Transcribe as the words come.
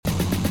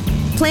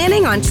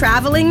Planning on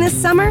traveling this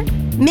summer?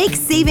 Make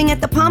saving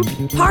at the pump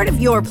part of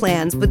your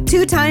plans with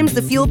 2 times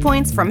the fuel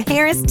points from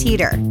Harris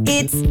Teeter.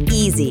 It's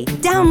easy.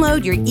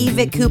 Download your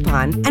eVic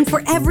coupon, and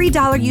for every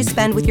 $1 you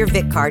spend with your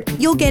Vic card,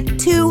 you'll get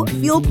 2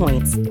 fuel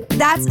points.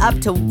 That's up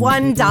to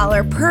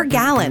 $1 per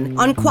gallon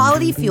on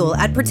quality fuel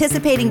at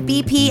participating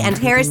BP and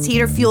Harris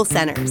Teeter fuel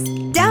centers.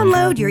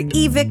 Download your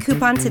eVic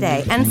coupon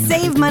today and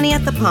save money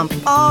at the pump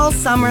all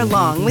summer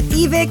long with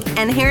eVic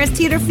and Harris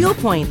Teeter fuel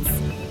points.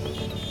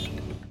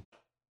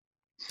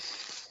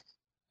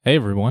 Hey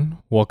everyone,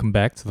 welcome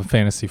back to the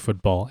Fantasy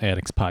Football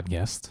Addicts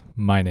Podcast.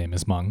 My name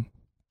is Mung.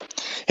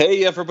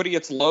 Hey everybody,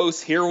 it's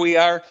Los. Here we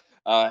are,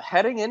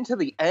 heading into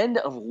the end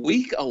of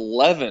Week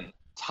 11.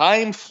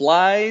 Time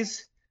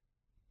flies,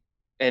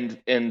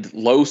 and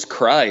Los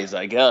cries,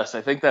 I guess.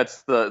 I think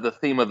that's the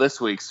theme of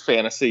this week's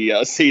fantasy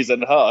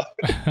season, huh?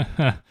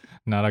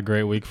 Not a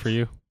great week for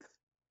you?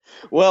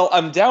 Well,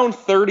 I'm down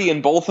 30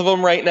 in both of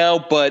them right now,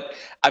 but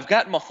I've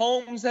got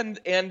Mahomes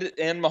and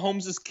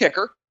Mahomes'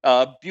 kicker.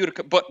 Butt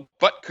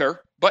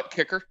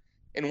kicker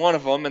in one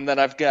of them, and then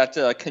I've got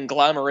a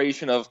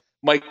conglomeration of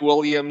Mike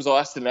Williams,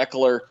 Austin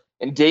Eckler,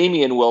 and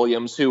Damian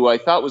Williams, who I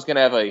thought was going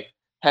to have a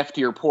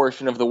heftier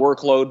portion of the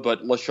workload,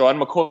 but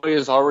LaShawn McCoy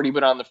has already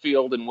been on the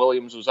field, and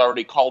Williams was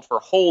already called for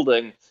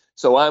holding,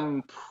 so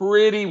I'm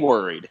pretty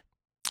worried.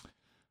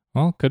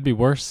 Well, could be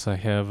worse. I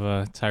have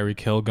Tyreek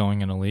Hill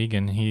going in a league,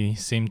 and he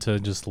seemed to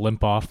just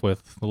limp off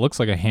with, it looks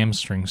like a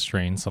hamstring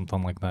strain,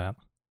 something like that.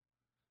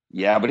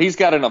 Yeah, but he's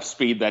got enough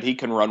speed that he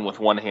can run with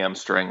one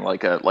hamstring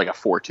like a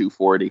 4.2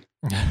 40.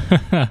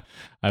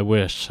 I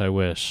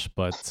wish,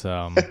 but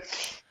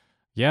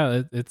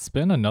yeah, it's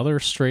been another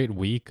straight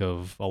week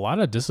of a lot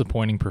of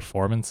disappointing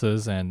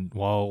performances. And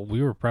while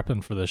we were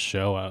prepping for this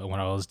show, when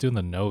I was doing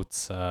the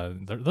notes,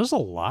 there's a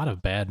lot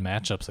of bad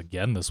matchups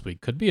again this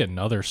week. Could be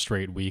another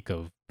straight week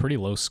of pretty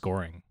low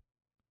scoring.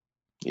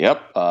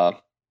 Yep,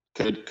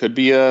 could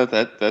be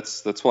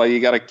that's why you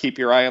got to keep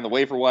your eye on the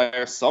waiver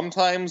wire.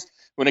 Sometimes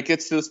when it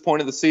gets to this point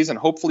of the season,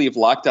 hopefully you've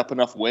locked up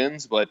enough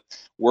wins, but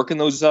working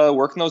those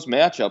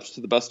matchups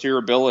to the best of your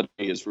ability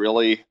is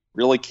really,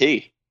 really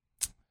key.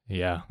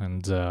 Yeah,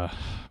 and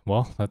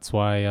well, that's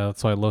why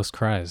Los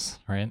cries,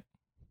 right?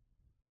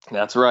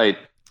 That's right.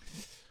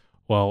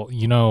 Well,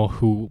 you know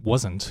who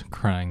wasn't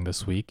crying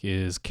this week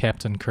is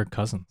Captain Kirk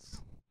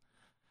Cousins.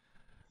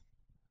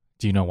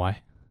 Do you know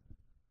why?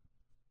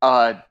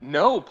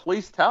 No,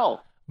 please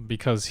tell.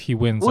 Because he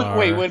wins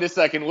Wait a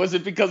second. Was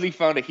it because he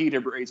found a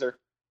heated razor?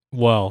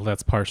 Well,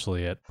 that's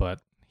partially it, but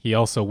he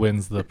also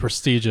wins the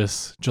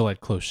prestigious Gillette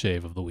Close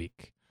Shave of the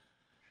week.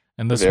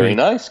 And this Very week,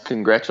 nice.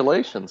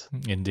 Congratulations.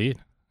 Indeed.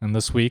 And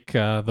this week,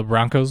 the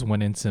Broncos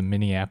went into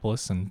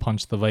Minneapolis and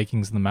punched the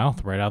Vikings in the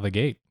mouth right out of the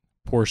gate.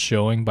 Poor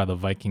showing by the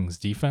Vikings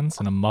defense,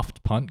 and a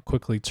muffed punt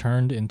quickly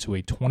turned into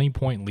a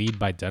 20-point lead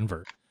by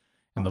Denver.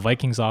 And the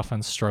Vikings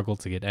offense struggled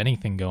to get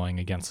anything going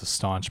against a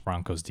staunch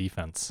Broncos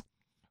defense.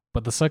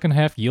 But the second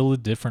half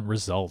yielded different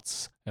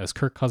results, as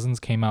Kirk Cousins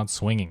came out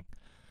swinging.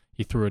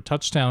 He threw a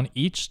touchdown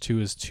each to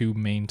his 2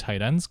 main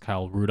tight ends,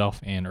 Kyle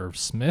Rudolph and Irv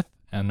Smith,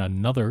 and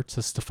another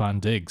to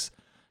Stephon Diggs,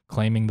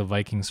 claiming the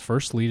Vikings'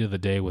 first lead of the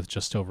day with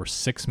just over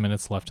 6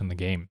 minutes left in the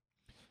game.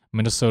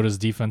 Minnesota's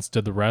defense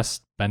did the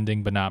rest,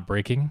 bending but not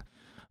breaking.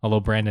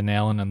 Although Brandon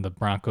Allen and the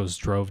Broncos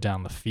drove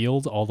down the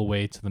field all the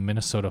way to the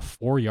Minnesota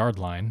 4-yard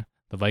line,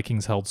 the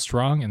Vikings held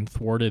strong and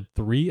thwarted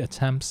 3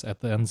 attempts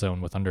at the end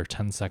zone with under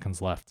 10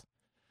 seconds left.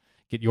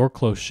 Get your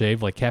close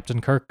shave like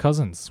Captain Kirk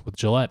Cousins with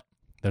Gillette.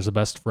 There's a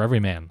best for every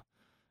man.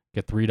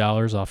 Get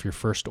 $3 off your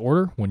first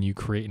order when you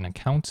create an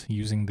account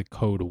using the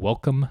code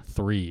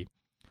WELCOME3.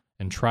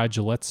 And try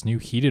Gillette's new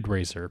heated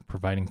razor,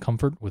 providing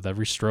comfort with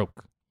every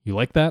stroke. You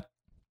like that?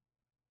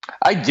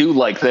 I do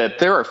like that.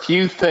 There are a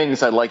few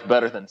things I like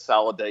better than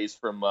salad days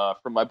from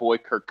my boy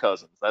Kirk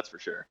Cousins. That's for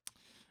sure.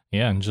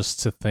 Yeah, and just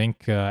to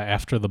think,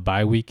 after the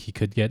bye week, he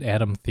could get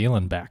Adam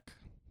Thielen back.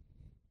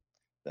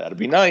 That'd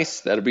be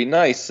nice.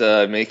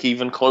 Make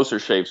even closer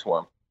shaves for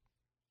him.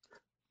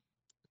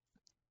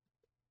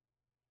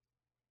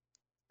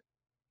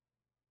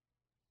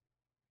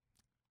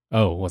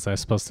 Oh, was I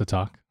supposed to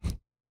talk?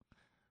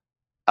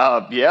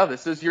 Yeah,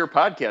 this is your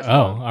podcast.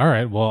 Oh, all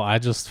right. Well, I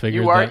just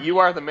figured you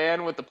are the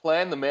man with the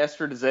plan, the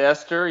master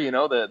disaster,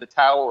 the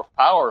tower of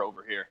power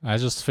over here. I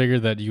just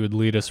figured that you would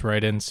lead us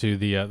right into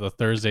the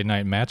Thursday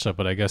night matchup,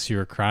 but I guess you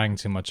were crying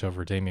too much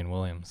over Damian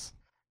Williams.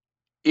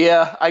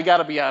 Yeah, I got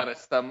to be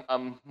honest.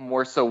 I'm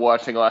more so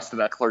watching Austin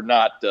Eckler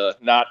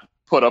not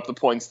put up the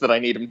points that I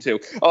need him to.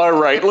 All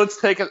right, let's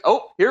take it.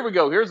 Oh, here we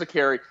go. Here's a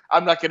carry.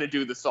 I'm not going to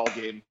do this all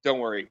game. Don't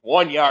worry.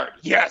 1 yard.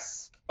 Yes.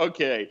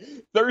 Okay,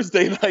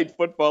 Thursday night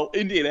football,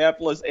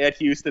 Indianapolis at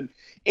Houston.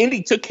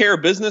 Indy took care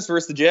of business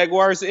versus the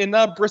Jaguars in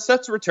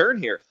Brissett's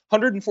return here.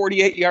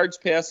 148 yards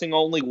passing,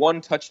 only 1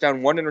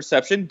 touchdown, 1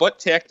 interception, but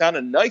tacked on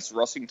a nice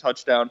rushing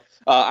touchdown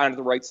onto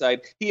the right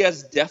side. He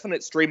has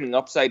definite streaming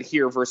upside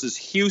here versus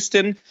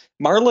Houston.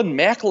 Marlon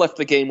Mack left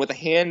the game with a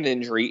hand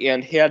injury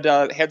and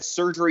had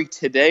surgery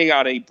today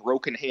on a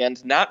broken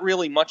hand. Not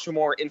really much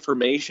more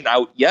information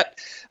out yet.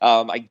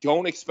 I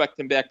don't expect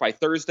him back by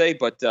Thursday,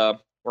 but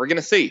We're going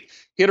to see.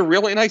 He had a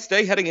really nice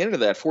day heading into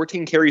that.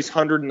 14 carries,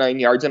 109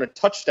 yards, and a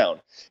touchdown.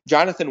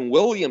 Jonathan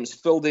Williams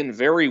filled in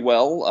very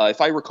well.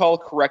 If I recall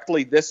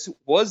correctly, this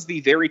was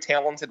the very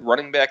talented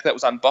running back that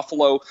was on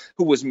Buffalo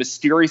who was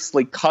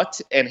mysteriously cut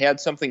and had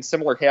something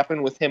similar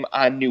happen with him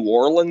on New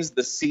Orleans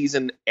the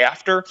season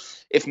after.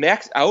 If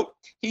Mac's out,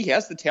 he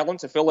has the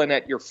talent to fill in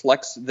at your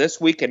flex this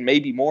week and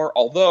maybe more,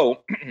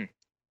 although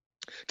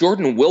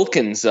Jordan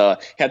Wilkins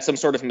had some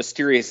sort of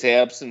mysterious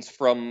absence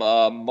from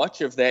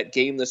much of that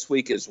game this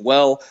week as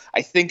well.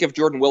 I think if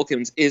Jordan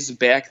Wilkins is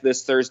back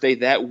this Thursday,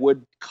 that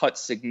would cut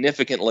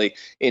significantly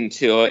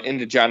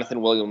into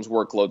Jonathan Williams'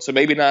 workload. So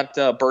maybe not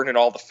burning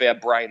all the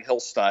fat Brian Hill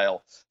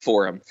style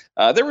for him.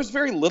 There was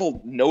very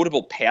little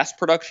notable pass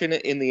production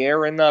in the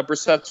air in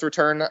Brissett's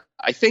return.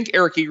 I think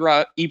Eric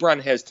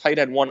Ebron has tight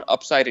end one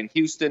upside in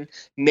Houston.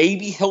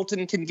 Maybe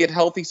Hilton can get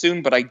healthy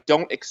soon, but I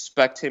don't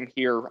expect him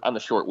here on the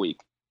short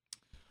week.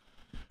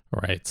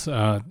 Right.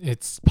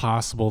 It's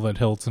possible that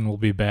Hilton will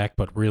be back,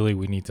 but really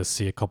we need to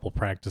see a couple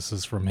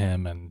practices from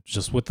him. And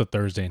just with the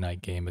Thursday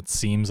night game, it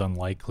seems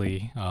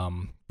unlikely.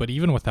 But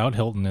even without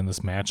Hilton in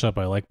this matchup,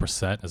 I like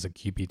Brissett as a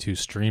QB2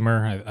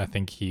 streamer. I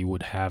think he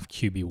would have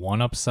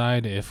QB1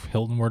 upside if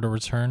Hilton were to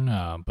return.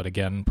 But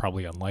again,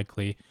 probably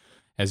unlikely.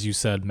 As you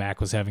said, Mac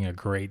was having a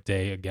great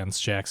day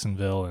against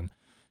Jacksonville, and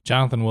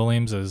Jonathan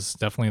Williams is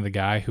definitely the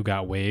guy who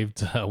got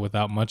waived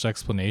without much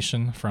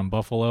explanation from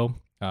Buffalo.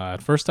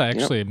 At first, I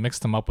actually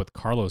mixed him up with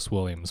Carlos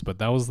Williams, but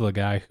that was the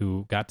guy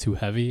who got too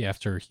heavy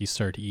after he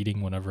started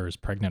eating whenever his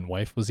pregnant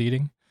wife was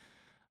eating.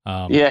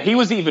 He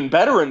was even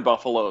better in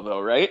Buffalo,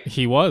 though, right?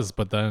 He was,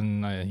 but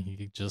then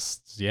he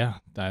just,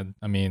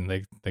 I mean,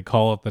 they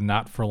call it the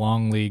not for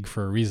long league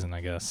for a reason,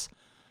 I guess.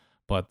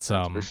 But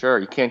for sure,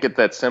 you can't get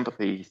that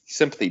sympathy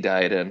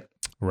diet in.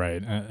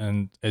 Right,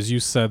 and as you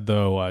said,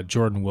 though,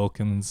 Jordan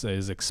Wilkins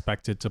is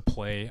expected to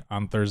play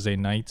on Thursday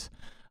night.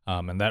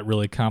 And that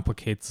really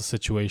complicates the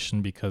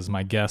situation because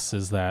my guess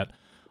is that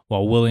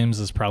while Williams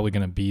is probably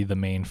going to be the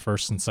main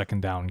first and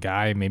second down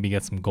guy, maybe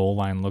get some goal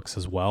line looks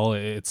as well,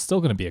 it's still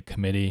going to be a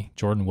committee.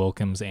 Jordan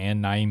Wilkins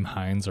and Nyheim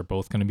Hines are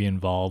both going to be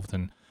involved,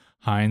 and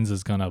Hines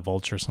is going to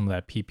vulture some of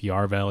that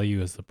PPR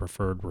value as the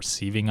preferred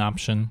receiving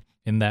option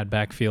in that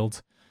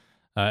backfield.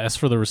 As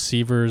for the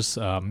receivers,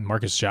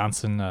 Marcus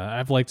Johnson,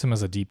 I've liked him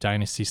as a deep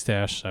dynasty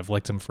stash. I've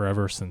liked him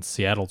forever since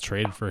Seattle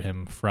traded for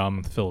him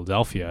from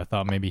Philadelphia. I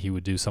thought maybe he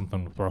would do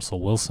something with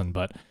Russell Wilson,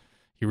 but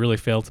he really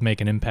failed to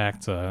make an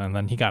impact. And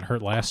then he got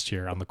hurt last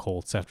year on the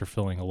Colts after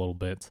filling in a little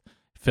bit.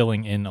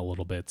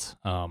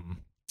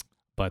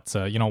 But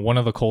one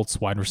of the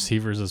Colts wide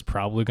receivers is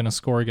probably going to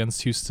score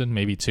against Houston,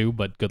 maybe two,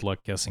 but good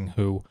luck guessing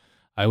who.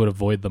 I would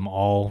avoid them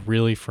all.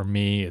 Really, for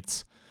me,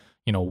 it's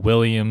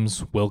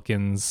Williams,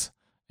 Wilkins,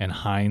 and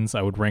Hines.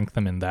 I would rank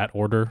them in that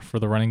order for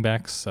the running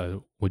backs.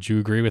 Would you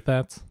agree with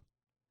that?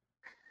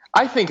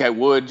 I think I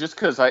would, just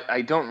because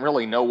I don't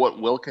really know what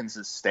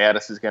Wilkins'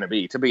 status is going to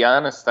be. To be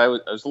honest, I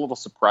was a little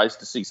surprised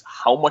to see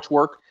how much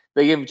work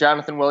they gave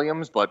Jonathan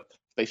Williams, but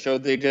they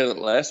showed they did it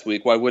last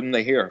week. Why wouldn't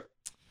they here?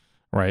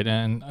 Right,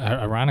 and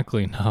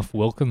ironically enough,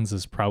 Wilkins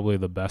is probably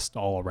the best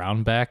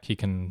all-around back. He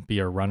can be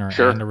a runner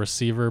and a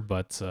receiver,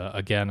 but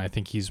again, I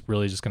think he's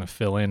really just going to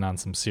fill in on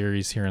some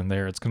series here and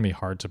there. It's going to be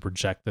hard to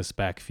project this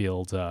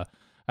backfield.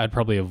 I'd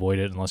probably avoid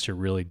it unless you're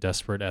really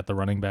desperate at the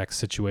running back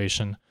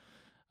situation.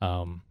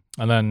 And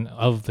then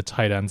of the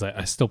tight ends,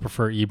 I still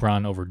prefer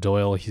Ebron over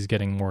Doyle. He's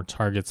getting more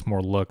targets,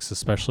 more looks,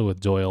 especially with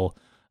Doyle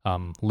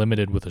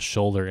limited with a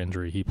shoulder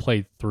injury. He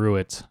played through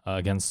it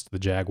against the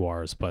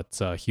Jaguars, but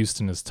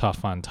Houston is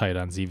tough on tight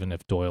ends even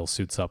if Doyle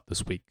suits up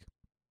this week.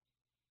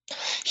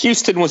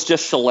 Houston was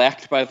just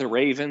shellacked by the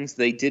Ravens.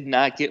 They did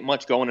not get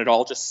much going at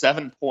all, just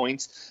 7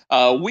 points.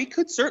 We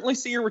could certainly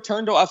see a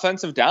return to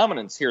offensive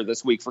dominance here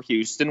this week for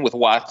Houston with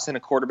Watson, a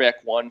quarterback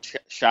one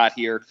shot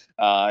here.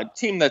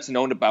 Team that's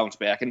known to bounce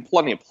back and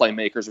plenty of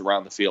playmakers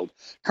around the field.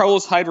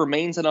 Carlos Hyde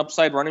remains an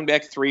upside running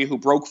back 3 who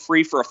broke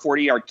free for a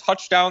 40-yard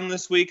touchdown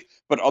this week,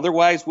 but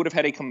otherwise would have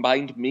had a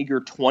combined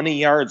meager 20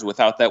 yards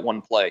without that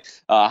one play.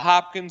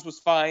 Hopkins was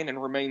fine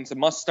and remains a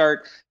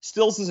must-start.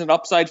 Stills is an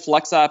upside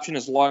flex option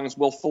as long as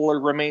Will Fuller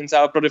remains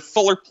out, but if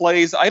Fuller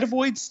plays, I'd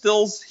avoid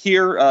Stills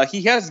here.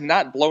 He has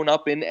not blown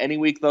up in any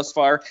week thus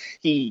far.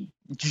 He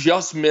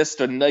just missed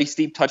a nice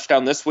deep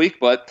touchdown this week,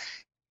 but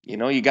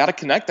you got to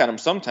connect on him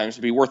sometimes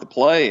to be worth a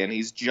play, and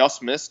he's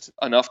just missed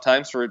enough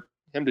times for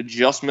him to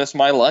just miss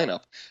my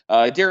lineup.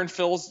 Darren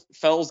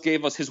Fells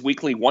gave us his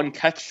weekly 1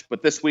 catch,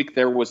 but this week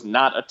there was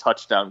not a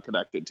touchdown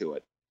connected to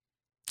it.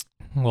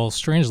 Well,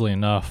 strangely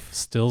enough,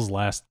 Stills'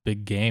 last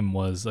big game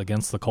was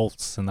against the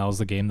Colts, and that was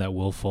the game that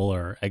Will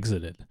Fuller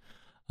exited.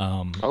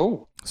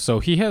 So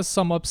he has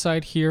some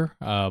upside here,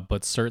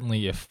 but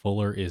certainly if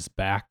Fuller is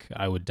back,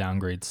 I would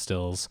downgrade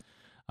Stills.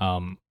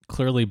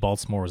 Clearly,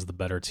 Baltimore was the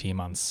better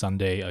team on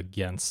Sunday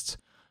against,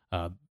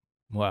 I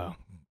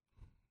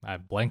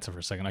blanked for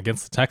a second,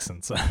 against the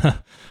Texans.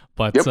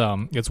 But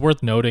it's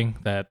worth noting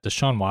that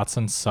Deshaun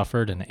Watson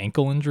suffered an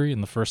ankle injury in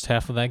the first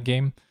half of that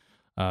game.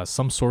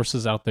 Some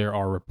sources out there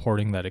are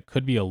reporting that it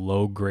could be a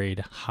low-grade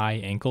high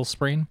ankle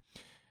sprain.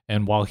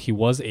 And while he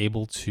was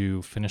able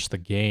to finish the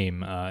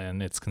game,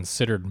 and it's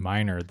considered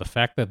minor, the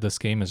fact that this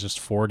game is just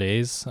 4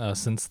 days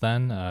since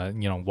then,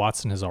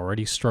 Watson has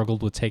already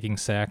struggled with taking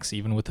sacks,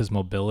 even with his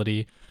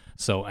mobility.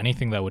 So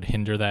anything that would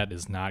hinder that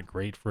is not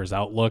great for his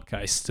outlook.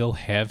 I still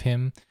have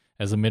him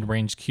as a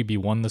mid-range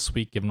QB1 this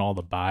week, given all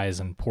the buys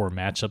and poor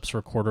matchups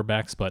for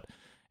quarterbacks. But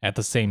at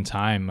the same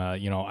time, I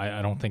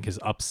don't think his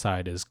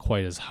upside is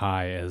quite as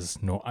high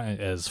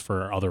as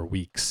for other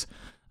weeks.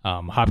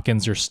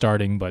 Hopkins you're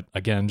starting, but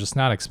again, just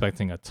not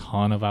expecting a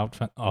ton of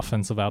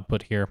offensive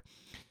output here.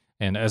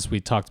 And as we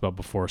talked about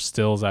before,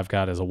 Stills I've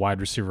got as a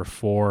wide receiver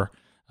 4,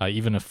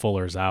 even if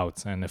Fuller's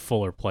out. And if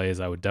Fuller plays,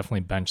 I would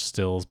definitely bench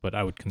Stills, but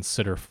I would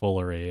consider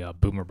Fuller a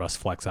boomer bust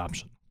flex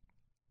option.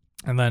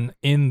 And then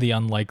in the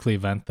unlikely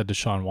event that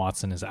Deshaun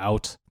Watson is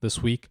out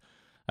this week,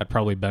 I'd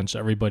probably bench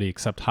everybody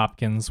except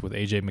Hopkins with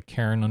A.J.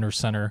 McCarron under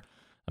center,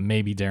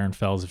 maybe Darren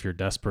Fells if you're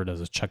desperate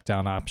as a check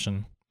down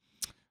option.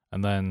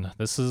 And then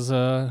this is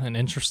an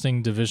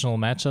interesting divisional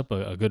matchup,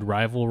 a good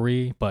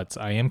rivalry, but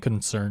I am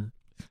concerned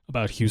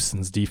about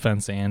Houston's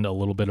defense and a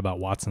little bit about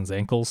Watson's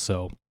ankles,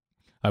 so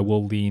I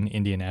will lean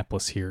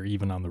Indianapolis here,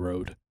 even on the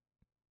road.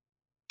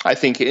 I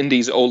think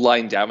Indy's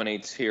O-line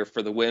dominates here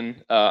for the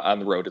win on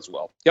the road as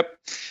well. Yep.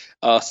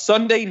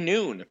 Sunday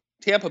noon,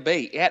 Tampa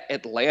Bay at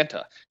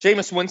Atlanta.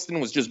 Jameis Winston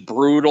was just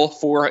brutal.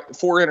 Four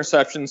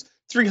interceptions,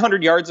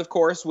 300 yards, of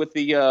course, with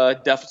the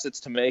deficits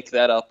to make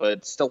that up.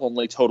 It still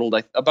only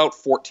totaled about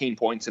 14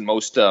 points in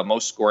most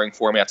scoring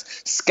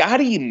formats.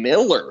 Scotty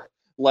Miller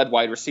led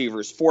wide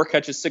receivers, 4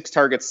 catches, 6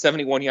 targets,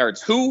 71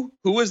 yards. Who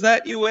is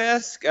that, you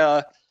ask?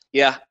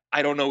 Yeah,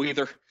 I don't know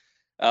either.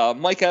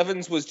 Mike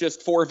Evans was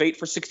just 4 of 8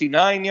 for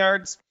 69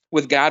 yards,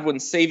 with Godwin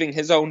saving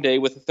his own day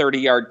with a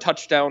 30-yard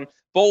touchdown.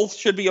 Both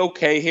should be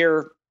okay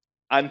here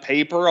on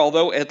paper,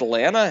 although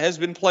Atlanta has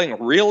been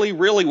playing really,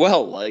 really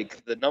well,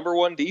 like the number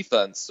 1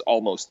 defense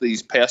almost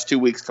these past 2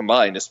 weeks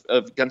combined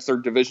against their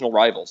divisional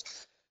rivals.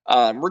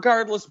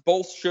 Regardless,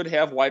 both should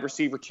have wide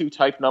receiver 2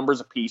 type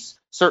numbers apiece.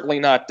 Certainly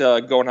not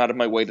going out of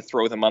my way to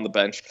throw them on the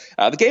bench.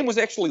 The game was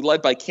actually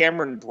led by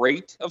Cameron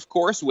Brate, of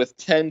course, with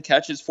 10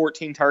 catches,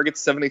 14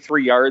 targets,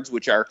 73 yards,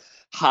 which are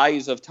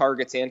highs of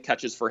targets and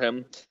catches for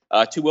him.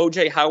 To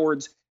O.J.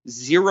 Howard's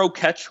 0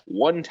 catch,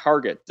 1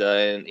 target,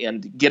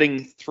 and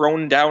getting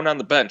thrown down on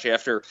the bench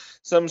after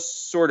some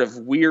sort of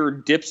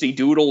weird dipsy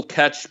doodle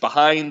catch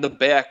behind the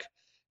back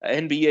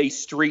NBA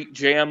street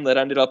jam that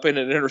ended up in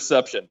an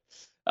interception.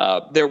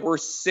 There were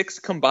 6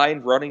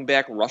 combined running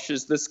back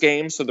rushes this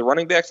game, so the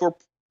running backs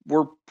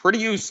were pretty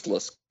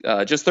useless.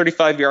 Just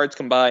 35 yards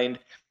combined,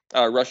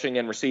 rushing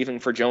and receiving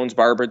for Jones,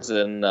 Barbers,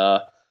 and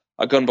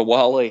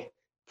Agunbawale.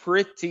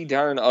 Pretty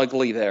darn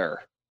ugly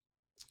there.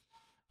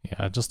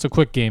 Yeah, just a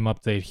quick game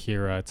update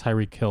here.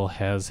 Tyreek Hill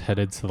has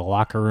headed to the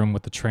locker room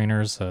with the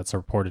trainers. It's a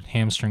reported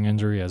hamstring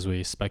injury, as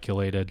we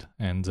speculated.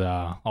 And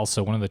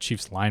also, one of the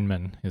Chiefs'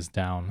 linemen is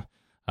down,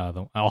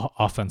 the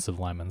offensive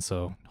lineman.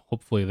 So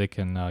hopefully they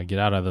can get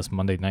out of this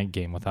Monday night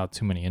game without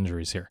too many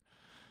injuries here.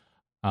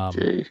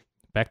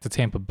 Back to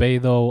Tampa Bay,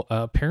 though.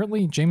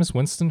 Apparently, Jameis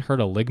Winston hurt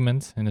a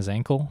ligament in his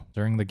ankle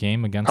during the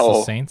game against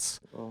the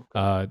Saints.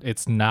 Okay.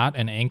 It's not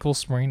an ankle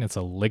sprain. It's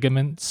a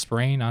ligament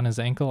sprain on his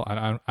ankle.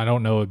 I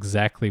don't know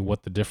exactly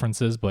what the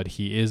difference is, but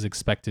he is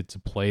expected to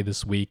play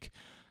this week.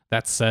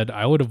 That said,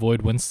 I would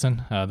avoid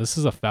Winston. This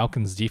is a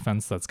Falcons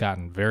defense that's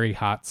gotten very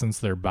hot since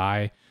their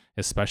bye,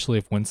 especially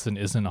if Winston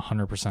isn't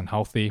 100%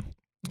 healthy.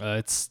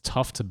 It's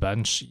tough to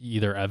bench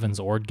either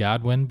Evans or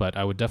Godwin, but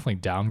I would definitely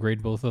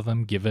downgrade both of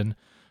them given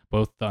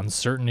both the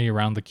uncertainty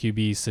around the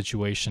QB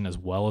situation as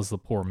well as the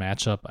poor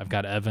matchup. I've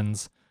got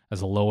Evans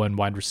as a low-end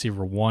wide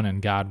receiver 1 and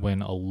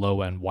Godwin a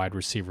low-end wide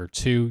receiver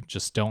 2.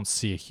 Just don't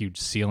see a huge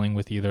ceiling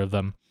with either of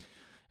them.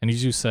 And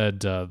as you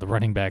said, the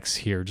running backs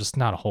here, just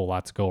not a whole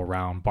lot to go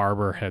around.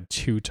 Barber had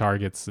 2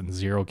 targets and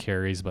 0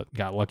 carries, but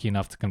got lucky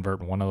enough to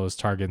convert one of those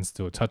targets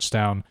to a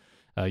touchdown.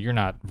 You're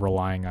not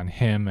relying on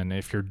him, and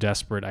if you're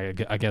desperate,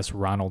 I guess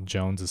Ronald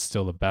Jones is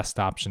still the best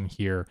option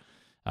here.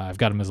 I've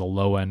got him as a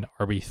low-end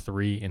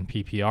RB3 in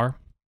PPR.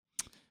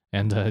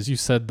 And as you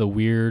said, the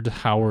weird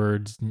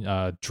Howard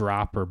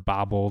drop or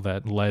bobble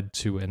that led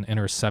to an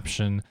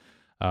interception,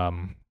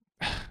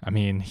 I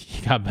mean,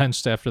 he got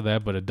benched after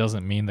that, but it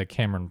doesn't mean that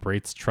Cameron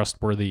Brate's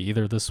trustworthy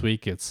either this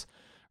week. It's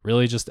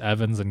really just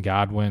Evans and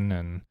Godwin,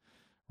 and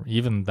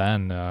even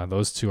then,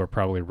 those 2 are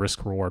probably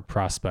risk-reward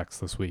prospects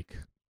this week.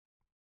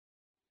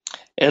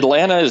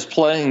 Atlanta is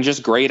playing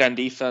just great on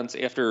defense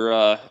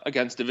after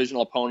against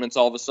divisional opponents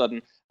all of a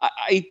sudden.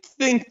 I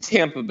think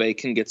Tampa Bay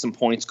can get some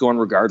points going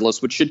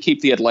regardless, which should keep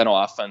the Atlanta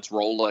offense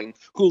rolling.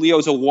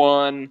 Julio's a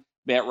 1,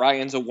 Matt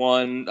Ryan's a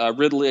 1,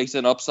 Ridley's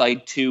an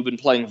upside 2, been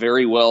playing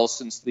very well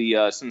since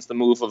the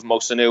move of Mo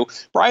Sanu.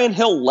 Brian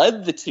Hill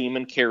led the team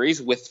in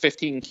carries with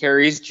 15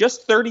 carries,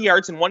 just 30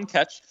 yards and 1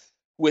 catch,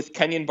 with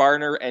Kenyon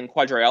Barner and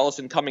Quadri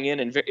Allison coming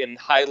in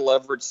high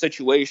leverage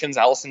situations.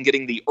 Allison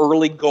getting the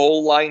early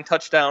goal line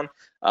touchdown.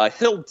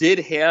 Hill did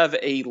have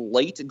a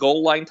late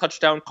goal line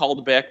touchdown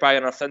called back by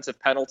an offensive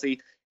penalty.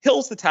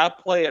 Hill's the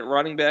top play at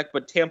running back,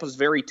 but Tampa's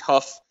very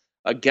tough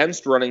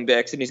against running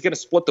backs, and he's going to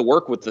split the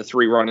work with the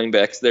 3 running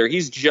backs there.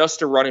 He's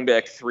just a running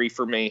back 3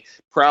 for me.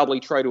 Probably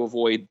try to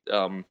avoid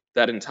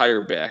that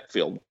entire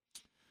backfield.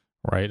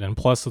 Right, and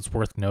plus it's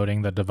worth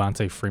noting that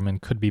Devontae Freeman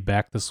could be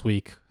back this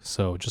week,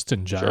 so just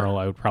in general,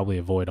 I would probably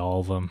avoid all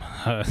of them.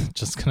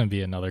 Just going to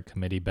be another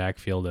committee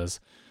backfield as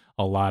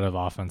a lot of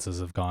offenses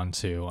have gone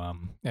to.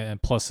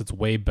 And plus, it's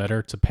way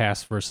better to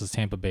pass versus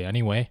Tampa Bay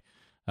anyway,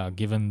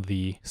 given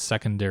the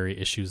secondary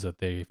issues that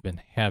they've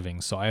been having.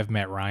 So I have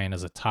Matt Ryan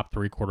as a top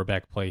 3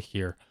 quarterback play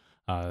here,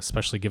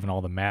 especially given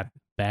all the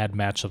bad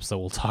matchups that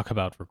we'll talk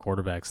about for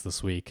quarterbacks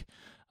this week.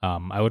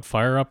 I would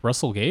fire up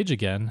Russell Gage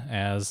again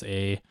as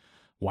a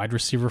wide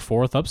receiver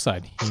 4 with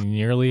upside. He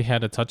nearly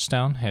had a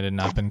touchdown had it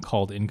not been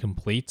called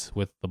incomplete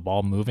with the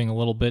ball moving a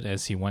little bit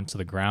as he went to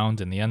the ground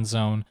in the end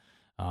zone.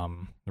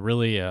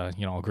 Really,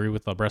 agree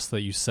with the rest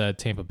that you said.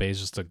 Tampa Bay is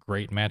just a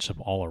great matchup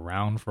all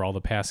around for all the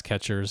pass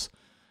catchers.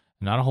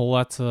 Not a whole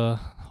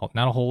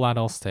lot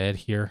else to add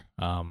here.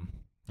 I'm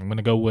going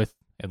to go with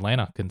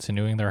Atlanta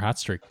continuing their hot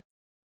streak.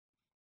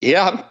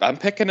 Yeah, I'm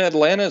picking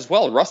Atlanta as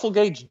well. Russell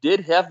Gage did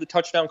have the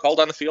touchdown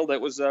called on the field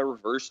that was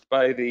reversed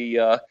by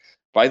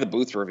the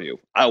booth review.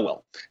 Oh,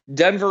 well.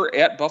 Denver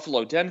at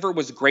Buffalo. Denver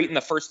was great in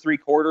the first 3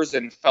 quarters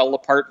and fell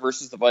apart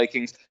versus the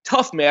Vikings.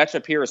 Tough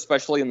matchup here,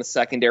 especially in the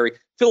secondary.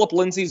 Phillip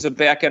Lindsay's a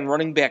back-end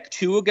running back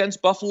 2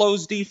 against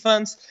Buffalo's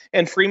defense,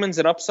 and Freeman's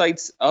an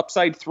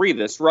upside 3.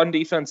 This run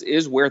defense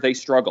is where they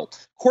struggle.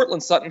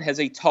 Courtland Sutton has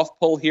a tough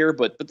pull here,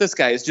 but this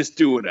guy is just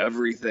doing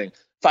everything.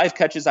 5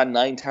 catches on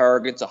 9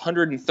 targets,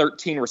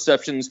 113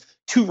 receptions,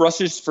 2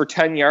 rushes for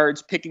 10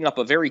 yards, picking up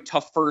a very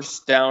tough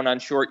first down on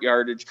short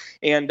yardage,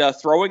 and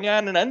throwing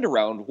on an end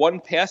around, 1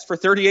 pass for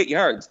 38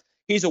 yards.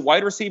 He's a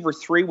wide receiver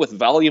 3 with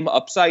volume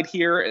upside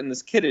here, and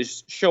this kid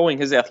is showing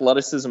his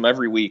athleticism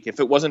every week. If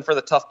it wasn't for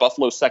the tough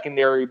Buffalo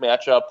secondary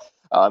matchup,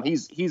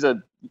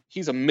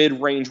 he's a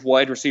mid-range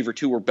wide receiver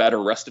 2 or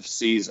better rest of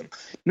season.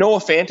 Noah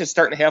Fant is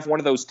starting to have one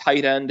of those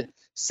tight end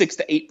 6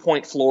 to 8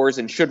 point floors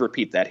and should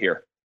repeat that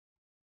here.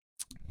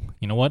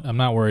 You know what? I'm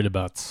not worried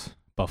about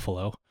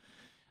Buffalo.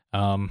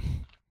 I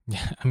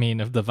mean,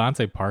 if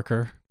Devontae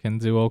Parker can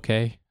do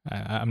okay,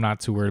 I'm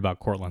not too worried about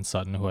Courtland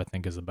Sutton, who I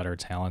think is a better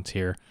talent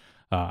here.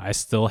 I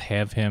still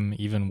have him,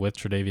 even with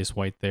Tre'Davious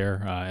White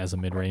there, as a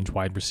mid-range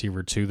wide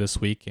receiver 2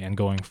 this week and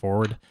going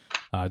forward.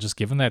 Just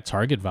given that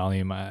target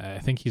volume, I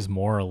think he's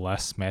more or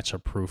less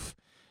matchup proof.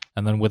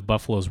 And then with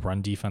Buffalo's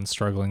run defense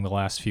struggling the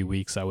last few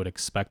weeks, I would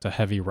expect a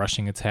heavy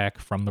rushing attack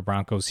from the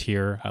Broncos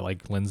here. I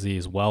like Lindsay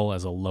as well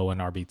as a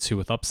low-end RB2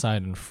 with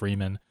upside and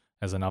Freeman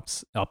as an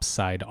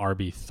upside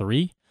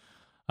RB3.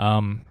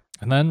 And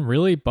then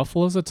really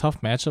Buffalo's a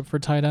tough matchup for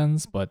tight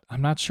ends, but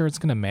I'm not sure it's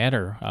going to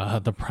matter.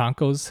 The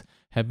Broncos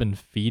have been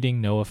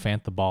feeding Noah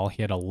Fant the ball.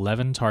 He had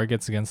 11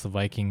 targets against the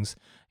Vikings,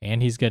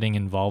 and he's getting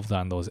involved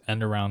on those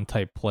end-around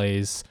type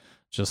plays.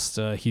 Just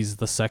he's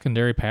the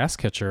secondary pass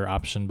catcher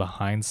option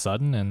behind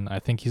Sutton, and I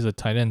think he's a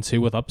tight end too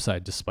with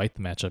upside despite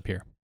the matchup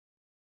here.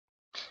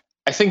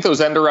 I think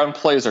those end-around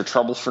plays are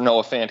trouble for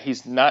Noah Fant.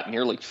 He's not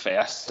nearly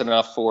fast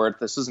enough for it.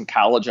 This isn't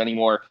college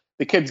anymore.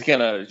 The kid's going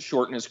to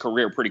shorten his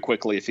career pretty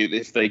quickly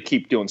if they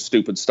keep doing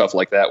stupid stuff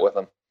like that with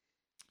him.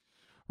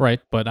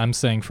 Right, but I'm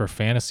saying for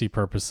fantasy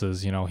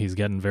purposes, he's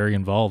getting very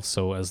involved.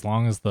 So as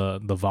long as the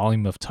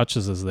volume of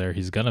touches is there,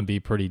 he's going to be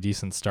pretty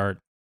decent start.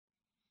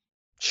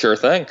 Sure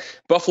thing.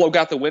 Buffalo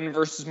got the win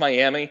versus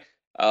Miami,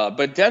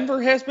 but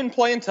Denver has been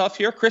playing tough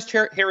here. Chris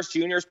Harris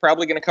Jr. is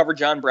probably going to cover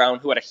John Brown,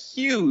 who had a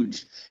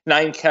huge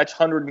 9-catch,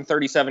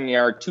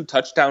 137-yard,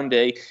 2-touchdown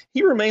day.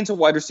 He remains a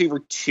wide receiver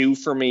 2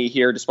 for me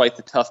here, despite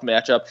the tough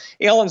matchup.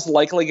 Allen's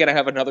likely going to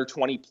have another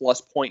 20-plus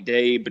point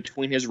day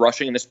between his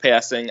rushing and his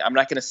passing. I'm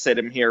not going to sit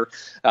him here.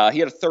 He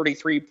had a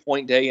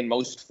 33-point day in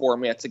most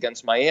formats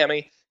against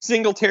Miami.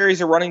 Singletary's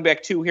a running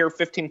back 2 here,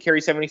 15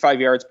 carries, 75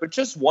 yards, but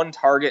just 1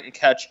 target and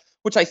catch,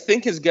 which I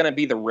think is going to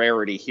be the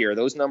rarity here.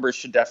 Those numbers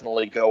should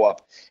definitely go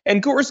up.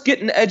 And Gore's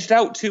getting edged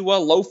out to a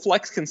low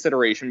flex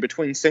consideration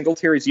between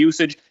Singletary's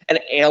usage and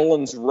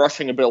Allen's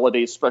rushing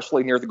ability,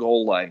 especially near the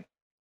goal line.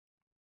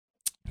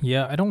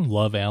 Yeah, I don't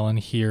love Allen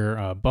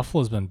here.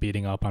 Buffalo's been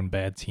beating up on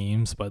bad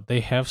teams, but they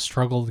have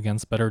struggled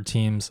against better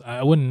teams.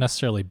 I wouldn't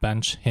necessarily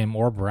bench him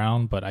or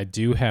Brown, but I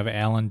do have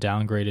Allen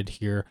downgraded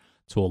here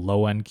to a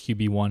low-end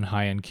QB1,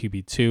 high-end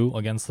QB2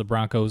 against the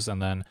Broncos, and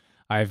then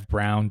I have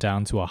Brown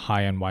down to a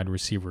high-end wide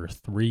receiver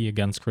 3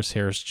 against Chris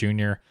Harris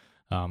Jr.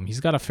 He's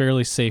got a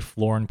fairly safe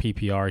floor in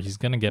PPR. He's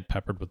going to get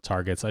peppered with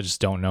targets. I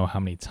just don't know how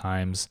many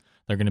times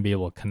they're going to be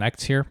able to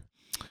connect here.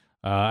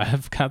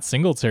 I've got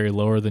Singletary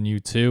lower than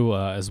you too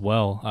as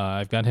well.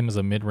 I've got him as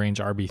a mid-range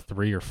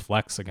RB3 or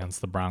flex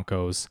against the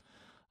Broncos.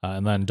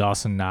 And then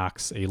Dawson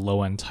Knox, a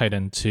low-end tight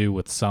end 2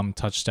 with some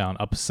touchdown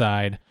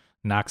upside.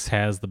 Knox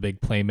has the big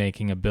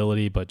playmaking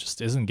ability, but just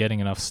isn't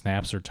getting enough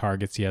snaps or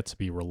targets yet to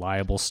be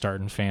reliable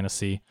start in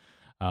fantasy.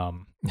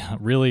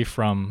 Really,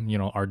 from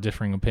our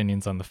differing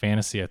opinions on the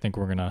fantasy, I think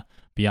we're gonna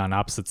be on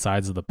opposite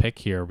sides of the pick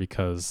here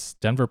because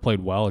Denver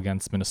played well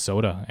against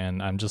Minnesota,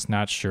 and I'm just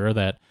not sure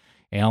that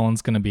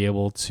Allen's gonna be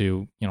able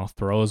to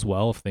throw as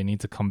well if they need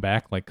to come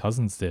back like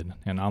Cousins did.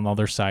 And on the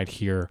other side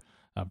here,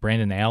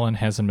 Brandon Allen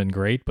hasn't been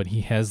great, but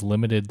he has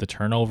limited the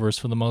turnovers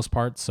for the most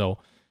part. So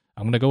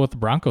I'm going to go with the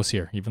Broncos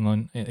here,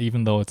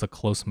 even though it's a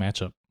close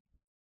matchup.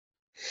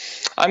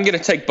 I'm going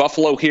to take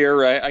Buffalo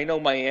here. I know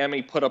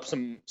Miami put up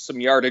some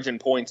yardage and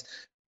points.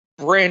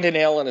 Brandon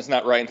Allen is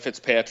not Ryan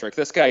Fitzpatrick.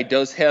 This guy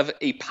does have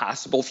a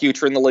possible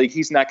future in the league.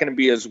 He's not going to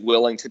be as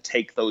willing to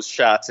take those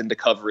shots into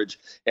coverage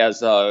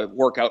as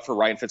work out for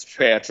Ryan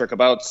Fitzpatrick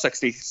about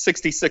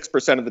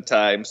 66% of the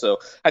time. So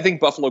I think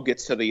Buffalo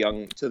gets to the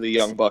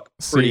young buck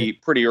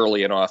pretty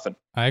early and often.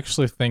 I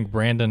actually think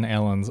Brandon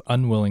Allen's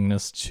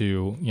unwillingness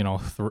to,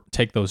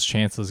 take those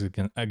chances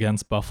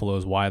against Buffalo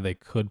is why they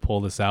could pull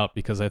this out,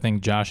 because I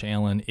think Josh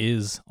Allen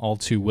is all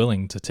too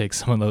willing to take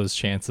some of those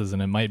chances,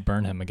 and it might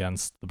burn him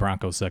against the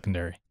Broncos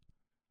secondary.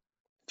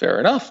 Fair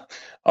enough.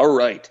 All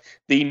right.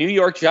 The New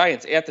York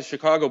Giants at the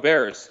Chicago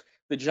Bears.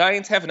 The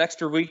Giants have an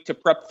extra week to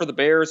prep for the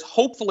Bears.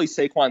 Hopefully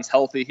Saquon's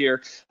healthy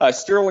here.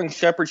 Sterling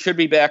Shepard should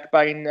be back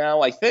by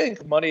now, I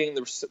think, muddying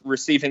the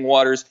receiving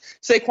waters.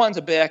 Saquon's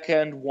a back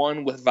end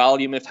 1 with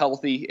volume if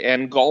healthy,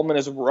 and Gallman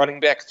is a running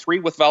back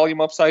 3 with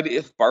volume upside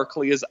if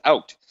Barkley is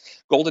out.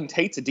 Golden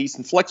Tate's a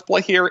decent flex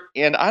play here,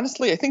 and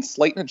honestly, I think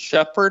Slayton and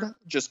Shepard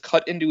just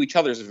cut into each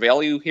other's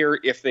value here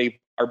if they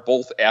are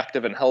both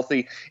active and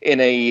healthy in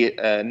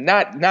a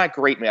not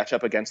great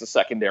matchup against the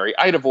secondary.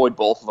 I'd avoid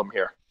both of them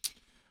here.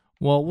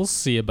 Well, we'll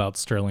see about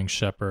Sterling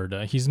Shepard.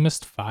 He's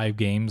missed 5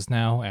 games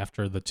now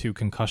after the 2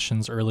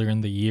 concussions earlier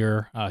in the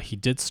year. He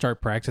did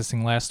start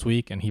practicing last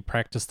week, and he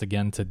practiced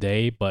again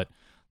today, but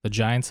the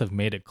Giants have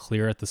made it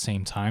clear at the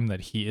same time that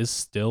he is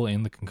still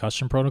in the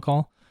concussion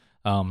protocol.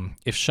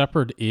 If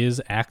Shepard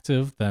is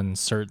active, then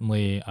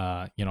certainly,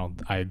 I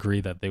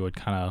agree that they would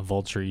kind of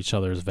vulture each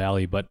other's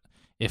value, but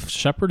if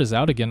Shepard is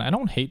out again, I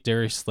don't hate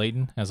Darius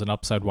Slayton as an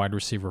upside wide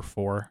receiver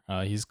 4.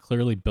 He's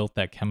clearly built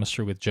that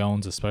chemistry with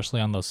Jones,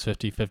 especially on those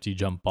 50-50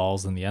 jump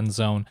balls in the end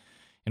zone.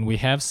 And we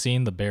have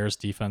seen the Bears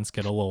defense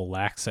get a little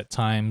lax at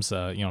times.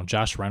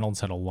 Josh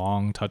Reynolds had a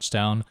long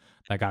touchdown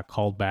that got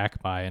called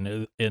back by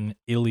an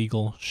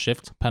illegal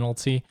shift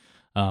penalty.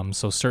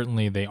 So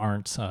certainly they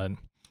aren't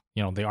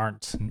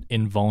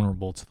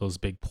invulnerable to those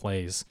big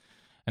plays.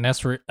 And as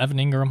for Evan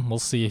Ingram, we'll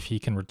see if he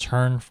can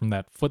return from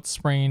that foot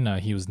sprain.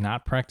 He was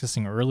not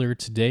practicing earlier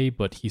today,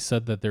 but he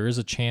said that there is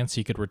a chance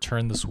he could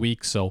return this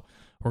week. So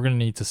we're going to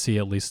need to see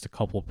at least a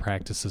couple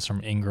practices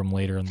from Ingram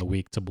later in the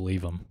week to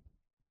believe him.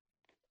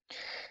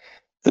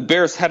 The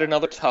Bears had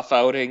another tough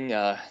outing.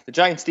 The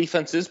Giants'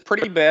 defense is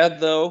pretty bad,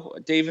 though.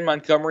 David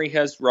Montgomery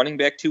has running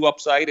back 2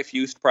 upside if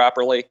used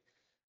properly.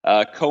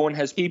 Cohen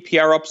has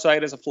PPR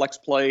upside as a flex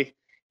play.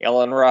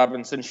 Allen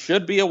Robinson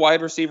should be a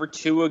wide receiver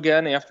 2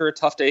 again after a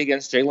tough day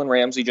against Jalen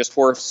Ramsey, just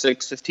 4 of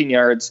 6, 15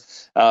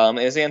 yards.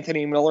 As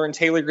Anthony Miller and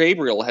Taylor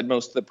Gabriel had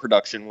most of the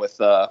production with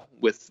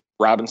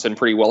Robinson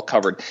pretty well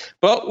covered.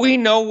 But we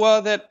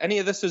know that any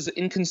of this is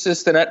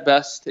inconsistent at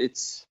best.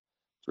 It's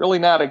really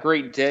not a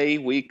great day,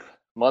 week,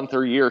 month,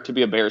 or year to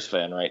be a Bears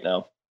fan right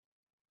now.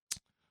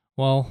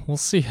 Well, we'll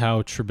see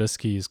how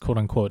Trubisky's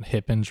quote-unquote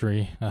hip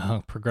injury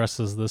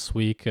progresses this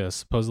week.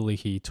 Supposedly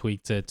he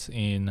tweaked it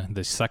in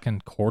the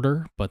second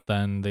quarter, but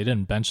then they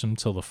didn't bench him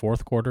till the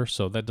fourth quarter,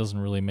 so that doesn't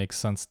really make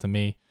sense to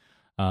me.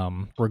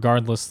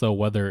 Regardless, though,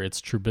 whether it's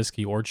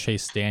Trubisky or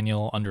Chase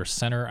Daniel under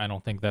center, I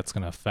don't think that's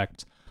going to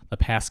affect the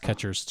pass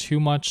catchers too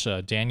much.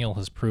 Daniel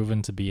has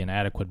proven to be an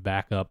adequate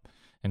backup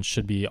and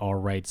should be all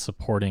right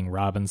supporting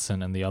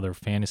Robinson and the other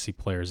fantasy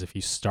players if he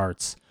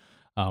starts.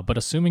 But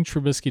assuming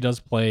Trubisky does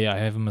play, I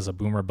have him as a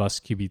boomer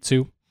bust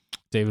QB2.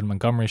 David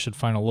Montgomery should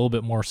find a little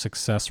bit more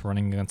success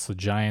running against the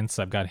Giants.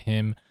 I've got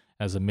him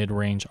as a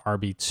mid-range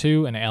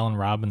RB2, and Allen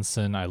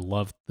Robinson I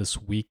love this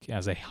week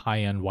as a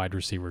high-end wide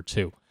receiver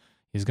 2.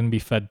 He's going to be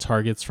fed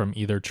targets from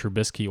either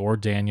Trubisky or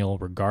Daniel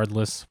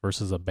regardless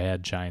versus a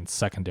bad Giants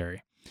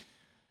secondary.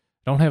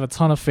 Don't have a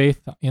ton of faith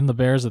in the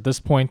Bears at this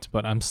point,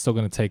 but I'm still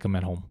going to take them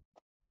at home.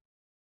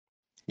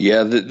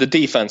 Yeah, the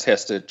defense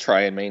has to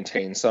try and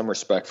maintain some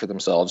respect for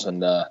themselves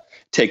and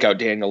take out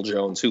Daniel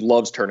Jones, who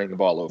loves turning the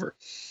ball over.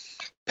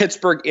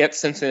 Pittsburgh at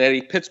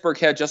Cincinnati. Pittsburgh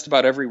had just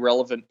about every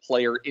relevant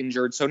player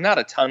injured, so not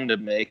a ton to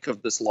make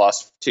of this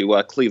loss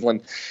to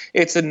Cleveland.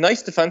 It's a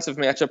nice defensive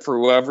matchup for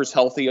whoever's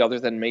healthy other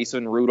than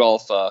Mason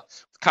Rudolph.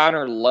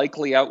 Connor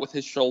likely out with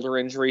his shoulder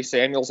injury.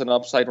 Samuel's an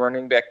upside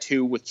running back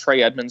 2 with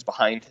Trey Edmonds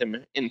behind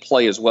him in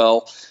play as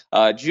well.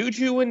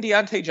 Juju and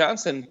Deontay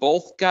Johnson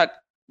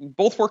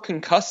both were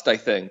concussed, I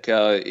think.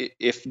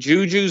 If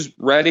Juju's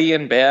ready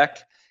and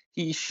back,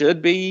 he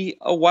should be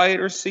a wide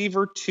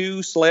receiver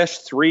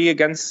 2/3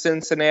 against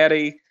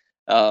Cincinnati.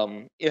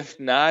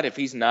 If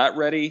he's not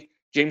ready,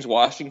 James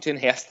Washington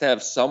has to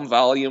have some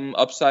volume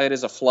upside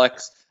as a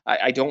flex.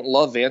 I don't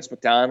love Vance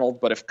McDonald,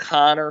 but if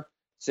Connor,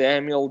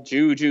 Samuel,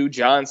 Juju,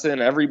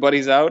 Johnson,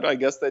 everybody's out, I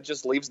guess that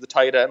just leaves the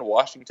tight end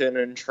Washington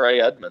and Trey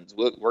Edmonds.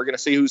 We're going to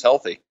see who's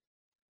healthy.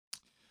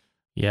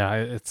 Yeah,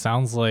 it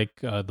sounds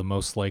like the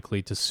most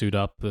likely to suit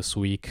up this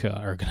week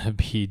are going to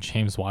be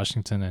James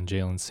Washington and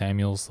Jalen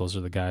Samuels. Those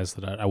are the guys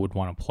that I would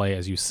want to play.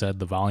 As you said,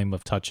 the volume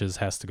of touches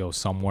has to go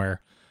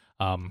somewhere.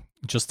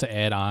 Just to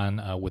add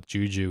on with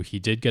Juju, he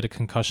did get a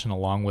concussion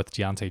along with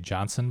Deontay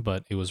Johnson,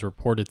 but it was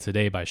reported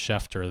today by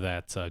Schefter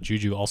that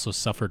Juju also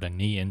suffered a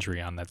knee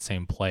injury on that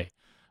same play.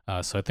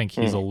 So I think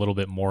he's a little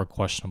bit more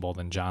questionable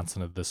than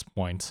Johnson at this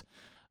point.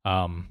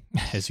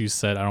 As you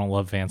said, I don't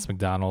love Vance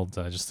McDonald,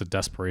 just a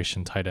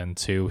desperation tight end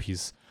too.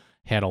 He's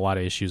had a lot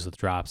of issues with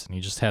drops, and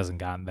he just hasn't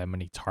gotten that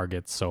many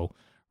targets. So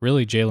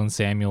really, Jalen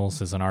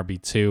Samuels is an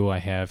RB2 I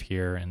have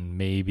here, and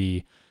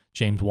maybe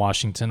James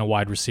Washington, a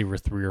wide receiver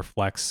 3 or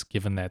flex,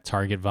 given that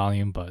target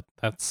volume, but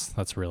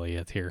that's really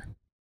it here.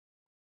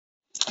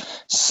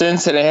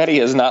 Cincinnati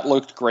has not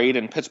looked great,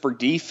 and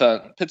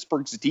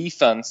Pittsburgh's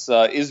defense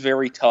is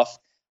very tough.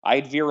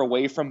 I'd veer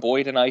away from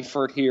Boyd and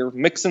Eifert here.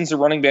 Mixon's a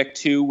running back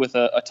 2 with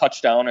a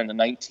touchdown and a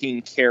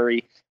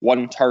 19-carry,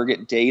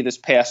 1-target day this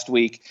past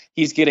week.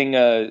 He's getting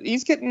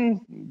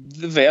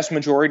the vast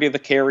majority of the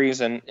carries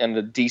and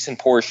a decent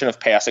portion of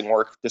passing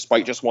work,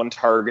 despite just 1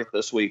 target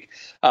this week.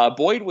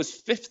 Boyd was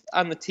 5th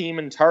on the team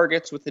in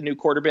targets with the new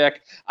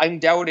quarterback. I'm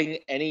doubting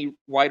any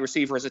wide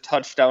receiver has a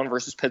touchdown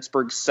versus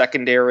Pittsburgh's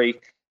secondary.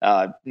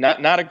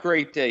 Not a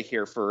great day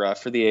here for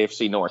the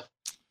AFC North.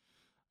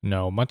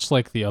 No, much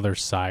like the other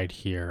side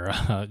here,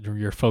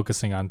 you're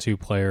focusing on 2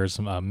 players,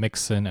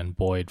 Mixon and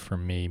Boyd for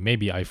me.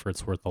 Maybe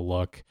Eifert's worth a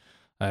look.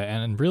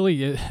 And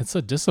really, it's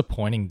a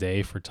disappointing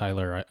day for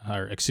Tyler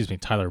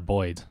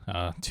Boyd.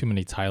 Too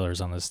many Tylers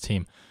on this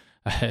team.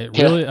 I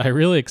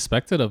really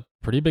expected a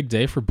pretty big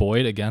day for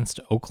Boyd against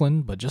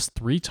Oakland, but just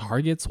 3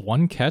 targets,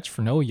 1 catch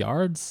for no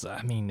yards.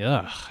 I mean,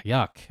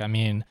 yuck. I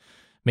mean,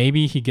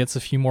 maybe he gets a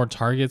few more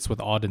targets with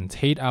Auden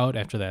Tate out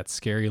after that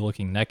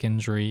scary-looking neck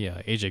injury.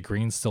 AJ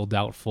Green's still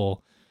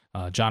doubtful.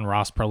 John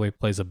Ross probably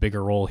plays a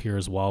bigger role here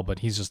as well, but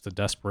he's just a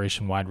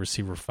desperation wide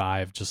receiver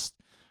 5. Just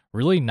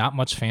really not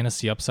much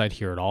fantasy upside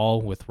here at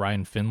all with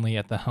Ryan Finley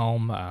at the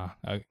helm.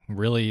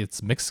 Really,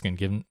 it's Mixon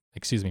given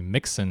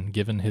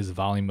his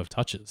volume of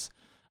touches.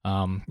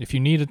 If you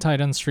need a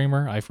tight end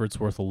streamer, Eifert's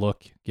worth a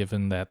look,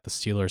 given that the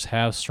Steelers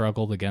have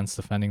struggled against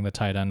defending the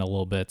tight end a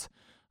little bit.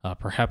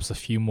 Perhaps a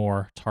few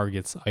more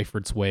targets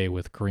Eifert's way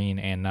with Green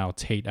and now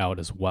Tate out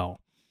as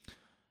well.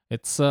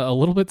 It's a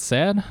little bit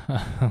sad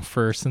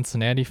for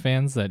Cincinnati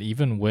fans that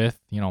even with,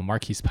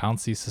 Marquise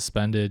Pouncey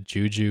suspended,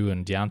 Juju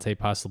and Deontay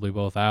possibly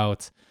both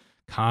out,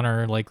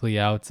 Connor likely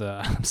out,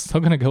 I'm still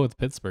going to go with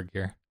Pittsburgh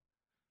here.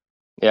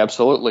 Yeah,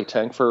 absolutely.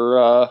 Tank for,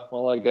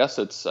 I guess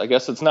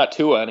it's not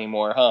Tua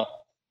anymore, huh?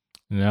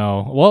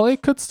 No. Well,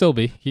 it could still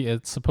be.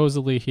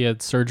 Supposedly he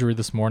had surgery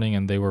this morning,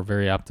 and they were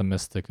very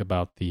optimistic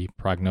about the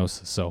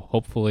prognosis. So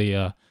hopefully,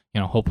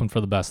 hoping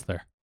for the best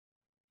there.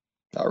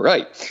 All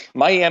right.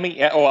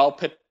 Miami. I'll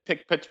pick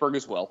Pittsburgh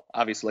as well,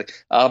 obviously.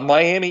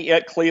 Miami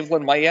at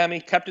Cleveland. Miami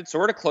kept it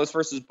sort of close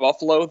versus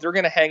Buffalo. They're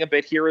going to hang a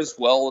bit here as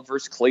well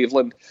versus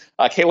Cleveland.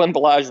 Kalen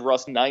Ballage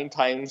rushed 9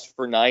 times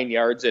for 9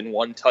 yards and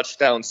 1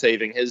 touchdown,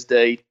 saving his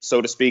day,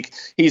 so to speak.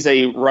 He's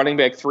a running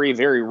back 3,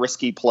 very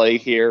risky play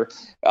here.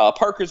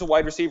 Parker's a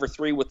wide receiver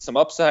 3 with some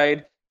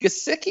upside.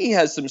 Gesicki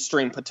has some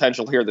stream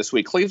potential here this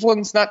week.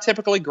 Cleveland's not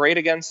typically great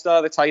against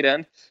the tight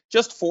end.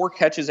 Just 4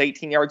 catches,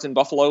 18 yards in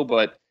Buffalo,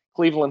 but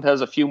Cleveland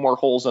has a few more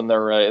holes in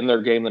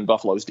their game than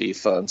Buffalo's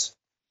defense.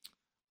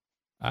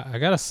 I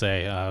gotta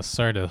say,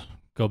 sorry to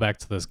go back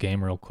to this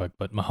game real quick,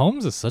 but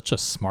Mahomes is such a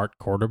smart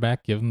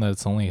quarterback, given that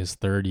it's only his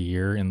 3rd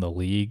year in the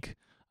league.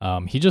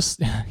 He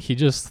just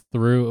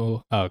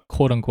threw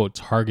quote unquote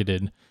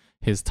targeted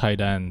his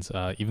tight end,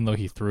 even though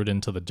he threw it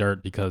into the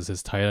dirt because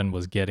his tight end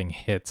was getting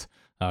hit,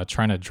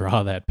 trying to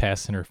draw that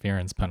pass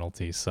interference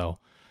penalty. So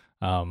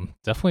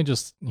definitely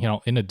just,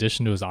 in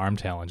addition to his arm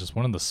talent, just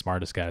one of the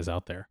smartest guys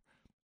out there.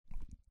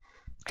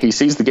 He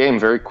sees the game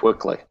very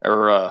quickly,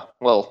 or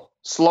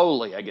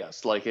slowly, I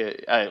guess.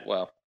 I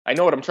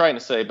know what I'm trying to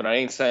say, but I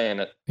ain't saying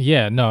it.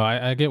 Yeah, no,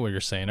 I get what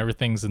you're saying.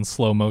 Everything's in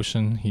slow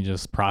motion. He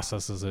just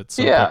processes it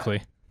so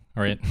quickly.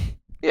 All right.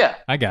 Yeah.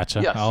 I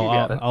gotcha. Yes,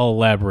 I'll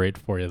elaborate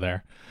for you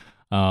there.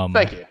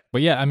 Thank you.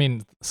 But yeah, I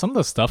mean, some of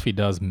the stuff he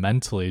does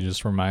mentally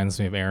just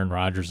reminds me of Aaron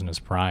Rodgers in his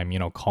prime,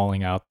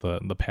 calling out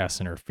the pass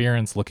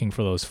interference, looking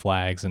for those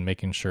flags and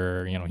making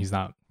sure, he's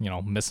not,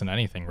 missing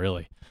anything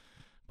really.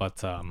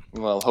 But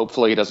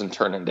hopefully he doesn't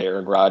turn into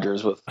Aaron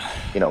Rodgers with,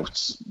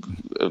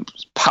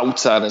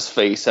 pouts on his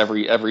face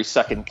every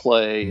second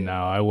play. No,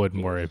 I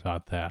wouldn't worry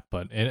about that.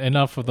 But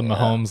enough of the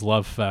Mahomes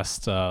love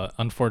fest.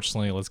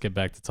 Unfortunately, let's get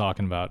back to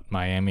talking about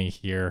Miami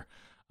here.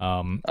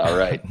 All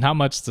right. Not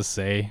much to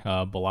say.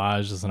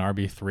 Ballage is an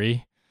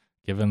RB3,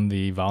 given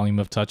the volume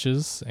of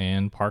touches,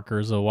 and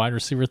Parker's a wide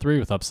receiver 3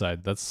 with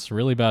upside. That's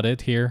really about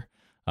it here.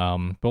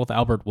 Both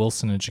Albert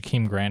Wilson and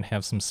Jakeem Grant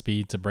have some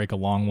speed to break a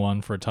long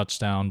one for a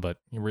touchdown, but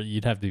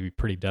you'd have to be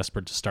pretty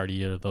desperate to start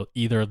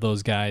either of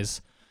those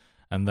guys.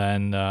 And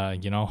then,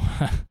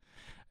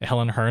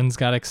 Helen Hearns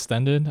got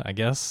extended, I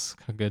guess.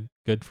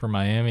 Good for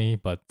Miami,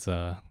 but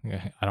I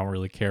don't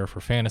really care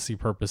for fantasy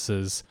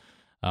purposes.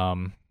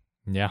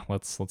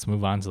 Let's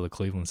move on to the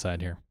Cleveland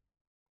side here.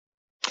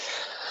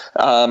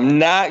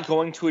 Not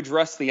going to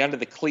address the end of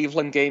the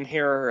Cleveland game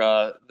here.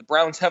 The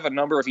Browns have a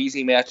number of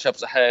easy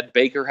matchups ahead.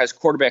 Baker has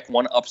quarterback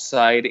 1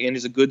 upside and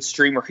is a good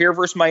streamer here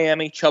versus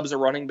Miami. Chubb's a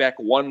running back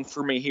 1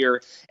 for me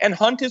here. And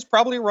Hunt is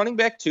probably a running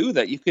back 2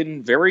 that you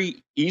can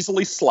very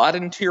easily slot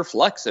into your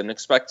flex and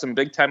expect some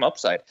big-time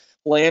upside.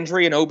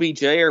 Landry and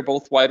OBJ are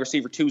both wide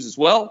receiver 2s as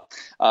well.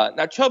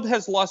 Now, Chubb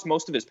has lost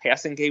most of his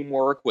passing game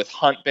work with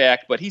Hunt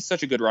back, but he's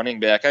such a good running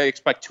back. I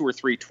expect 2 or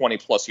 3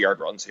 20-plus yard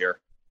runs here.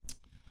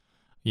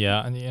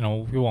 Yeah,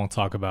 and we won't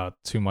talk about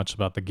too much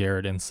about the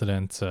Garrett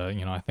incident.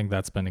 I think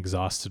that's been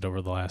exhausted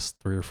over the last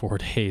 3 or 4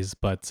 days.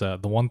 But the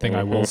one thing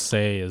I will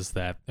say is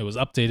that it was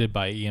updated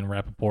by Ian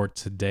Rappaport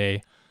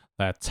today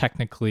that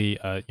technically,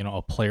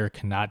 a player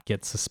cannot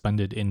get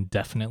suspended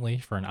indefinitely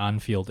for an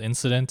on-field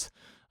incident.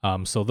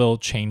 So they'll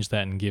change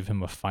that and give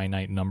him a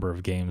finite number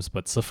of games.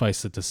 But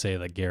suffice it to say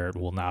that Garrett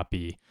will not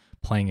be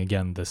playing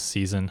again this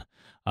season.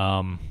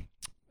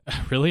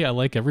 Really, I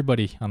like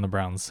everybody on the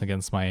Browns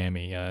against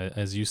Miami.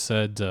 As you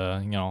said,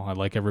 I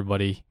like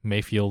everybody.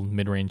 Mayfield,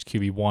 mid-range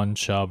QB1,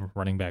 Chubb,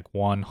 running back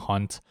 1,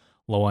 Hunt,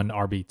 low-end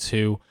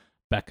RB2,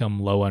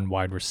 Beckham, low-end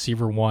wide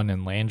receiver 1,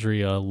 and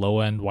Landry,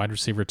 low-end wide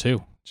receiver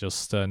 2.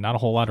 Just not a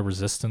whole lot of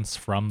resistance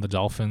from the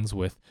Dolphins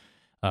with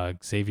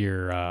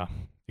Xavier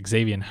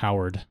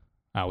Howard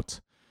out.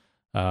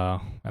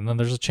 And then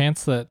there's a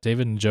chance that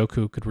David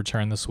Njoku could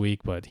return this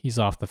week, but he's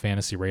off the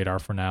fantasy radar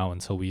for now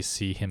until we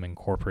see him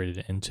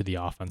incorporated into the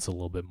offense a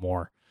little bit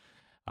more.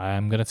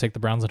 I'm going to take the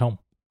Browns at home.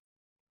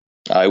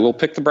 I will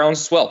pick the Browns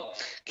as well.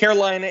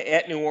 Carolina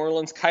at New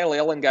Orleans. Kyle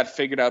Allen got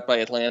figured out by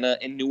Atlanta,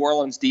 and New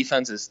Orleans'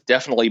 defense is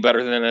definitely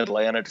better than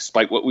Atlanta,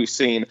 despite what we've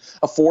seen.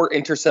 A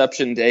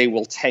 4-interception day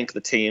will tank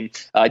the team.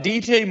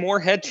 DJ Moore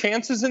had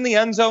chances in the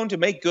end zone to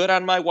make good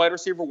on my wide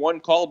receiver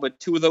 1 call, but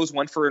 2 of those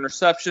went for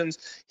interceptions.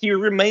 He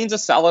remains a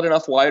solid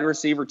enough wide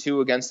receiver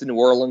 2 against the New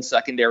Orleans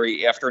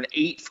secondary after an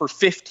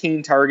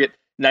 8-for-15 target,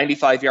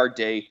 95-yard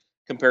day,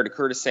 compared to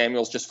Curtis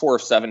Samuel's just 4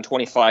 of 7,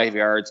 25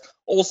 yards.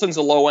 Olsen's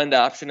a low-end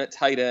option at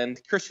tight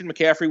end. Christian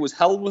McCaffrey was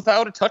held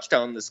without a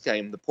touchdown this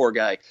game, the poor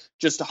guy.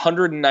 Just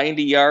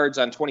 190 yards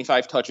on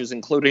 25 touches,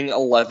 including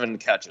 11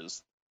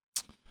 catches.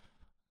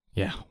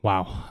 Yeah,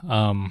 wow.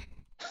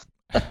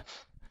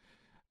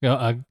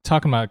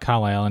 Talking about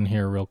Kyle Allen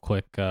here real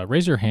quick.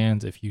 Raise your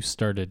hands if you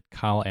started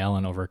Kyle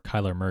Allen over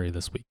Kyler Murray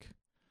this week.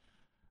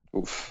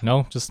 Oof.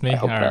 No, just me.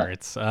 All not. right,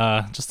 it's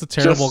just a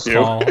terrible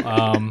call.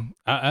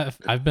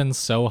 I've been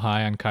so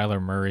high on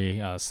Kyler Murray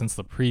since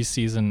the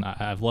preseason.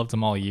 I've loved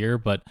him all year,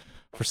 but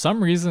for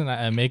some reason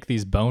I make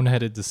these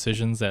boneheaded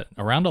decisions at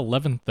around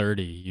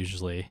 11:30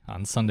 usually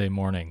on Sunday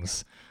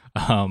mornings.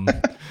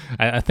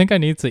 I think I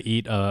need to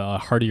eat a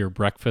heartier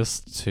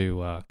breakfast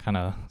to kind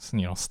of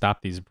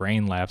stop these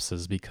brain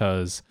lapses,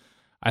 because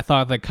I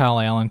thought that Kyle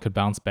Allen could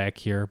bounce back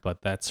here,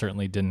 but that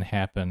certainly didn't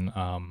happen.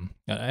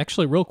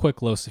 Actually, real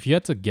quick, Los, if you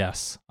had to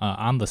guess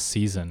on the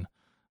season,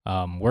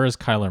 where is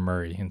Kyler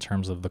Murray in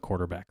terms of the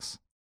quarterbacks?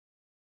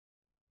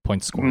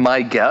 Points scored.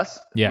 My guess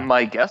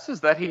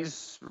is that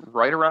he's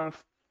right around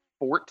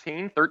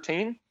 14,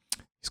 13.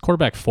 He's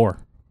quarterback 4.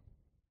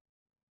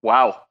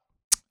 Wow.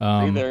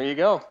 See, there you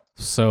go.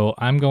 So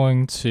I'm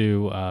going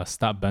to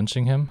stop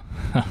benching him.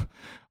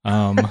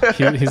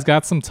 He's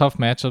got some tough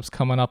matchups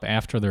coming up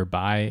after their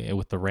bye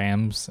with the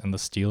Rams and the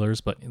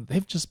Steelers, but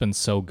they've just been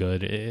so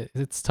good.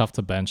 It's tough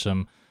to bench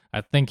him.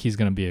 I think he's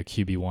going to be a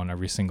QB1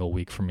 every single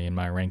week for me in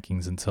my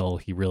rankings until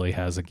he really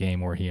has a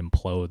game where he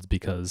implodes,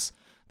 because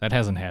that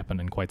hasn't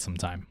happened in quite some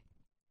time.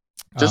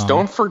 Just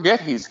don't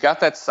forget, he's got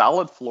that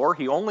solid floor.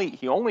 He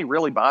only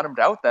really bottomed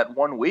out that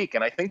 1 week,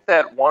 and I think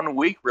that 1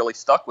 week really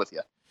stuck with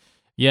you.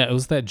 Yeah, it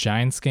was that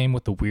Giants game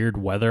with the weird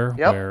weather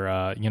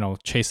where,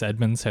 Chase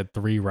Edmonds had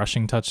 3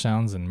 rushing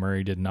touchdowns and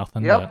Murray did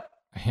nothing. Yep.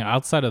 But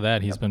outside of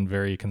that, he's been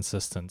very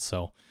consistent.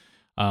 So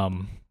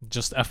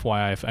just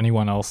FYI, if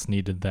anyone else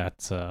needed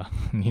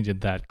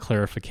that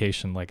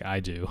clarification like I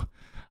do.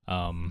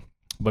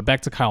 But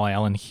back to Kyle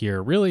Allen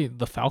here. Really,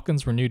 the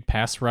Falcons' renewed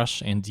pass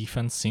rush and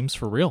defense seems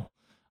for real.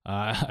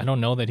 I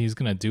don't know that he's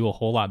going to do a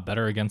whole lot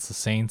better against the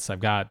Saints. I've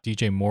got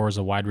DJ Moore as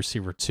a wide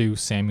receiver 2,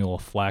 Samuel a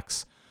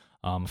flex.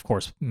 Of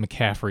course,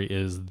 McCaffrey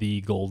is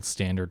the gold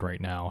standard right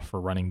now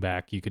for running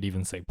back. You could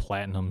even say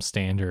platinum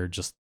standard,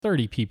 just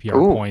 30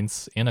 PPR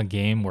points in a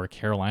game where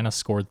Carolina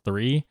scored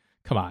 3.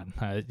 Come on.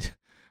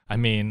 I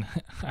mean,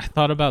 I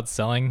thought about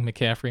selling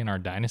McCaffrey in our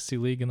Dynasty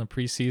League in the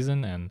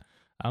preseason, and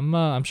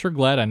I'm sure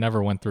glad I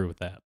never went through with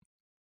that.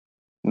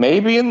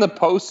 Maybe in the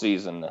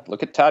postseason.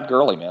 Look at Todd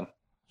Gurley, man.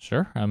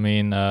 Sure. I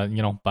mean,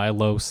 buy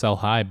low, sell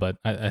high, but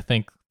I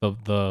think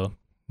the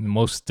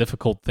most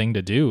difficult thing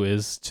to do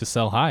is to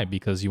sell high,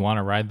 because you want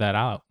to ride that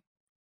out.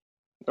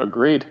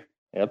 Agreed.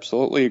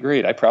 Absolutely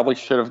agreed. I probably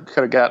could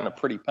have gotten a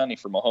pretty penny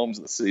for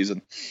Mahomes this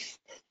season.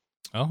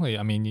 Oh,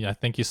 I mean, I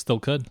think you still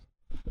could.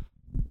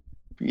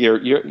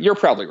 You're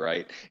probably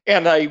right,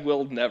 and I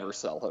will never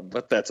sell him,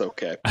 but that's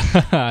okay.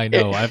 I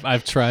know.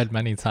 I've tried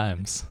many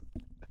times.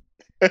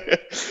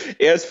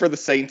 As for the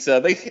Saints,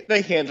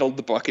 they handled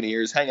the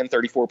Buccaneers, hanging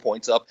 34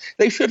 points up.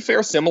 They should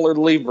fare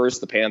similarly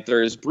versus the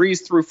Panthers.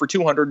 Breeze threw for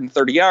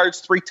 230 yards,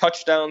 3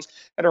 touchdowns,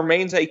 and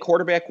remains a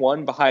quarterback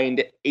one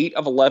behind 8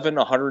 of 11,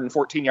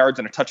 114 yards,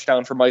 and a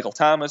touchdown for Michael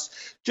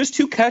Thomas. Just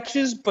 2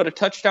 catches, but a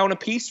touchdown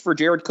apiece for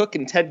Jared Cook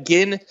and Ted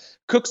Ginn.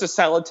 Cook's a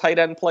solid tight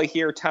end play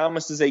here.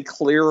 Thomas is a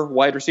clear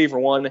wide receiver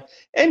one.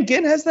 And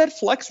Ginn has that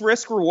flex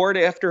risk reward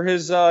after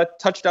his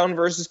touchdown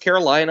versus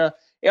Carolina.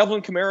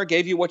 Alvin Kamara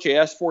gave you what you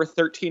asked for,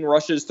 13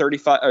 rushes,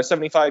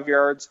 75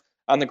 yards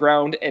on the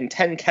ground, and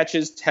 10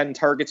 catches, 10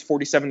 targets,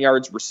 47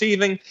 yards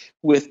receiving.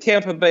 With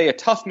Tampa Bay, a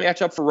tough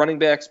matchup for running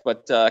backs,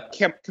 but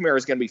Kamara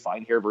is going to be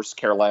fine here versus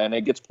Carolina.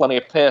 He gets plenty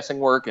of passing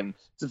work, and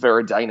it's a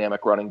very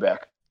dynamic running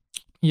back.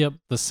 Yep,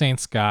 the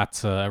Saints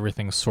got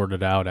everything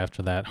sorted out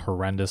after that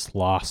horrendous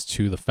loss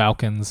to the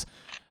Falcons.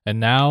 And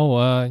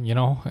now,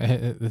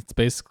 it's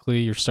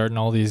basically you're starting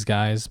all these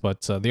guys,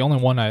 but the only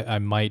one I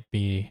might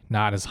be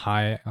not as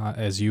high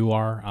as you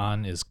are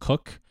on is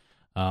Cook.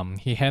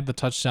 He had the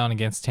touchdown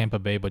against Tampa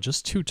Bay, but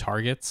just 2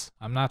 targets.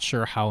 I'm not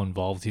sure how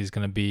involved he's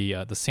going to be.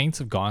 The Saints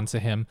have gone to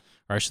him,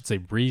 or I should say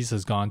Breeze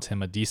has gone to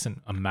him a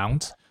decent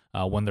amount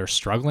when they're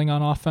struggling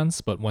on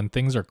offense, but when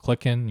things are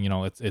clicking,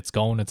 it's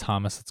going to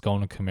Thomas, it's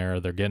going to Kamara.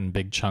 They're getting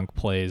big chunk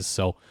plays,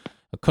 so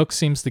Cook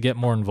seems to get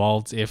more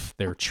involved if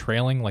they're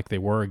trailing like they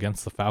were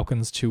against the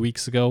Falcons 2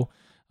 weeks ago.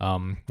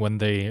 When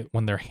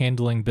they're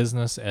handling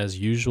business as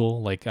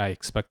usual, like I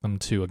expect them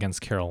to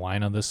against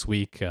Carolina this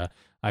week,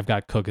 I've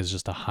got Cook as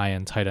just a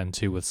high-end tight end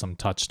too with some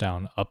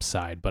touchdown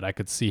upside, but I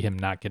could see him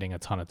not getting a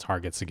ton of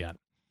targets again.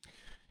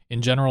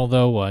 In general,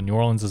 though, New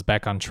Orleans is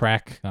back on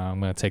track. I'm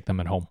going to take them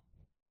at home.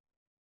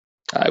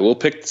 I will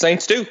pick the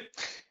Saints too.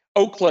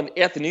 Oakland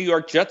at the New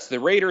York Jets. The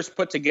Raiders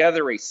put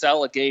together a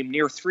solid game,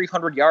 near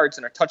 300 yards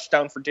and a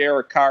touchdown for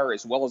Derek Carr,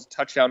 as well as a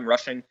touchdown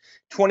rushing.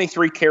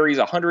 23 carries,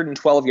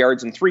 112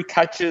 yards, and 3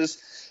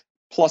 catches,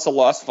 plus a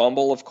lost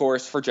fumble, of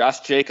course, for Josh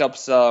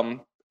Jacobs.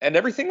 And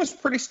everything was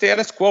pretty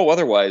status quo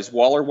otherwise.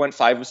 Waller went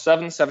 5 of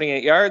 7,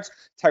 78 yards.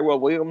 Tyrell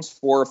Williams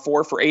 4 of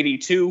 4 for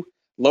 82.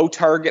 Low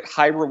target,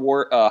 high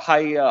reward,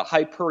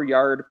 high per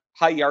yard,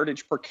 high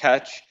yardage per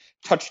catch.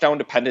 Touchdown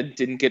dependent,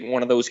 didn't get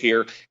one of those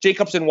here.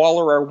 Jacobs and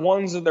Waller are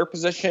ones of their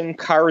position.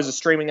 Carr is a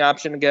streaming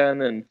option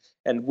again,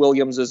 and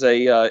Williams is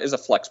a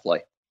flex play.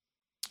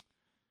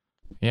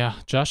 Yeah,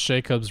 Josh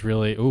Jacobs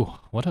really. Ooh,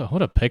 what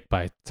a pick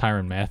by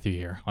Tyrann Mathieu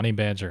here, Honey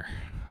Badger.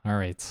 All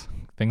right,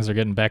 things are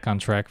getting back on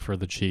track for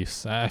the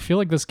Chiefs. I feel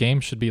like this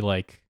game should be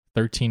like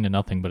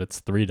 13-0, but it's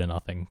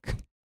 3-0.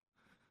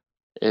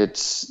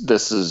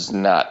 This is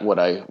not what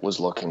I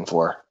was looking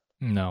for.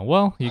 No,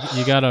 well, you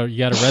got a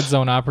red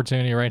zone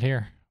opportunity right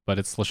here. But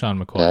it's LaShawn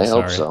McCoy. Yeah, I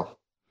hope so.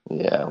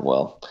 Yeah,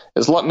 well,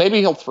 maybe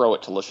he'll throw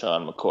it to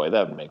LaShawn McCoy.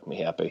 That would make me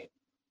happy.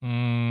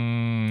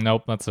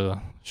 Nope, that's a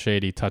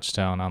shady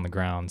touchdown on the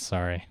ground.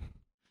 Sorry.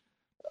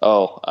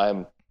 Oh,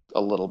 I'm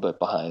a little bit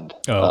behind.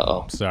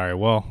 Oh, sorry.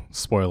 Well,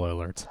 spoiler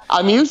alert.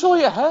 I'm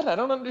usually ahead. I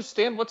don't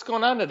understand what's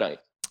going on tonight.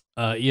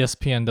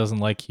 ESPN doesn't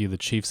like you. The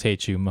Chiefs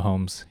hate you.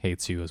 Mahomes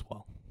hates you as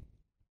well.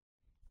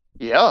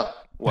 Yeah.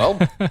 Well,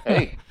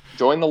 hey.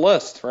 Join the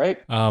list, right?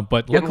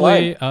 But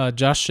luckily,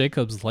 Josh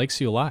Jacobs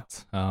likes you a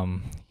lot.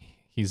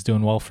 He's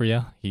doing well for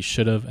you. He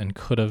should have and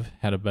could have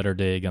had a better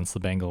day against the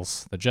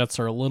Bengals. The Jets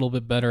are a little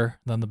bit better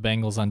than the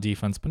Bengals on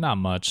defense, but not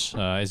much.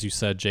 As you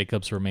said,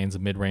 Jacobs remains a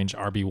mid-range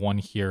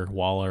RB1 here.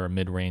 Waller, a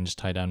mid-range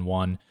tight end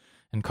 1.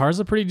 And Carr's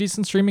a pretty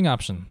decent streaming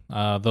option,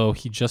 though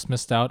he just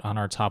missed out on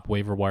our top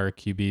waiver wire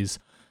QBs.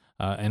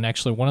 And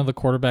actually, one of the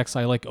quarterbacks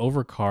I like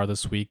over Carr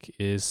this week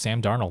is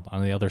Sam Darnold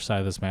on the other side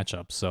of this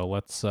matchup. So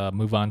let's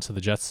move on to the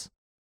Jets.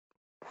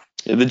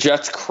 The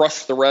Jets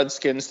crushed the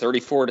Redskins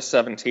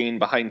 34-17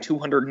 behind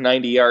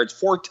 290 yards,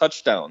 4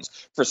 touchdowns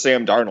for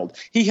Sam Darnold.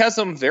 He has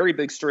some very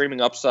big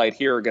streaming upside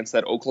here against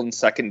that Oakland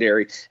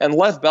secondary. And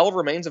Lev Bell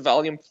remains a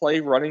volume play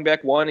running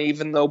back 1,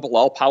 even though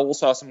Bilal Powell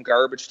saw some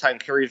garbage time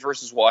carries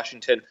versus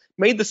Washington.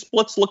 Made the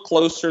splits look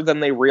closer than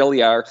they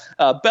really are.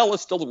 Bell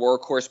is still the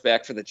workhorse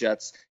back for the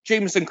Jets.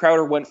 Jamison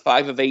Crowder went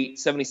 5 of 8,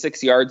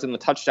 76 yards in the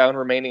touchdown,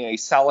 remaining a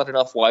solid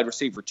enough wide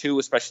receiver 2,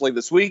 especially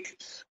this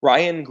week.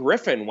 Ryan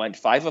Griffin went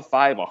 5 of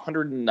 5,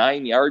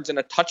 109 yards and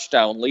a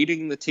touchdown,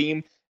 leading the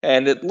team.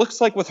 And it looks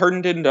like with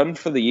Herndon done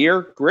for the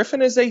year,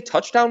 Griffin is a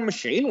touchdown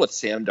machine with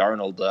Sam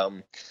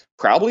Darnold.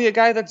 Probably a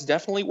guy that's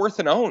definitely worth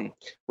an own.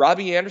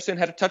 Robbie Anderson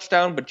had a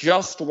touchdown, but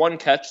just 1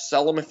 catch.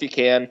 Sell him if you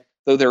can,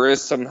 though there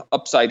is some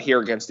upside here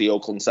against the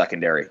Oakland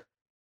secondary.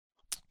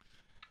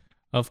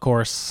 Of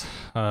course,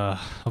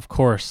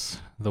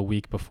 the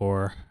week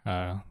before,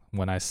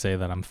 when I say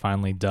that I'm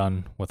finally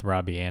done with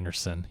Robbie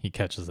Anderson, he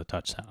catches a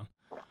touchdown.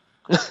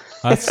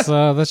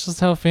 That's just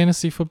how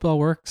fantasy football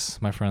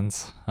works, my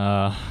friends.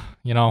 I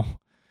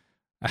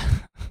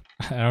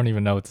don't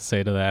even know what to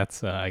say to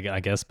that. I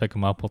guess pick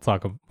him up. We'll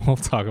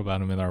talk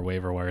about him in our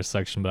waiver wire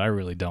section, but I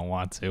really don't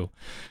want to.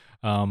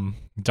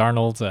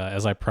 Darnold,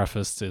 as I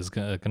prefaced, is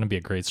going to be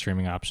a great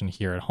streaming option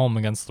here at home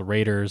against the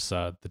Raiders.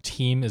 The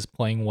team is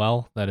playing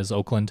well. That is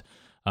Oakland.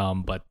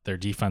 but their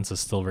defense is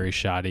still very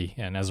shoddy.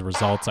 And as a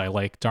result, I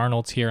like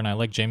Darnold here, and I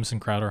like Jamison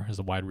Crowder as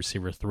a wide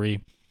receiver 3.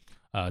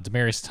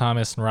 Demaryius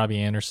Thomas and Robbie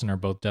Anderson are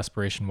both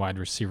desperation wide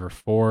receiver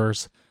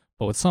 4s,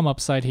 but with some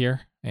upside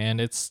here.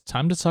 And it's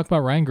time to talk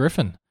about Ryan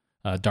Griffin.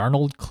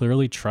 Darnold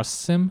clearly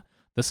trusts him.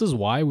 This is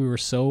why we were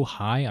so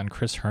high on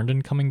Chris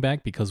Herndon coming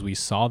back, because we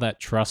saw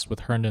that trust with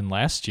Herndon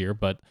last year,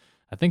 but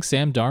I think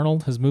Sam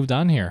Darnold has moved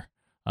on here.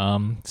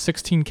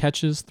 16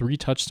 catches, 3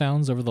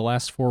 touchdowns over the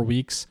last 4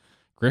 weeks.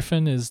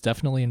 Griffin is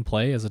definitely in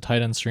play as a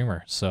tight end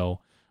streamer, so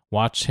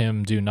watch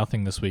him do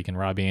nothing this week and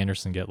Robbie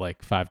Anderson get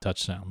like 5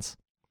 touchdowns.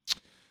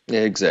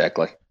 Yeah,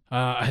 exactly.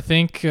 I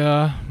think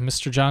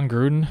Mr. John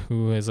Gruden,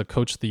 who is a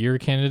Coach of the Year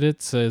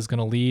candidate, is going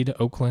to lead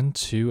Oakland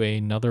to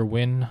another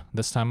win,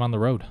 this time on the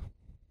road.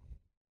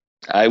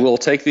 I will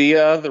take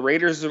the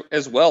Raiders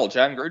as well.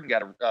 John Gruden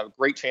got a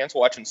great chance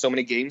watching so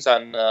many games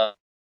on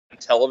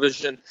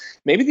television.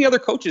 Maybe the other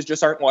coaches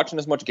just aren't watching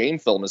as much game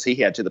film as he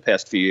had to the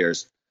past few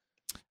years.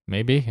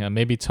 Maybe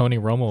Tony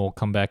Romo will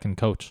come back and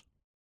coach.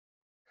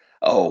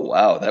 Oh,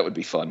 wow, that would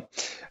be fun.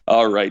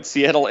 All right,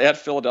 Seattle at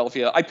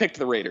Philadelphia. I picked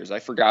the Raiders. I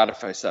forgot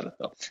if I said it,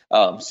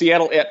 though.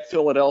 Seattle at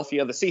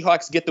Philadelphia. The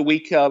Seahawks get the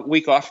week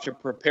off to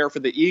prepare for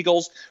the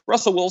Eagles.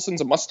 Russell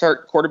Wilson's a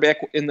must-start quarterback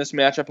in this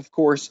matchup, of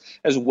course,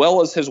 as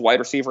well as his wide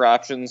receiver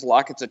options.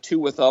 Lockett's a 2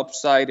 with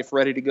upside if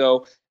ready to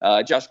go.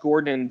 Josh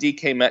Gordon and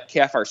DK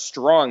Metcalf are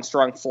strong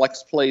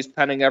flex plays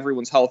pending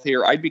everyone's health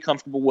here. I'd be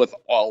comfortable with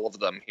all of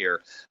them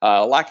here.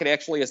 Lockett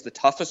actually has the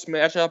toughest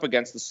matchup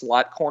against the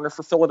slot corner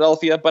for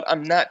Philadelphia, but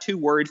I'm not too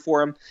worried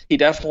for him. He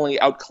definitely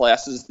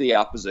outclasses the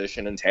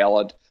opposition in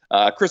talent.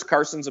 Chris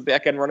Carson's a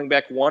back-end running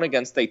back 1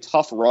 against a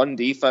tough run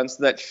defense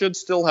that should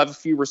still have a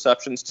few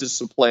receptions to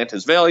supplant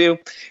his value.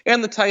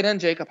 And the tight end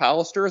Jacob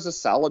Hollister is a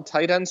solid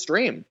tight end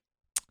stream.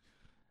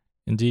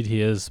 Indeed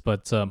he is,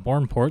 but more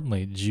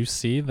importantly, did you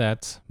see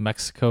that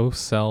Mexico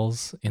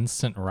sells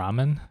instant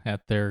ramen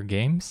at their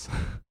games?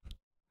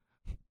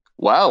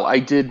 Wow, I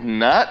did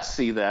not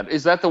see that.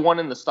 Is that the one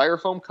in the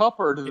styrofoam cup,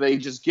 or do they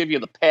just give you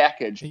the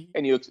package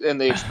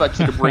and they expect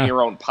you to bring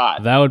your own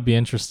pot? That would be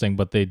interesting,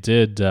 but they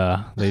did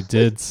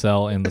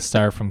sell in the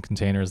styrofoam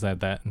containers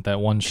that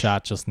one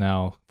shot just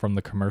now from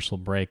the commercial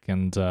break,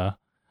 and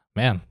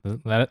man,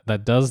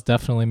 that does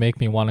definitely make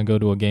me want to go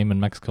to a game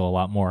in Mexico a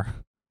lot more.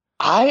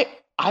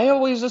 I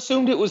always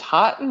assumed it was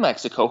hot in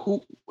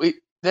Mexico.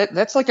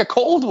 That's like a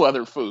cold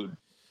weather food.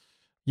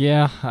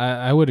 Yeah,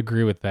 I would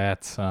agree with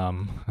that.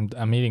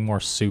 I'm eating more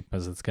soup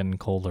as it's getting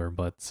colder,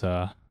 but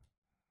I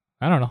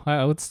don't know.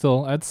 I'd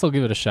still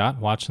give it a shot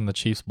watching the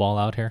Chiefs ball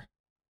out here.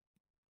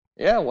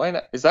 Yeah, why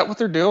not? Is that what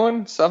they're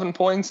doing? 7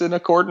 points in a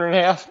quarter and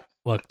a half?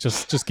 Look,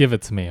 just give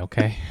it to me,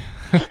 okay?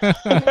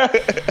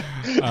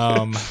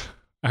 All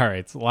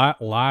right,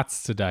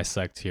 lots to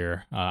dissect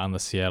here on the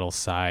Seattle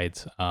side.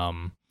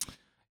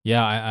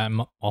 Yeah,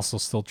 I'm also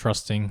still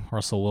trusting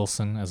Russell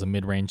Wilson as a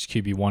mid-range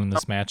QB1 in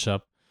this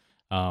matchup.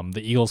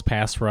 The Eagles'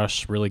 pass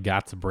rush really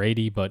got to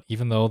Brady, but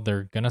even though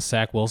they're going to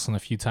sack Wilson a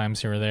few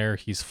times here or there,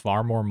 he's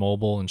far more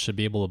mobile and should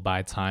be able to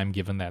buy time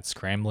given that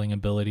scrambling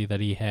ability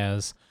that he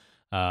has.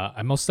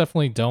 I most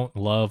definitely don't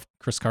love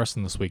Chris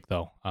Carson this week,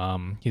 though.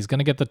 He's going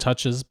to get the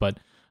touches, but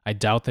I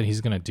doubt that he's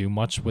going to do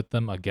much with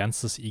them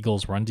against this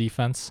Eagles' run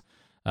defense.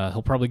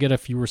 He'll probably get a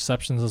few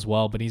receptions as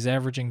well, but he's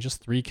averaging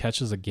just 3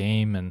 catches a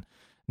game and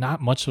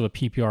not much of a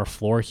PPR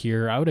floor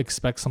here. I would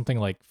expect something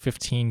like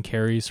 15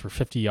 carries for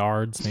 50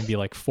 yards, maybe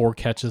like 4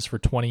 catches for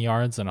 20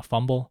 yards and a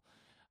fumble.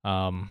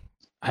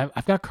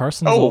 I've got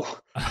Carson. Oh,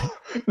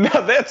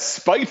 now that's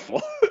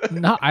spiteful.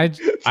 No, I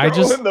just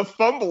throwing the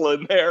fumble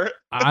in there.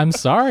 I'm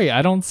sorry,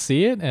 I don't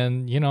see it,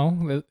 and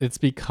it's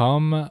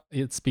become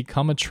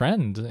a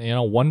trend.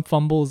 1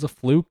 fumble is a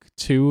fluke,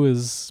 2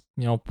 is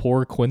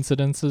poor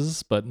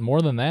coincidences, but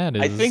more than that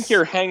is. I think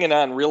you're hanging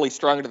on really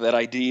strong to that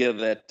idea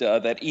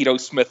that Ito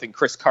Smith and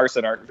Chris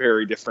Carson aren't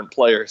very different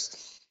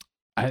players.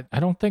 I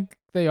don't think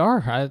they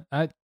are.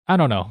 I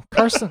don't know.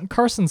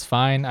 Carson's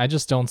fine. I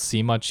just don't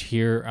see much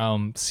here.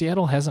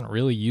 Seattle hasn't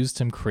really used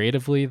him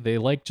creatively. They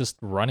like just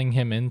running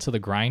him into the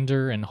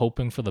grinder and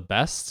hoping for the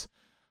best.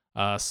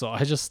 So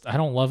I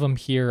don't love him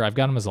here. I've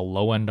got him as a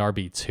low-end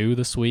RB2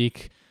 this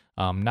week.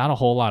 Not a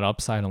whole lot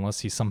upside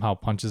unless he somehow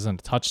punches in a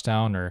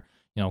touchdown or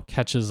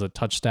catches a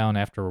touchdown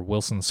after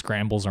Wilson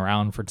scrambles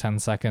around for 10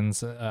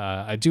 seconds.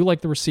 I do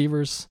like the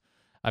receivers.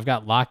 I've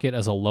got Lockett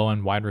as a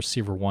low-end wide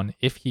receiver 1.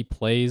 If he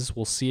plays,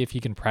 we'll see if he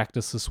can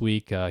practice this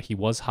week. He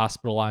was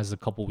hospitalized a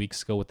couple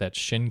weeks ago with that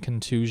shin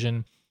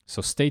contusion,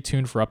 so stay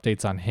tuned for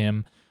updates on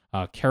him.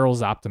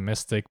 Carroll's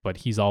optimistic, but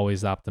he's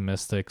always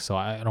optimistic, so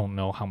I don't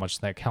know how much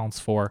that counts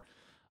for.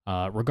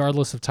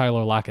 Regardless of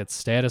Tyler Lockett's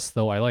status,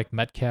 though, I like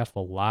Metcalf a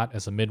lot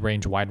as a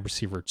mid-range wide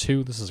receiver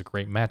 2. This is a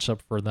great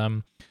matchup for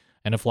them.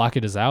 And if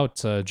Lockett is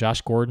out,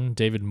 Josh Gordon,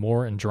 David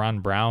Moore, and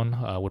Jerron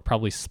Brown would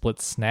probably split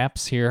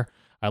snaps here.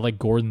 I like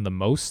Gordon the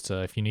most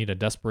if you need a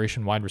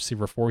desperation wide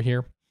receiver 4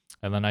 here.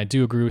 And then I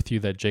do agree with you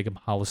that Jacob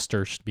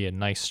Hollister should be a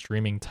nice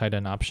streaming tight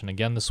end option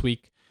again this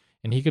week.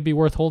 And he could be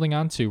worth holding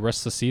on to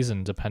rest of the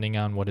season depending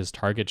on what his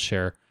target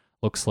share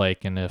looks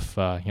like and if,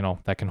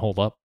 that can hold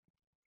up.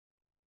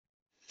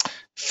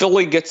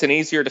 Philly gets an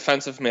easier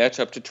defensive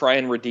matchup to try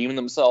and redeem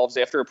themselves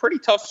after a pretty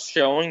tough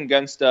showing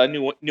against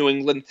New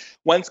England.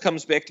 Wentz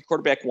comes back to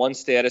quarterback one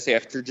status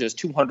after just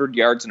 200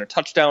 yards and a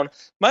touchdown.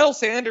 Miles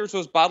Sanders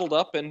was bottled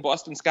up, and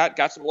Boston Scott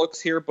got some looks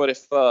here, but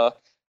if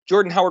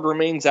Jordan Howard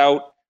remains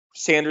out,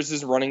 Sanders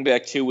is running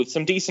back too with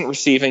some decent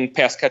receiving,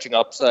 pass catching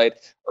upside.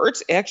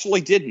 Ertz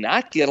actually did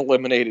not get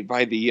eliminated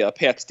by the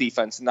Pats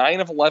defense.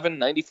 9 of 11,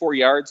 94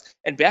 yards,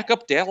 and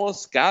backup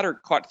Dallas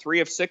Goedert caught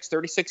 3 of 6,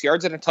 36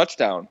 yards and a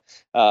touchdown.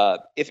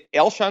 If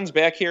Alshon's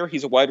back here,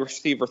 he's a wide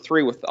receiver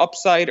 3 with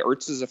upside.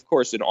 Ertz is, of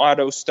course, an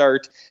auto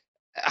start.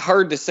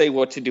 Hard to say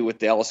what to do with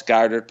Dallas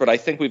Goedert, but I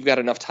think we've got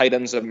enough tight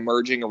ends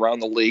emerging around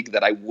the league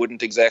that I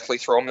wouldn't exactly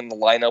throw him in the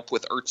lineup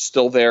with Ertz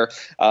still there.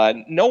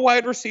 No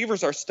wide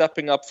receivers are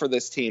stepping up for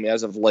this team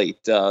as of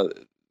late.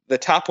 The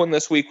top one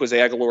this week was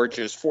Aguilar,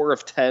 just 4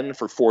 of 10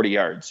 for 40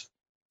 yards.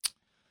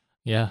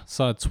 Yeah,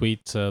 saw a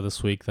tweet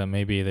this week that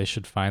maybe they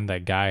should find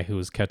that guy who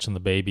was catching the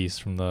babies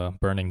from the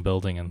burning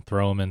building and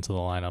throw him into the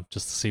lineup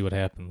just to see what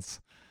happens.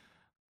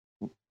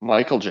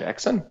 Michael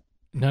Jackson?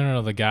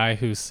 No, the guy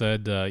who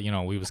said,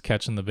 we was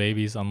catching the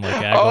babies, unlike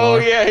Aguilar. Oh,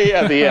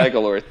 yeah, the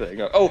Aguilar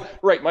thing. Oh,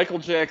 right, Michael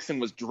Jackson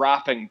was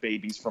dropping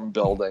babies from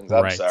buildings.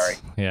 I'm sorry.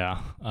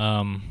 Yeah.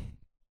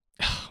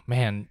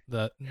 Man,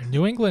 the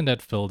New England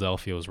at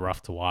Philadelphia was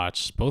rough to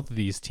watch. Both of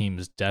these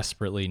teams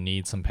desperately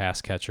need some pass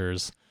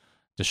catchers.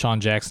 Deshaun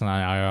Jackson on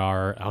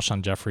IR,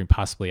 Alshon Jeffrey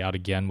possibly out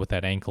again with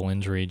that ankle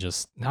injury.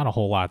 Just not a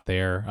whole lot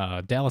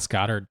there. Dallas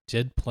Goedert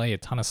did play a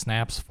ton of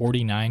snaps,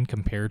 49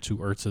 compared to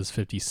Ertz's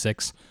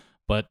 56.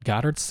 But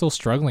Goddard's still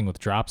struggling with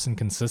drops and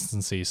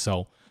consistency,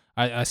 so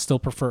I still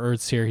prefer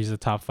Ertz here. He's a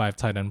top 5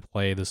 tight end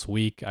play this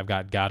week. I've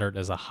got Goddard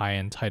as a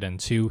high-end tight end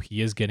too.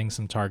 He is getting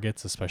some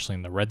targets, especially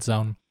in the red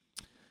zone.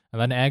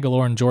 And then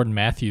Aguilar and Jordan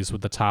Matthews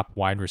with the top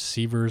wide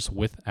receivers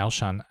with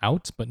Alshon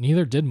out, but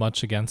neither did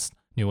much against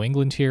New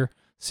England here.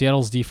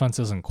 Seattle's defense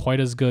isn't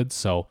quite as good,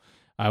 so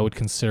I would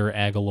consider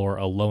Aguilar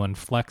a low-end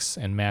flex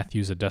and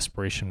Matthews a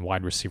desperation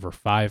wide receiver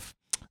 5.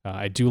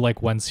 I do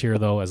like Wentz here,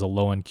 though, as a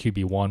low-end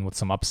QB1 with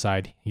some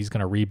upside. He's going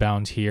to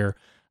rebound here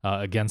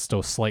against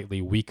a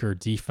slightly weaker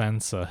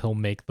defense. He'll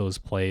make those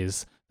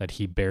plays that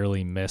he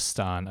barely missed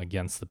on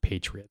against the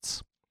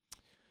Patriots.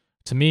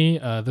 To me,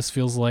 this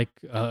feels like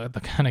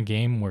the kind of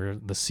game where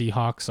the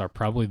Seahawks are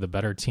probably the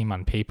better team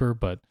on paper,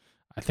 but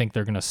I think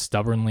they're going to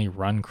stubbornly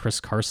run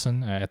Chris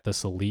Carson at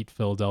this elite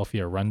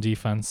Philadelphia run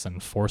defense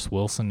and force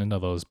Wilson into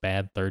those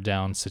bad third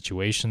down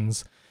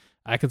situations.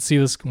 I could see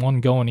this one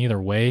going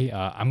either way.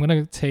 I'm going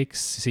to take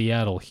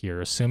Seattle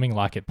here, assuming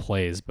Lockett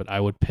plays, but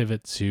I would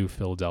pivot to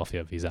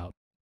Philadelphia if he's out.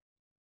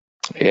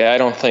 Yeah, I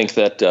don't think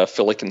that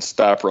Philly can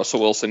stop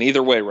Russell Wilson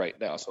either way right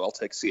now, so I'll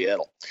take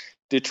Seattle.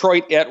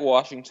 Detroit at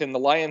Washington. The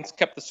Lions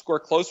kept the score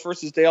close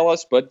versus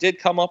Dallas, but did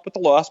come up with a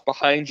loss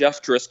behind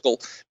Jeff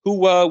Driscoll, who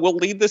will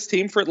lead this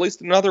team for at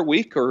least another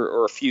week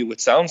or a few, it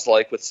sounds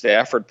like, with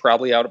Stafford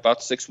probably out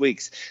about 6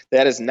 weeks.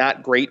 That is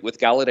not great with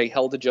Galladay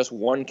held to just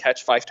 1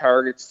 catch, 5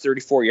 targets,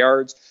 34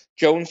 yards.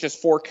 Jones just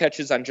 4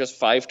 catches on just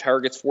 5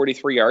 targets,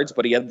 43 yards,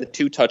 but he had the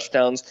 2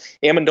 touchdowns.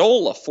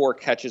 Amendola 4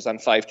 catches on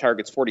 5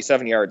 targets,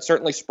 47 yards,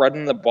 certainly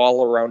spreading the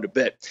ball around a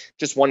bit.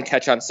 Just 1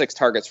 catch on 6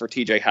 targets for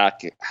TJ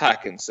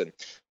Hockenson.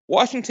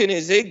 Washington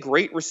is a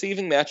great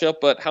receiving matchup,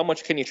 but how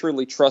much can you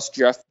truly trust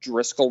Jeff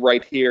Driscoll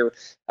right here?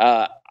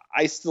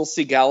 I still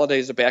see Galladay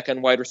as a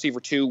back-end wide receiver,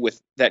 too, with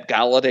that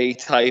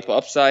Galladay-type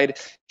upside.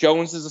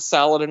 Jones is a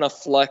solid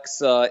enough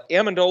flex.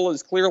 Amendola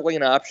is clearly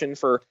an option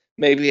for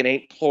maybe an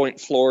 8-point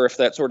floor if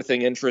that sort of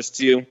thing interests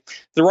you.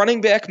 The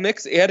running back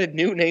mix added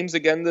new names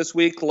again this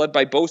week, led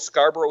by Bo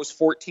Scarborough's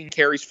 14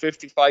 carries,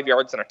 55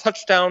 yards, and a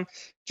touchdown.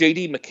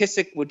 J.D.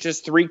 McKissick with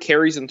just 3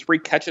 carries and 3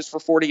 catches for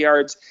 40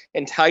 yards,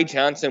 and Ty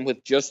Johnson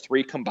with just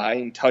 3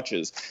 combined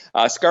touches.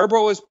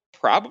 Scarborough is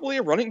probably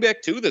a running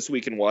back too this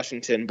week in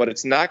Washington, but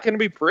it's not going to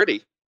be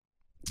pretty.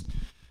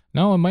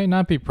 No, it might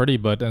not be pretty,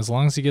 but as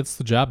long as he gets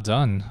the job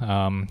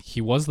done.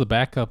 He was the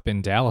backup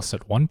in Dallas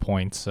at one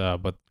point,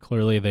 but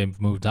clearly they've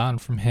moved on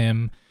from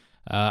him.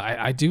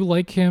 I do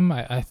like him.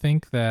 I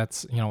think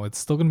that, it's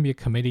still going to be a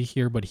committee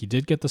here, but he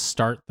did get the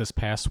start this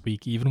past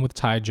week, even with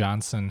Ty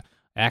Johnson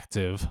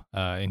active,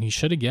 and he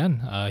should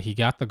again. He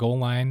got the goal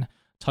line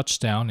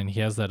touchdown, and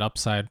he has that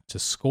upside to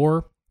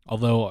score,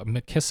 although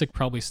McKissick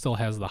probably still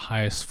has the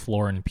highest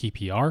floor in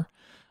PPR.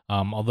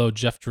 Although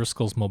Jeff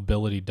Driscoll's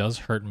mobility does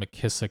hurt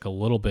McKissick a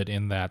little bit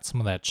in that some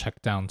of that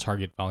check down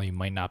target volume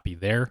might not be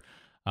there.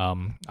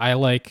 I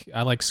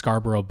like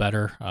Scarborough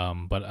better,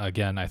 but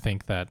again, I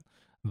think that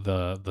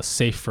the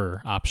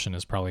safer option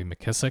is probably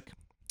McKissick.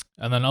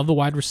 And then of the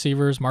wide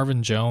receivers,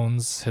 Marvin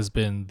Jones has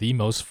been the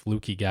most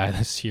fluky guy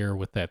this year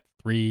with that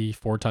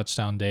 3-4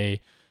 touchdown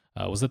day.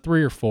 Was it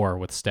 3 or 4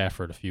 with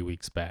Stafford a few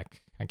weeks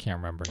back? I can't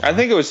remember now. I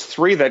think it was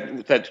 3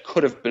 that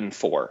could have been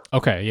 4.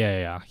 Okay,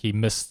 yeah.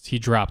 He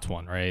dropped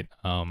one, right?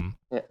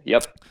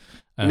 Yep.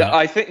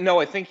 I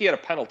think he had a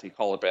penalty.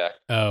 Call it back.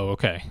 Oh,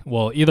 okay.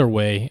 Well, either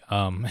way,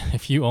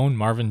 if you own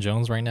Marvin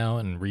Jones right now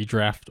in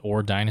redraft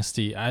or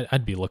dynasty,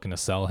 I'd be looking to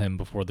sell him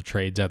before the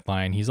trade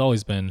deadline. He's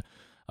always been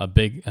a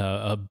big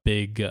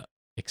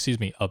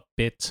a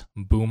bit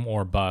boom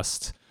or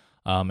bust,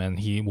 and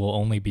he will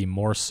only be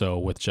more so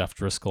with Jeff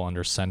Driscoll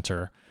under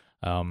center.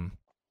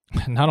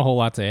 Not a whole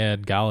lot to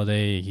add.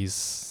 Galladay,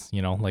 he's,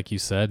 like you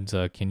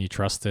said, can you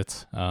trust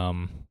it?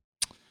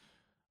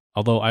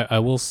 Although I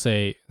will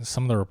say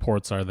some of the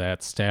reports are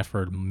that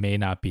Stafford may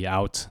not be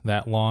out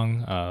that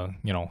long.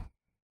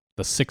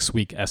 The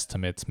 6-week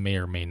estimates may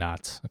or may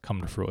not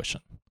come to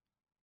fruition.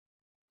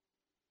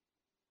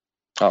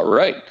 All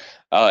right.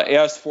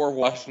 As for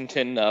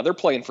Washington, they're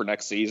playing for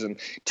next season.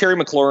 Terry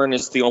McLaurin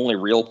is the only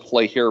real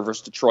play here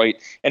versus Detroit,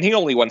 and he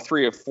only went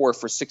 3 of 4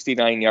 for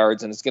 69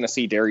 yards and is going to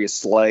see Darius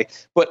Slay.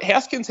 But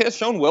Haskins has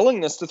shown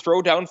willingness to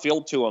throw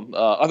downfield to him.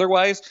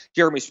 Otherwise,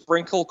 Jeremy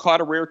Sprinkle caught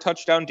a rare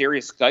touchdown.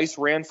 Darius Geis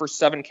ran for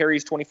 7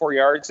 carries, 24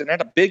 yards, and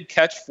had a big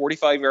catch,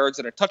 45 yards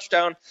and a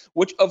touchdown,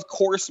 which of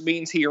course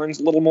means he earns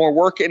a little more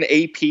work, and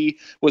AP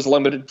was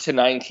limited to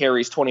 9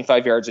 carries,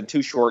 25 yards, and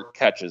 2 short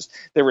catches.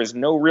 There is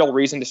no real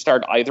reason to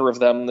start either of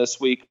them this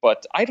week,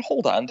 but I'd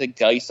hold on to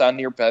Geis on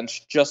your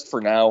bench just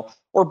for now,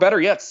 or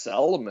better yet,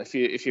 sell him if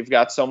you've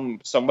got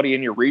somebody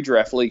in your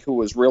redraft league who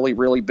was really,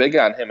 really big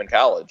on him in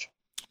college.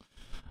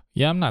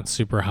 Yeah, I'm not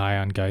super high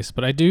on Geis,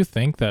 but I do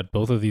think that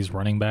both of these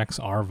running backs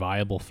are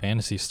viable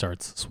fantasy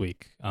starts this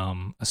week.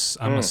 I'm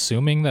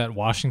assuming that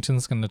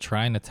Washington's going to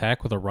try and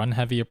attack with a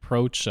run-heavy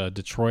approach.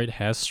 Detroit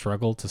has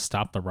struggled to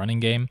stop the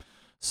running game.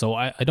 So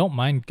I don't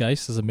mind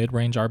Geis as a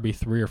mid-range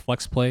RB3 or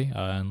flex play,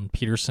 and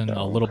Peterson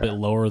a little bit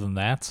lower than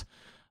that.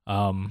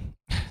 I'm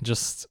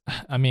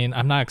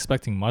not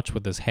expecting much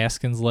with this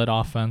Haskins-led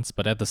offense,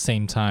 but at the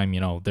same time,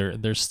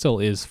 there still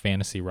is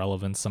fantasy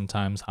relevance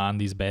sometimes on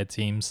these bad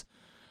teams.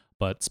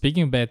 But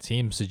speaking of bad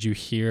teams, did you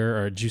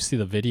see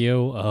the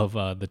video of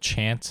the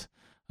chant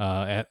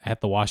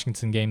at the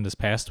Washington game this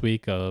past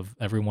week of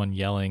everyone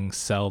yelling,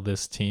 "Sell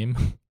this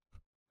team"?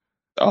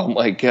 Oh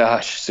my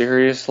gosh,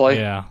 seriously?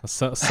 Yeah,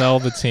 sell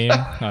the team.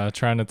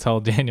 Trying to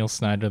tell Daniel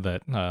Snyder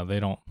that they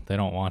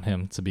don't want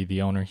him to be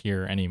the owner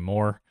here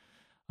anymore.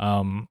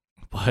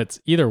 But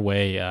either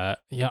way, I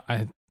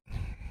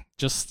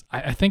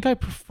think I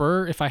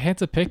prefer, if I had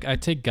to pick,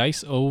 I'd take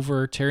Geis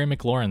over Terry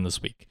McLaurin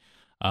this week.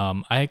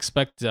 I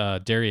expect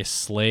Darius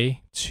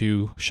Slay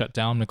to shut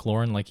down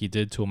McLaurin like he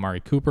did to Amari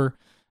Cooper.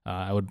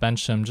 I would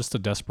bench him, just a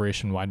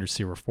desperation wide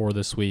receiver 4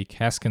 this week.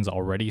 Haskins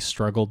already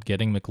struggled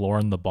getting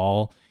McLaurin the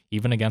ball,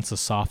 even against a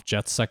soft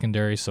Jets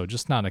secondary, so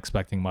just not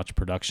expecting much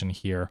production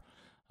here.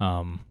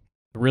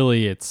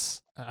 Really,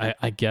 it's,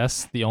 I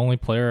guess, the only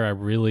player I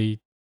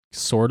really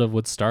sort of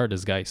would start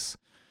is Geis.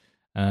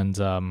 And,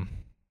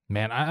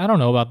 man, I don't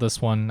know about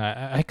this one.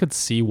 I could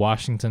see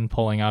Washington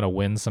pulling out a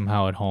win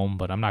somehow at home,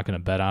 but I'm not going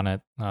to bet on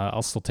it.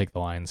 I'll still take the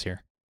Lions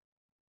here.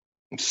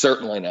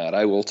 Certainly not.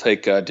 I will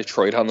take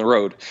Detroit on the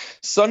road.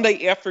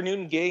 Sunday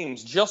afternoon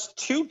games, just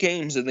 2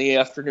 games in the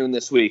afternoon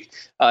this week.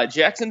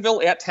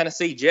 Jacksonville at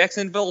Tennessee.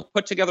 Jacksonville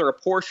put together a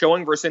poor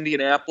showing versus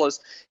Indianapolis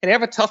and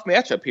have a tough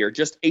matchup here.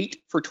 Just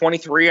 8 for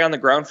 23 on the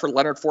ground for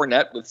Leonard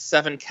Fournette with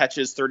 7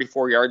 catches,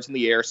 34 yards in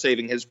the air,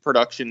 saving his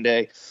production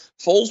day.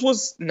 Foles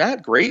was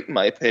not great, in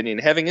my opinion,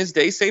 having his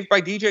day saved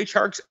by DJ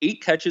Chark's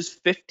 8 catches,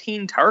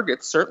 15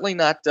 targets. Certainly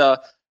not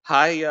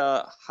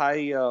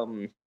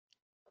high.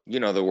 You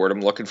know the word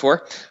I'm looking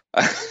for.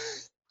 I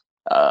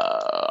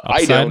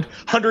don't.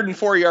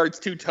 104 yards,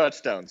 2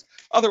 touchdowns.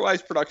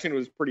 Otherwise, production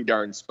was pretty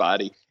darn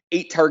spotty.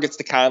 8 targets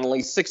to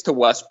Connolly, 6 to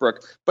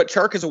Westbrook. But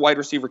Chark is a wide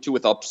receiver 2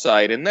 with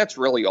upside, and that's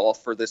really all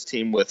for this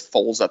team with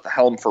Foles at the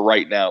helm for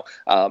right now.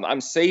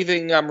 I'm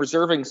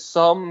reserving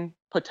some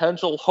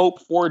potential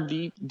hope for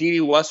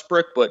D.D.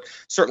 Westbrook, but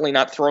certainly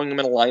not throwing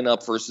him in a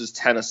lineup versus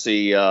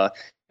Tennessee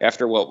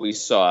after what we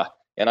saw.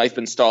 And I've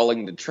been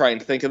stalling to try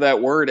and think of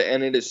that word,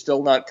 and it is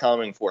still not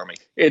coming for me.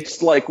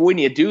 It's like when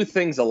you do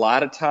things a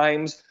lot of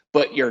times,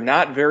 but you're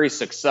not very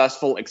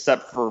successful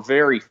except for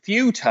very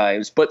few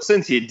times. But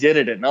since you did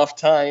it enough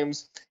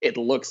times, it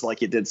looks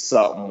like you did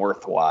something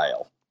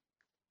worthwhile.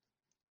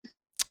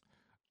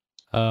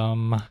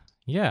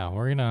 Yeah,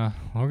 we're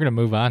gonna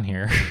move on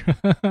here.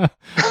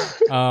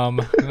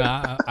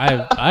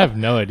 I have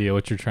no idea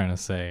what you're trying to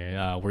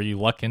say. Were you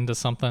luck into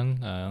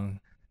something?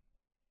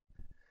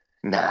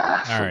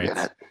 Nah, forget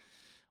it.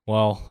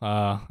 Well,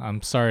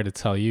 I'm sorry to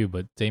tell you,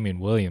 but Damian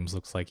Williams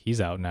looks like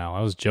he's out now.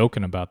 I was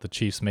joking about the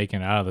Chiefs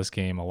making it out of this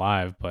game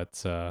alive,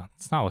 but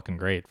it's not looking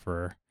great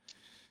for...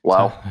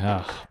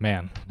 Wow.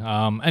 Man.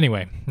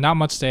 Anyway, not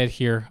much to add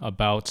here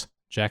about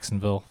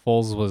Jacksonville.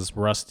 Foles was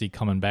rusty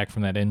coming back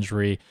from that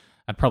injury.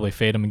 I'd probably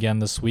fade him again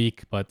this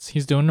week, but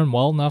he's doing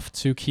well enough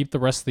to keep the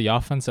rest of the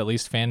offense at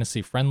least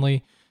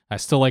fantasy-friendly. I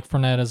still like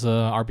Fournette as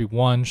a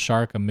RB1,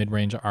 Shark a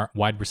mid-range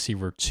wide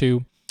receiver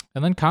 2.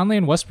 And then Conley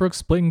and Westbrook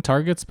splitting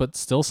targets, but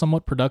still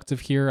somewhat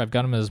productive here. I've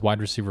got him as wide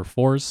receiver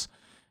 4s.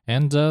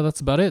 And that's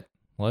about it.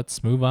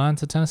 Let's move on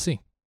to Tennessee.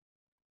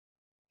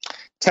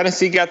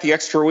 Tennessee got the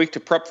extra week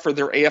to prep for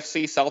their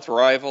AFC South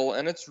rival,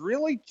 and it's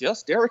really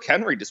just Derrick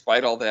Henry,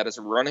 despite all that, as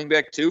a running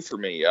back, too, for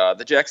me.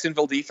 The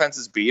Jacksonville defense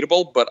is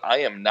beatable, but I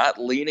am not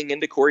leaning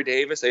into Corey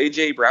Davis,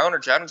 A.J. Brown, or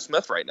Jonnu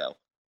Smith right now.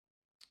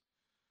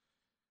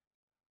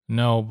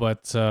 No,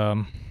 but...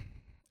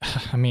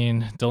 I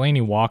mean,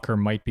 Delaney Walker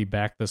might be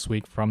back this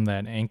week from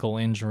that ankle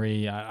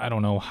injury. I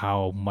don't know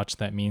how much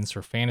that means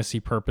for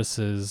fantasy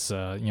purposes.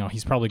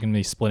 He's probably going to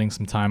be splitting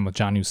some time with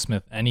Jonnu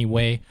Smith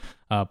anyway.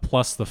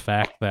 Plus the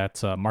fact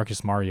that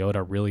Marcus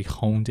Mariota really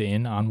honed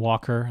in on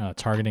Walker,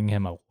 targeting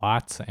him a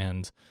lot.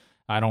 And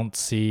I don't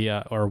see,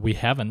 or we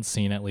haven't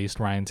seen at least,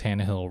 Ryan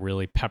Tannehill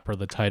really pepper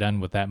the tight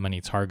end with that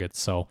many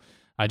targets. So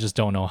I just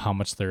don't know how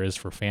much there is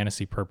for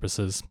fantasy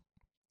purposes.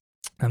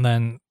 And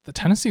then the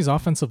Tennessee's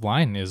offensive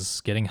line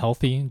is getting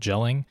healthy,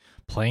 gelling,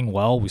 playing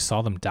well. We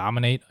saw them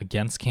dominate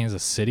against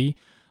Kansas City.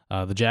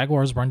 The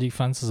Jaguars' run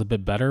defense is a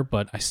bit better,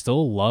 but I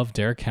still love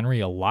Derrick Henry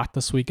a lot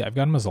this week. I've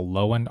got him as a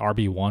low-end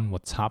RB1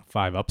 with top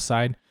 5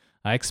 upside.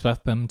 I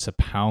expect them to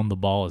pound the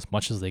ball as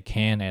much as they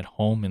can at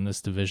home in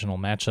this divisional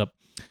matchup.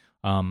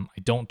 I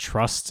don't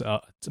trust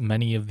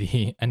any of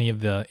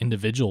the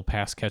individual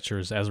pass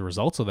catchers as a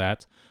result of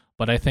that.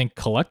 But I think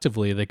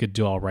collectively they could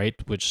do all right,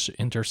 which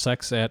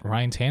intersects at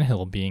Ryan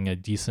Tannehill being a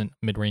decent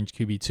mid-range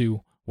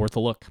QB2 worth a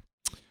look.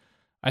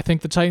 I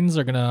think the Titans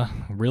are going to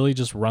really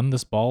just run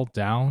this ball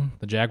down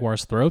the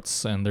Jaguars'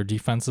 throats, and their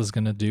defense is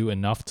going to do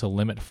enough to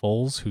limit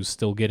Foles, who's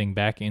still getting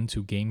back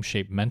into game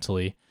shape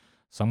mentally.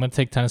 So I'm going to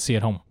take Tennessee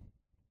at home.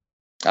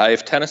 I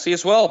have Tennessee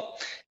as well.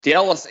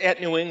 Dallas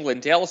at New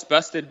England. Dallas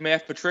bested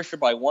Matt Patricia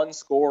by 1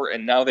 score,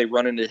 and now they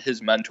run into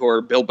his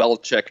mentor, Bill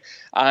Belichick.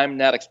 I'm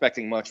not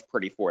expecting much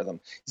pretty for them.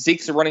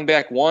 Zeke's a running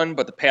back 1,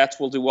 but the Pats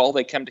will do all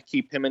they can to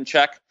keep him in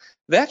check.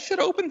 That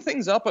should open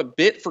things up a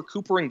bit for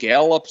Cooper and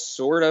Gallup,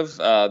 sort of.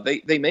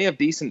 They may have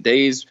decent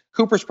days.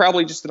 Cooper's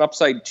probably just an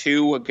upside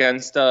 2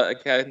 against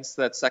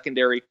that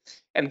secondary.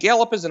 And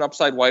Gallup is an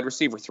upside wide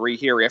receiver 3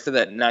 here after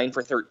that 9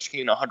 for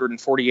 13,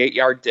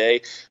 148-yard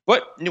day.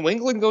 But New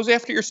England goes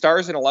after your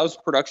stars and allows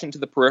production to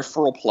the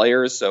peripheral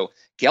players. So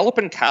Gallup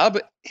and Cobb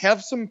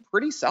have some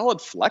pretty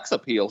solid flex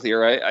appeal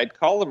here. I'd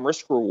call them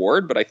risk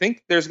reward, but I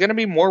think there's going to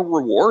be more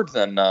reward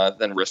than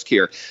risk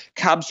here.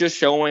 Cobb's just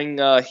showing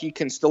he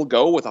can still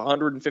go with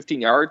 115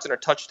 yards and a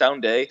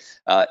touchdown day.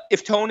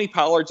 If Tony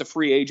Pollard's a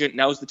free agent,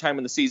 now's the time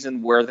in the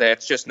season where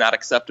that's just not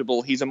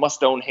acceptable. He's a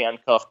must-own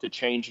handcuff to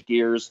change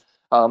gears.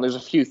 There's a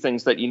few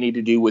things that you need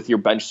to do with your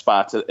bench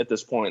spots at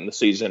this point in the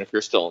season if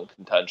you're still in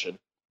contention.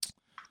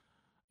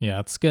 Yeah,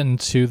 it's getting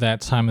to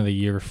that time of the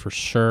year for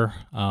sure.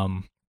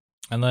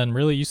 And then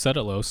really, you said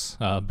it, Los.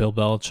 Bill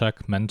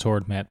Belichick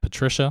mentored Matt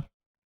Patricia,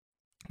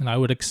 and I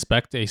would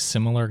expect a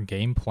similar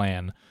game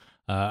plan.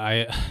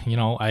 I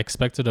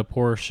expected a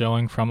poor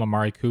showing from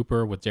Amari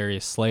Cooper with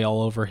Darius Slay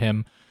all over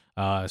him.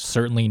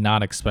 Certainly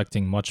not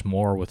expecting much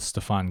more with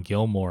Stephon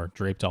Gilmore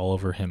draped all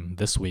over him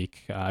this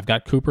week. I've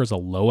got Cooper as a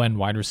low-end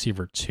wide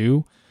receiver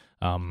 2.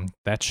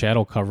 That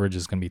shadow coverage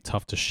is going to be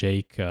tough to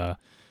shake. I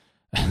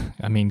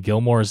mean,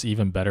 Gilmore is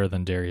even better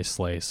than Darius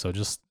Slay, so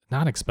just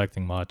not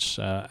expecting much.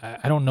 I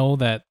don't know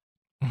that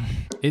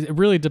it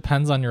really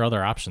depends on your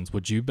other options.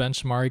 Would you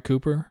bench Amari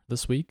Cooper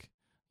this week?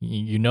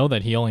 You know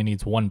that he only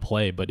needs 1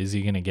 play, but is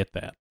he going to get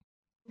that?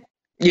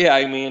 Yeah,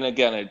 I mean,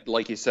 again,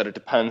 like you said, it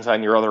depends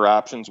on your other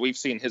options. We've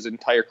seen his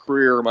entire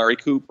career. Amari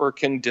Cooper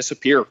can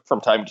disappear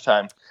from time to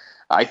time.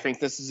 I think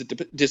this is a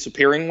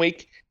disappearing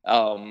week.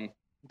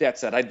 That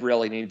said, I'd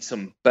really need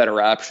some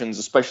better options,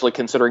 especially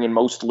considering in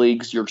most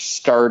leagues you're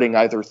starting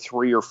either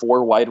 3 or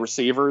 4 wide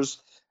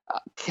receivers.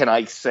 Can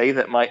I say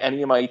that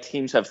any of my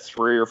teams have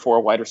 3 or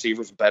 4 wide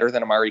receivers better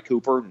than Amari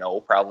Cooper?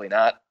 No, probably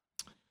not.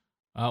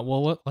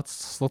 Well,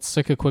 let's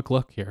take a quick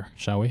look here,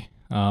 shall we?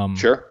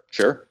 Sure.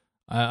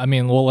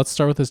 Let's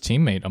start with his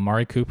teammate,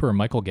 Amari Cooper and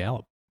Michael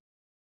Gallup.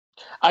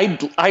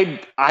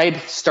 I'd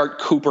start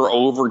Cooper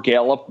over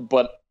Gallup,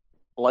 but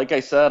like I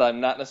said, I'm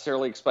not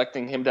necessarily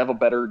expecting him to have a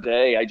better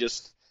day. I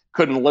just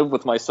couldn't live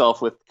with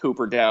myself with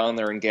Cooper down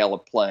there and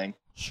Gallup playing.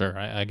 Sure,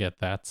 I get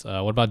that.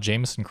 What about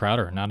Jamison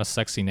Crowder? Not a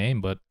sexy name,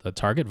 but the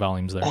target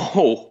volume's there.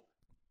 Oh,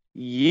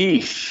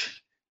 yeesh.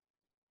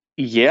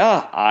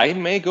 Yeah, I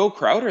may go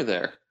Crowder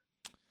there.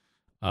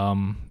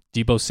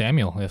 Deebo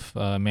Samuel if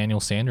Emmanuel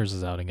Sanders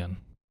is out again.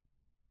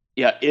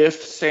 Yeah,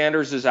 if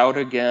Sanders is out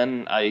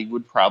again, I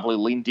would probably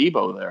lean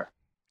Deebo there.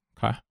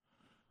 Okay.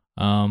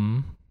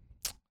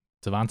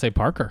 Devontae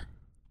Parker.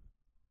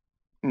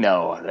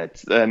 No,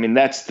 that's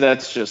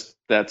just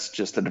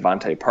a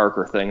Devontae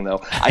Parker thing,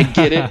 though. I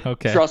get it.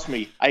 Okay. Trust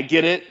me, I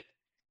get it.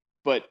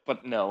 But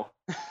no.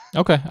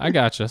 Okay, I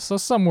gotcha. So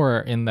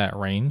somewhere in that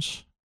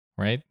range,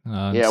 right?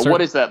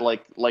 What is that,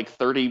 like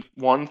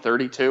 31,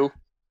 32?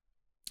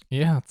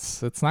 Yeah,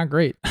 it's not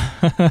great.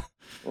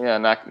 Yeah,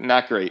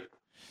 not great.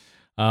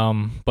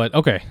 But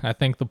okay, I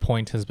think the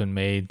point has been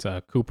made.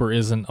 Cooper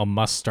isn't a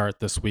must start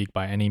this week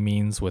by any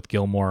means with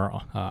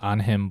Gilmore on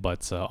him,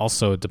 but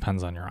also it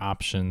depends on your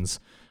options.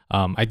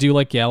 I do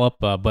like Gallup,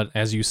 but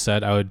as you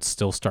said, I would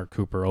still start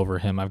Cooper over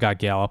him. I've got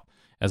Gallup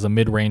as a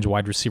mid-range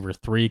wide receiver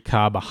 3,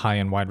 Cobb a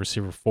high-end wide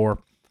receiver 4.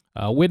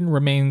 Witten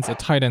remains a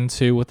tight end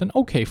 2 with an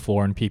okay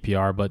floor in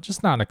PPR, but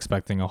just not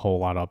expecting a whole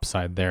lot of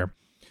upside there.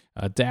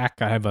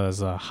 Dak I have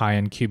as a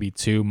high-end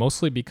QB2,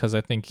 mostly because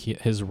I think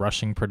his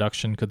rushing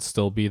production could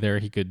still be there.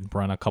 He could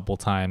run a couple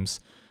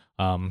times.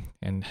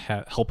 and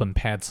help him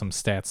pad some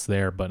stats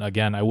there. But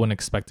again, I wouldn't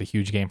expect a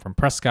huge game from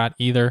Prescott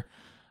either,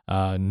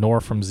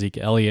 nor from Zeke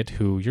Elliott,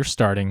 who you're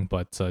starting,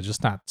 but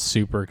just not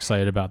super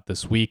excited about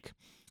this week.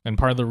 And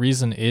part of the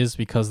reason is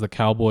because the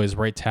Cowboys'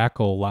 right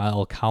tackle,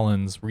 La'el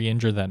Collins,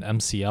 re-injured that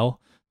MCL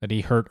that he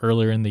hurt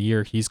earlier in the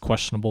year. He's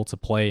questionable to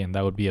play, and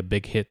that would be a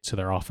big hit to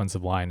their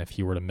offensive line if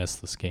he were to miss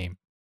this game.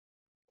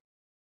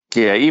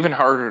 Yeah, even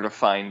harder to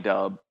find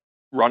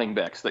running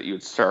backs that you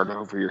would start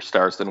over your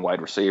stars than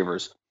wide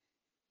receivers.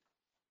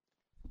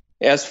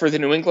 As for the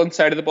New England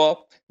side of the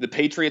ball, the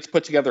Patriots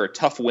put together a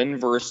tough win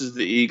versus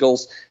the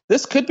Eagles.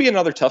 This could be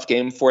another tough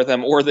game for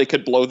them, or they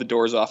could blow the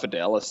doors off of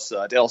Dallas.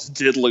 Dallas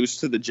did lose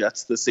to the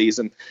Jets this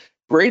season.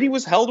 Brady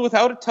was held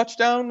without a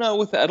touchdown,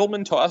 with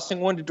Edelman tossing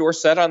one to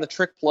Dorsett on the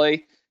trick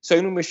play.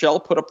 Sony Michel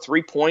put up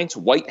 3 points.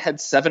 White had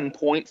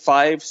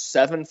 7.5,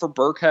 7 for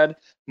Burkhead.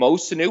 Mo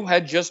Sanu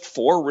had just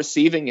 4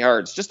 receiving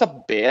yards. Just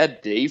a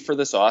bad day for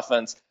this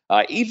offense.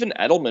 Even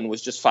Edelman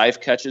was just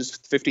 5 catches,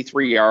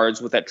 53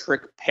 yards with that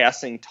trick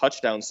passing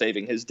touchdown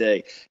saving his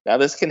day. Now,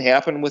 this can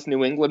happen with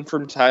New England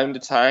from time to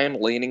time,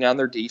 leaning on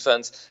their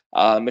defense.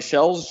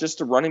 Michel's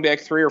just a running back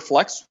 3 or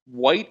flex.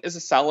 White is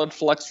a solid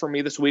flex for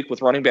me this week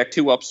with running back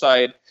 2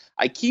 upside.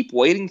 I keep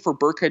waiting for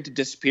Burkhead to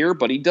disappear,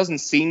 but he doesn't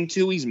seem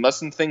to. He's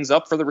messing things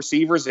up for the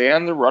receivers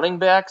and the running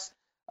backs.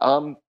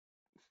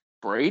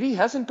 Brady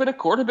hasn't been a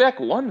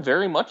quarterback 1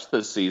 very much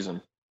this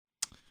season.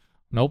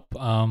 Nope.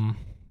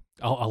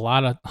 A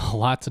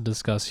lot to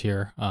discuss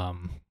here.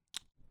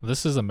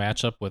 This is a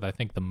matchup with, I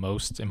think, the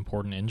most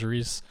important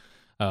injuries.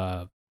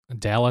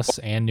 Dallas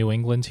and New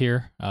England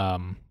here. We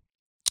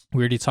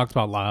already talked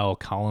about La'el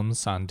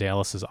Collins on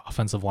Dallas's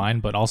offensive line,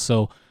 but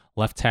also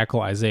left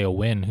tackle Isaiah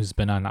Wynn, who's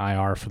been on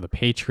IR for the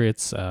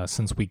Patriots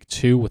since week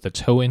 2 with a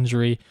toe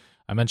injury.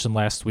 I mentioned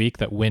last week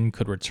that Wynn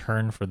could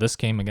return for this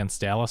game against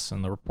Dallas,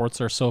 and the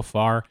reports are so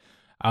far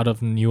out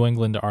of New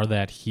England are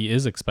that he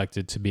is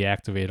expected to be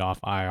activated off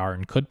IR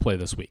and could play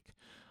this week.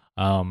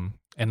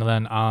 And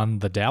then on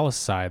the Dallas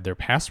side, their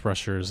pass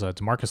rushers,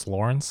 DeMarcus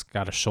Lawrence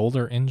got a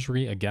shoulder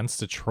injury against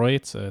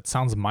Detroit. It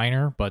sounds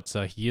minor, but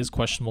he is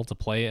questionable to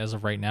play as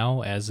of right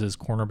now, as is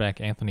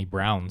cornerback Anthony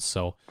Brown.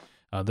 So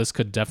this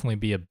could definitely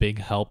be a big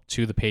help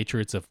to the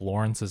Patriots if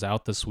Lawrence is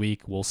out this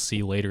week. We'll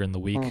see later in the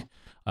week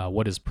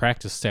what his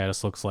practice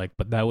status looks like,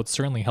 but that would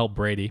certainly help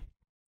Brady.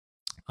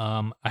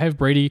 I have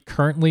Brady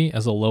currently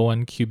as a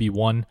low-end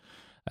QB1.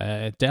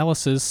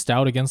 Dallas is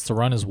stout against the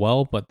run as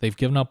well, but they've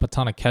given up a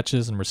ton of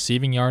catches and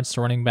receiving yards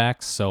to running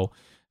backs, so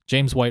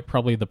James White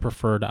probably the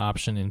preferred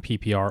option in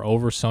PPR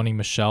over Sony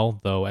Michel,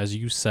 though as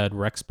you said,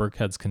 Rex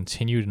Burkhead's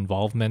continued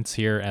involvement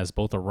here as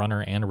both a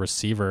runner and a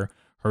receiver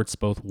hurts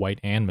both White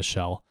and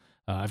Michel.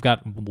 I've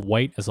got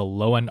White as a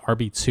low-end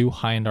RB2,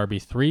 high-end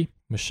RB3,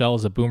 Michel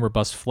as a boomer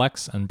bust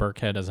flex, and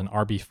Burkhead as an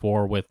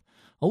RB4 with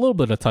a little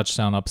bit of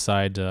touchdown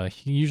upside.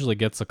 He usually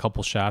gets a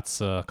couple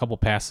shots, a couple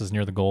passes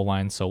near the goal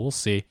line, so we'll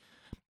see.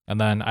 And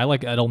then I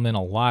like Edelman a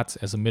lot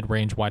as a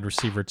mid-range wide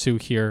receiver too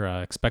here.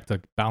 Expect a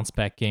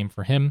bounce-back game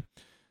for him.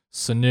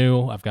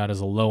 Sanu, I've got as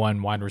a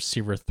low-end wide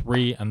receiver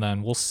 3, and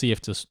then we'll see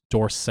if this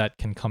Dorsett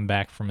can come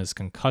back from his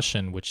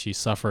concussion, which he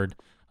suffered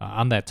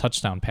on that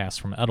touchdown pass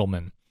from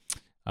Edelman.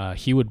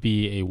 He would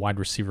be a wide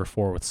receiver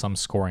 4 with some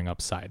scoring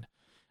upside.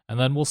 And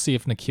then we'll see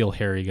if N'Keal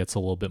Harry gets a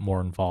little bit more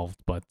involved,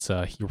 but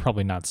you're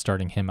probably not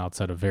starting him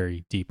outside of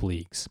very deep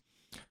leagues.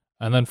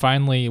 And then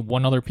finally,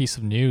 one other piece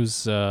of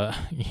news,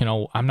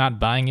 I'm not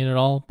buying it at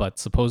all, but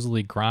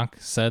supposedly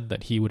Gronk said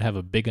that he would have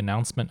a big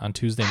announcement on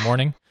Tuesday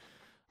morning.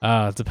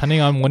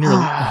 Depending on when you're,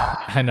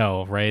 I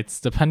know, right?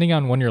 Depending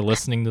on when you're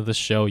listening to this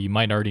show, you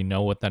might already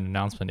know what that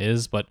announcement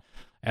is, but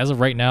as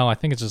of right now, I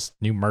think it's just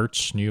new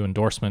merch, new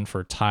endorsement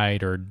for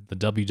Tide or the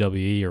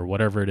WWE or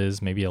whatever it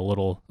is, maybe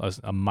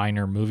a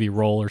minor movie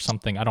role or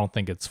something. I don't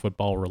think it's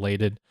football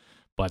related.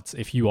 But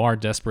if you are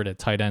desperate at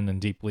tight end in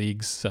deep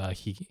leagues,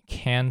 he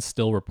can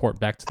still report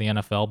back to the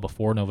NFL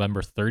before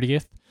November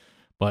 30th.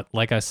 But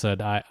like I said,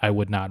 I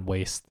would not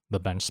waste the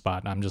bench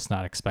spot. I'm just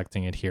not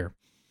expecting it here.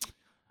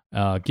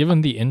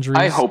 Given the injuries...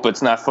 I hope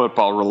it's not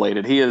football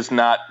related. He has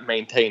not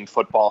maintained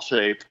football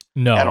shape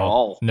at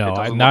all. No,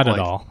 not at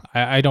all.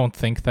 I don't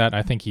think that.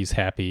 I think he's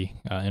happy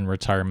in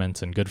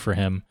retirement and good for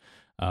him.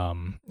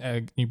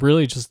 He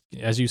really just,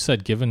 as you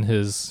said, given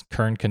his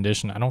current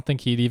condition, I don't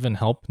think he'd even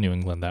help New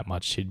England that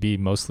much. He'd be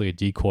mostly a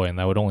decoy, and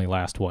that would only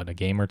last, a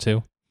game or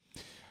two?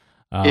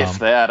 If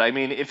that. I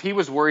mean, if he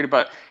was worried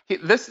about...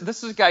 This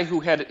is a guy who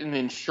had an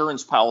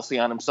insurance policy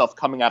on himself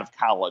coming out of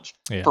college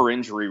for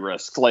injury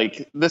risk.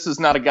 Like, this is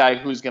not a guy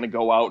who's going to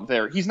go out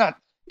there. He's not...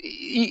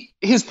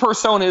 his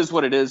persona is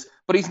what it is,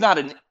 but he's not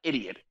an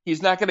idiot.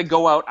 He's not going to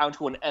go out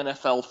onto an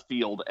NFL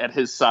field at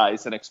his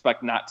size and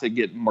expect not to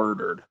get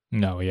murdered.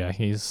 No, yeah,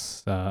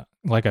 he's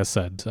like I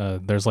said,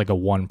 there's like a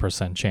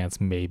 1% chance,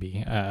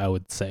 maybe I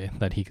would say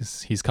that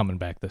he's coming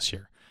back this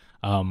year.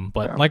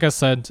 But like I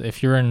said,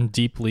 if you're in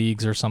deep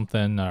leagues or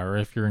something, or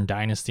if you're in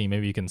Dynasty,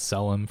 maybe you can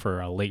sell him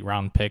for a late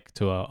round pick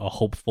to a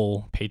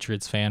hopeful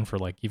Patriots fan for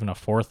like even a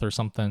 4th or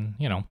something.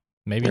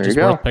 Maybe just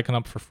worth picking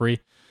up for free.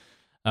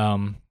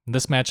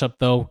 This matchup,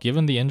 though,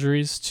 given the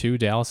injuries to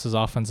Dallas's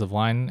offensive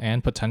line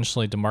and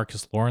potentially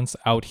DeMarcus Lawrence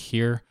out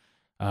here,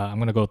 I'm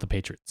going to go with the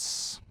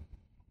Patriots.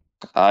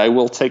 I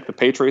will take the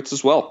Patriots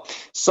as well.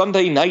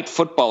 Sunday night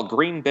football,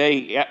 Green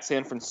Bay at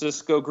San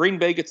Francisco. Green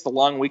Bay gets the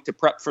long week to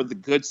prep for the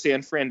good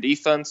San Fran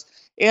defense.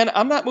 And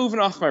I'm not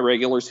moving off my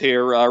regulars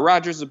here.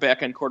 Rodgers is a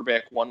back-end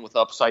quarterback, one with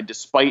upside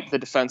despite the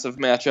defensive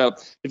matchup.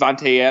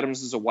 Devontae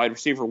Adams is a wide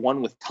receiver,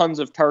 one with tons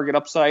of target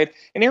upside.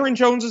 And Aaron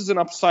Jones is an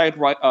upside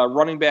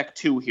running back,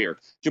 two here.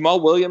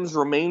 Jamal Williams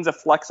remains a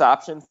flex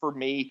option for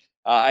me.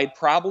 I'd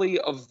probably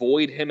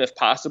avoid him if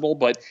possible,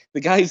 but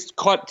the guy's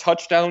caught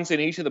touchdowns in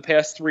each of the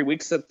past 3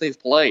 weeks that they've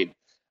played.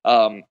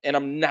 And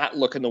I'm not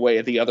looking the way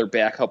of the other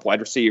backup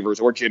wide receivers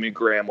or Jimmy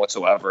Graham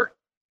whatsoever.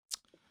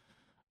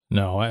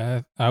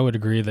 No, I would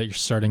agree that you're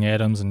starting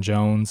Adams and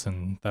Jones,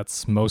 and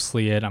that's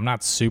mostly it. I'm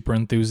not super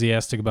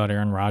enthusiastic about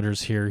Aaron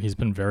Rodgers here. He's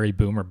been very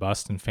boom or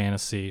bust in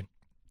fantasy.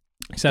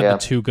 He's had the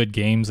 2 good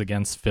games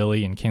against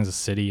Philly and Kansas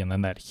City, and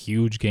then that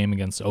huge game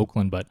against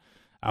Oakland, but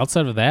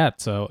outside of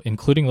that, so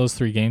including those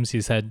 3 games,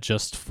 he's had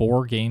just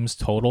 4 games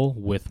total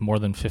with more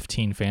than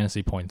 15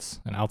 fantasy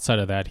points. And outside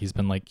of that, he's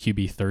been like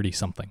QB 30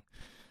 something.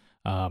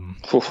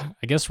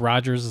 I guess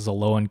Rodgers is a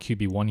low-end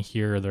QB1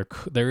 here.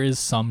 There is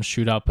some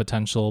shootout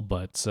potential,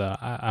 but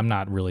I'm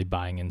not really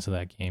buying into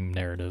that game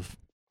narrative.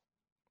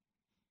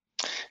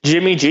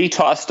 Jimmy G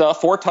tossed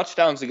 4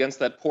 touchdowns against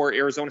that poor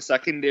Arizona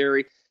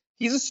secondary.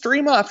 He's a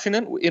stream option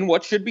in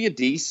what should be a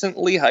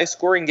decently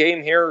high-scoring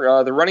game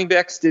here. The running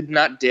backs did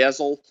not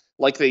dazzle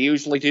like they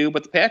usually do,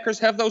 but the Packers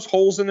have those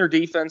holes in their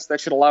defense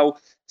that should allow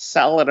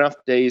solid enough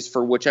days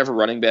for whichever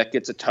running back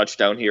gets a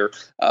touchdown here.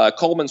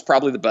 Coleman's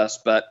probably the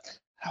best bet.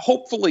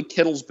 Hopefully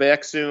Kittle's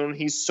back soon.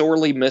 He's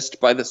sorely missed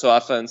by this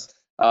offense.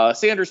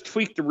 Sanders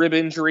tweaked a rib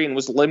injury and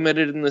was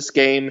limited in this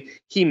game.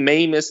 He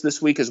may miss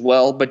this week as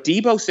well, but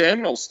Deebo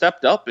Samuel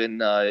stepped up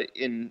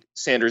in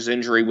Sanders'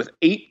 injury with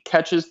 8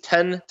 catches,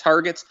 10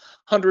 targets,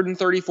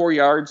 134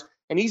 yards.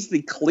 And he's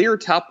the clear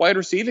top wide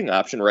receiving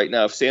option right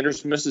now if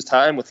Sanders misses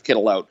time with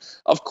Kittle out.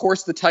 Of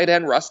course, the tight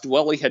end, Russ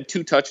Dwelly, had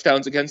 2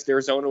 touchdowns against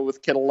Arizona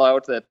with Kittle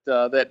out.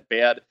 That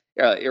bad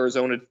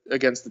Arizona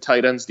against the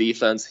tight ends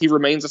defense. He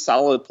remains a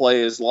solid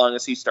play as long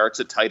as he starts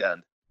at tight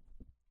end.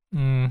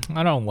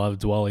 I don't love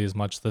Dwelly as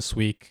much this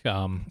week.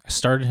 I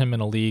started him in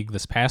a league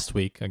this past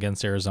week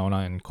against Arizona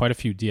and quite a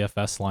few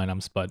DFS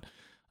lineups, but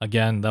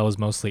again, that was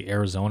mostly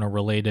Arizona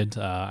related.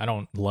 I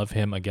don't love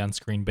him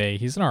against Green Bay.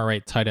 He's an all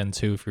right tight end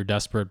too if you're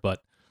desperate,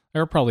 but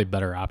there are probably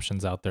better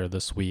options out there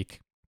this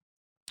week.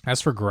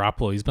 As for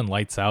Garoppolo, he's been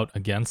lights out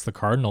against the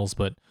Cardinals,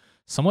 but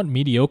somewhat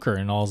mediocre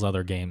in all his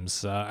other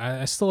games.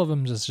 I still have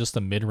him as just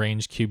a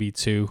mid-range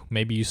QB2.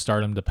 Maybe you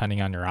start him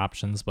depending on your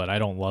options, but I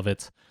don't love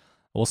it.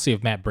 We'll see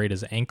if Matt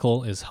Breida's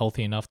ankle is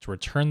healthy enough to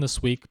return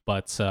this week,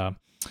 but Tevin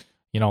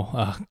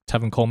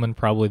Coleman,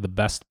 probably the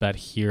best bet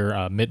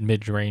here.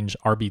 Mid-range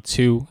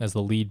RB2 as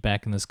the lead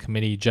back in this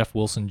committee. Jeff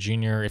Wilson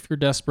Jr., if you're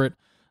desperate,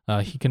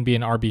 he can be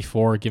an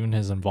RB4 given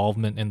his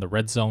involvement in the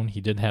red zone.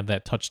 He did have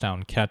that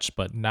touchdown catch,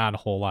 but not a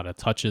whole lot of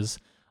touches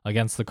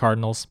against the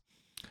Cardinals.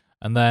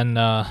 And then,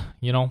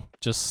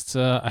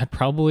 I'd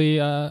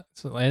probably,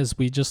 as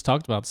we just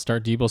talked about,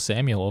 start Deebo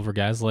Samuel over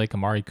guys like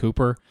Amari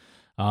Cooper.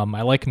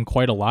 I like him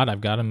quite a lot. I've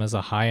got him as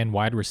a high-end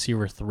wide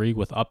receiver 3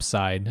 with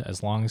upside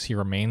as long as he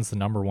remains the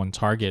number 1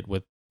 target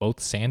with both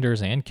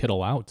Sanders and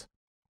Kittle out.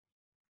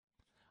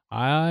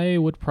 I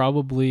would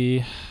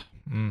probably...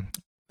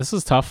 this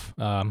is tough.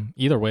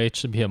 Either way, it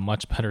should be a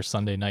much better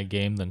Sunday night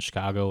game than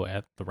Chicago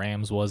at the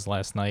Rams was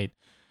last night.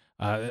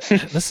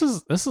 This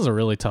is a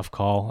really tough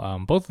call.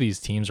 Both of these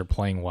teams are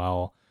playing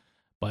well,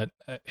 but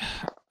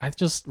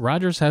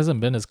Rodgers hasn't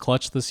been as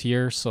clutch this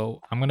year, so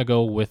I'm going to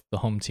go with the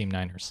home team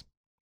Niners.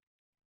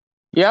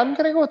 Yeah, I'm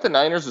going to go with the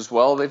Niners as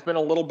well. They've been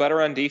a little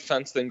better on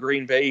defense than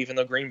Green Bay, even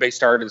though Green Bay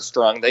started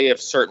strong. They have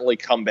certainly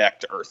come back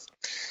to earth.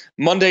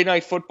 Monday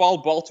Night Football,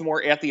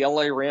 Baltimore at the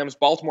LA Rams.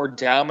 Baltimore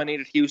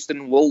dominated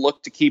Houston. We'll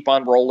look to keep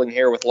on rolling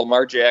here with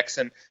Lamar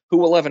Jackson, who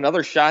will have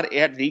another shot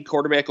at the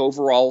quarterback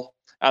overall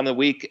on the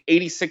week.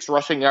 86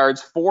 rushing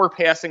yards, 4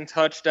 passing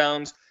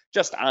touchdowns,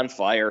 just on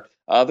fire.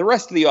 The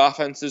rest of the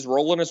offense is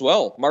rolling as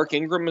well. Mark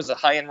Ingram is a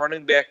high-end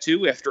running back,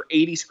 too, after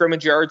 80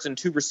 scrimmage yards and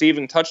 2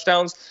 receiving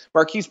touchdowns.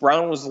 Marquise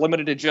Brown was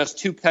limited to just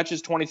 2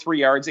 catches, 23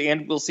 yards,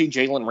 and we'll see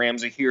Jalen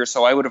Ramsey here,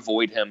 so I would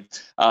avoid him.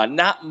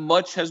 Not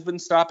much has been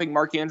stopping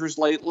Mark Andrews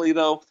lately,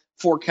 though.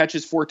 4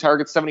 catches, 4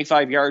 targets,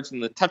 75 yards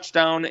in the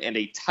touchdown, and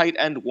a tight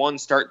end 1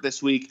 start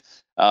this week.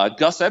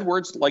 Gus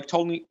Edwards, like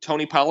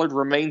Tony Pollard,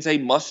 remains a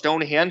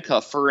must-own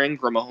handcuff for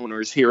Ingram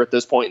owners here at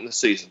this point in the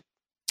season.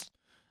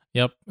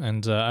 Yep,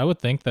 and I would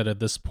think that at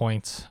this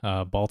point,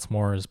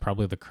 Baltimore is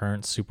probably the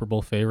current Super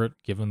Bowl favorite,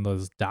 given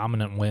those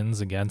dominant wins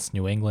against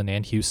New England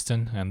and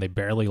Houston, and they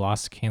barely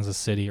lost to Kansas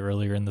City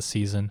earlier in the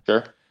season.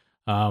 Sure.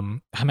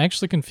 I'm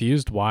actually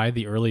confused why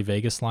the early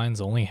Vegas lines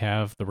only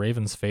have the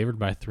Ravens favored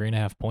by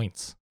 3.5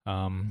 points.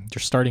 You're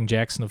starting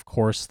Jackson, of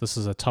course. This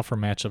is a tougher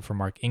matchup for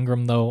Mark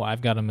Ingram, though.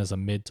 I've got him as a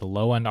mid to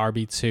low-end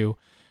RB2.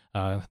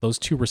 Those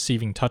 2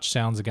 receiving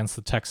touchdowns against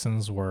the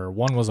Texans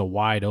one was a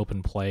wide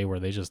open play where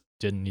they just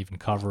didn't even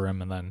cover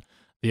him, and then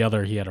the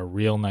other, he had a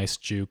real nice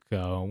juke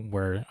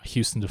where a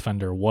Houston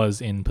defender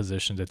was in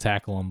position to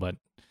tackle him, but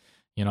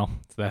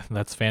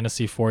that's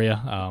fantasy for you.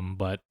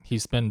 But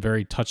he's been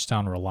very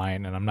touchdown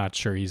reliant, and I'm not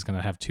sure he's going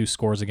to have 2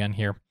 scores again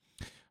here.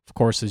 Of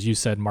course, as you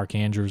said, Mark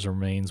Andrews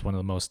remains one of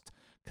the most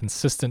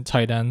consistent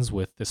tight ends,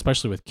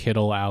 especially with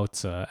Kittle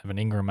out, Evan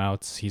Ingram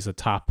out. He's a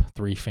top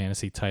 3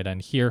 fantasy tight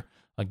end here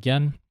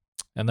again.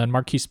 And then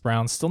Marquise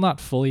Brown, still not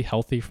fully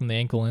healthy from the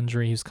ankle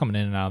injury. He's coming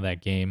in and out of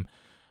that game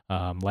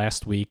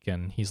last week,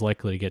 and he's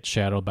likely to get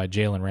shadowed by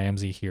Jalen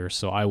Ramsey here.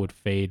 So I would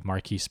fade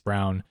Marquise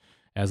Brown,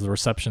 as the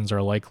receptions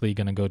are likely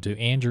going to go to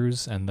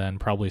Andrews and then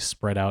probably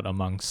spread out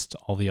amongst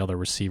all the other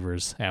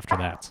receivers after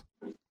that.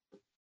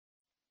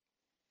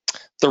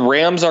 The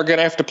Rams are going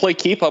to have to play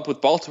keep up with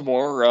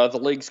Baltimore, the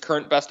league's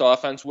current best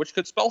offense, which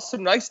could spell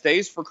some nice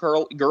days for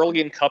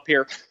Gurley and Kupp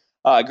here.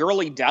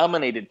 Gurley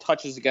dominated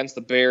touches against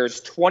the Bears,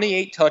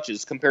 28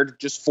 touches compared to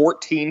just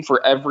 14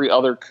 for every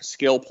other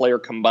skill player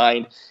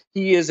combined.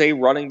 He is a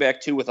running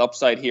back, too, with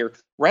upside here.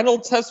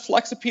 Reynolds has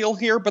flex appeal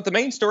here, but the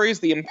main story is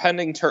the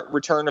impending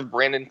return of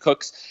Brandon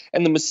Cooks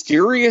and the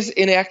mysterious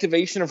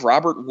inactivation of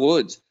Robert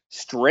Woods.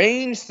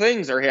 Strange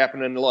things are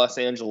happening in Los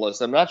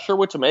Angeles. I'm not sure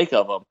what to make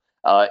of them.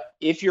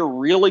 If you're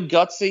really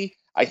gutsy,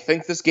 I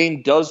think this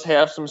game does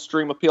have some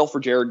stream appeal for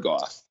Jared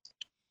Goff.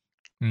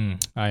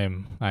 I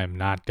am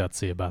not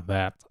gutsy about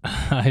that.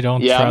 I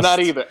don't. Yeah, I'm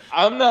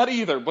not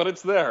either. But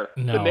it's there.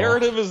 No, the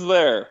narrative is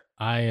there.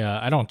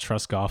 I don't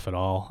trust Goff at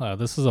all.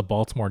 This is a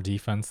Baltimore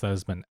defense that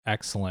has been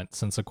excellent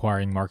since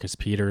acquiring Marcus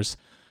Peters.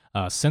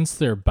 Since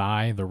their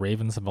bye, the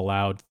Ravens have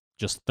allowed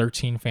just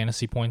 13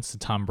 fantasy points to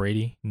Tom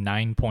Brady,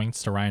 9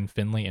 points to Ryan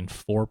Finley, and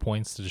 4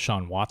 points to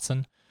Deshaun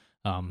Watson.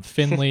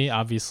 Finley,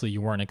 obviously,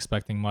 you weren't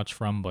expecting much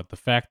from, but the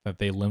fact that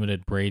they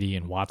limited Brady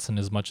and Watson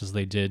as much as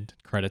they did,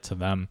 credit to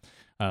them.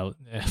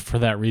 For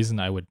that reason,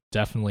 I would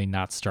definitely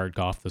not start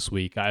Goff this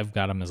week. I've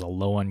got him as a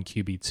low-end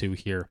QB2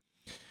 here.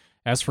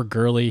 As for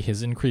Gurley,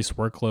 his increased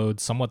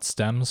workload somewhat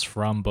stems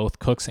from both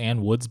Cooks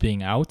and Woods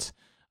being out.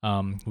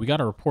 We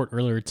got a report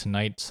earlier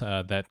tonight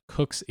that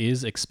Cooks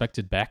is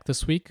expected back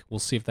this week. We'll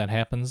see if that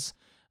happens.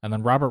 And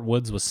then Robert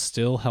Woods was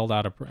still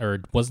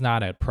was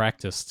not at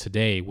practice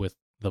today with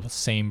the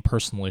same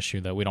personal issue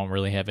that we don't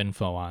really have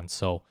info on.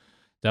 So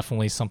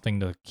definitely something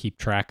to keep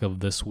track of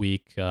this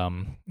week.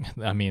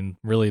 I mean,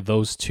 really,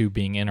 those 2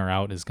 being in or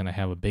out is going to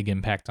have a big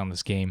impact on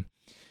this game.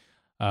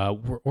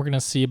 We're going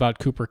to see about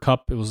Cooper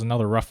Kupp. It was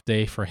another rough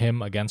day for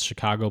him against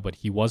Chicago, but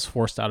he was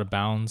forced out of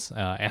bounds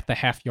at the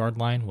half-yard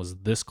line, was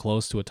this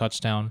close to a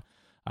touchdown.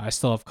 I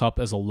still have Kupp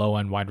as a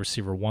low-end wide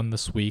receiver 1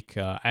 this week.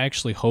 I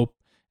actually hope,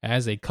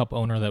 as a Kupp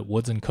owner, that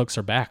Woods and Cooks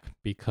are back,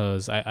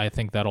 because I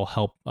think that'll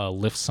help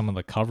lift some of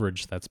the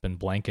coverage that's been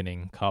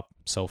blanketing Kupp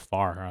so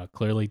far.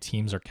 Clearly,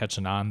 teams are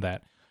catching on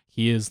that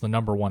he is the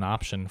number 1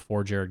 option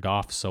for Jared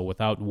Goff, so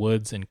without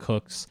Woods and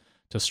Cooks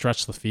to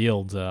stretch the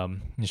field,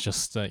 it's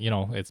just,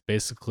 it's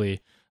basically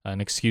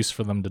an excuse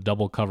for them to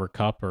double cover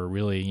Kupp or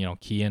really,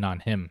 key in on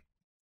him.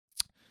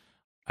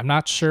 I'm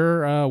not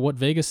sure what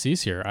Vegas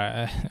sees here.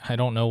 I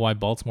don't know why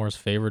Baltimore is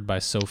favored by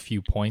so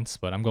few points,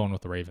 but I'm going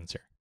with the Ravens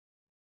here.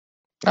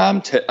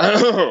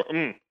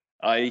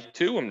 I,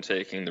 too, am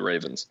taking the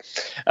Ravens.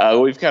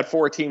 We've got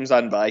 4 teams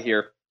on bye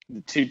here.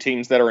 The 2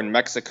 teams that are in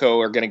Mexico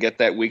are going to get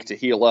that week to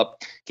heal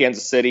up.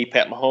 Kansas City,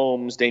 Pat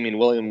Mahomes, Damian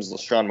Williams,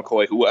 LaShawn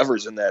McCoy,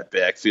 whoever's in that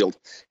backfield.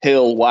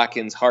 Hill,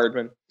 Watkins,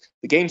 Hardman.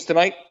 The game's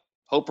tonight.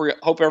 Hope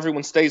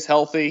everyone stays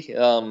healthy.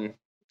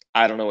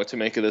 I don't know what to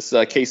make of this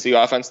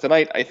KC offense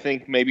tonight. I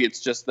think maybe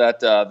it's just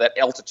that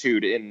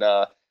altitude in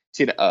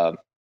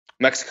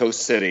Mexico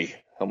City.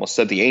 Almost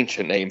said the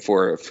ancient name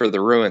for the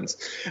ruins.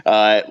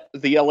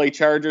 The LA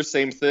Chargers,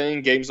 same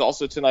thing. Game's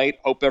also tonight.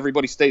 Hope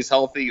everybody stays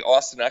healthy.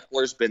 Austin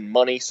Eckler's been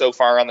money so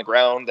far on the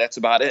ground. That's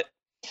about it.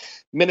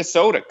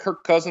 Minnesota,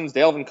 Kirk Cousins,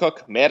 Dalvin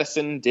Cook,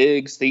 Madison,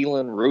 Diggs,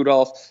 Thielen,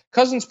 Rudolph.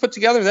 Cousins put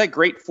together that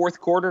great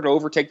fourth quarter to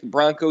overtake the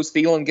Broncos.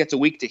 Thielen gets a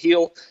week to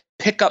heal.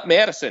 Pick up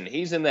Madison.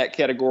 He's in that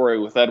category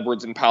with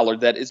Edwards and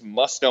Pollard. That is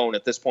must-own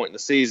at this point in the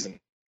season.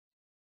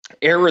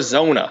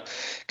 Arizona,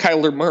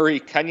 Kyler Murray,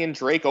 Kenyon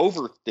Drake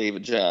over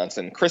David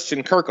Johnson,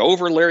 Christian Kirk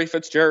over Larry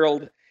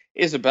Fitzgerald,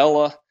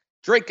 Isabella.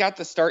 Drake got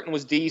the start and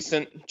was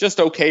decent, just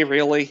okay,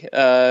 really.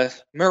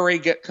 Murray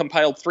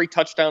compiled 3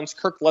 touchdowns.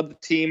 Kirk led the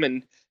team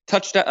in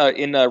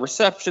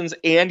receptions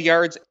and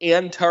yards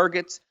and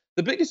targets.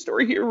 The biggest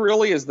story here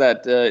really is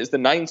the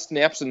 9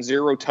 snaps and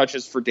 0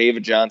 touches for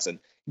David Johnson.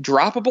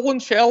 Droppable in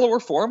shallower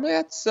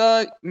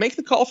formats, make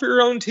the call for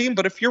your own team.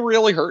 But if you're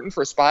really hurting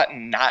for a spot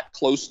and not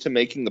close to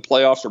making the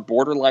playoffs or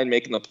borderline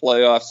making the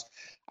playoffs,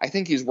 I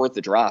think he's worth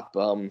the drop.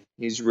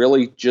 He's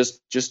really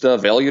just a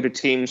value to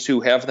teams who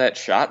have that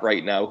shot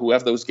right now, who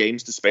have those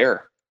games to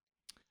spare.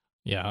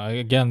 Yeah,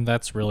 again,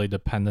 that's really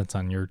dependent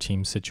on your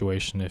team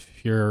situation. If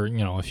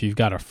if you've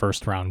got a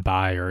first round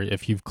bye or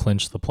if you've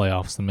clinched the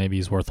playoffs, then maybe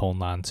he's worth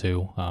holding on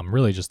to.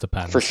 Really just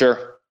depends. For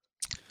sure.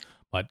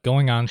 But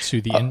going on to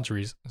the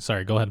injuries.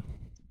 Sorry, go ahead.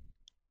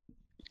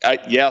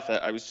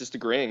 I was just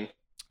agreeing.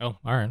 Oh,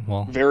 all right.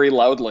 Well, very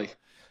loudly.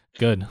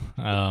 good.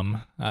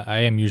 I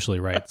am usually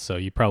right, so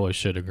you probably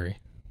should agree.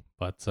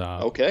 But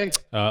Okay.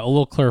 a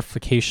little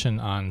clarification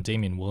on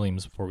Damian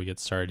Williams before we get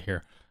started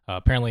here.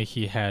 Apparently,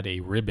 he had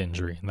a rib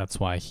injury, and that's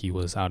why he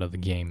was out of the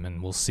game.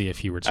 And we'll see if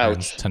he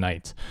returns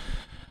tonight.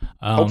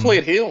 Hopefully,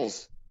 it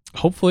heals.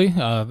 Hopefully,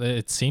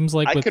 it seems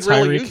like with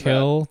Tyreek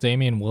Hill,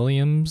 Damian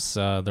Williams,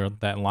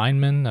 that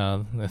lineman,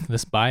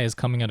 this bye is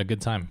coming at a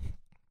good time.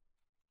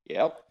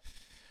 Yep.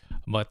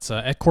 But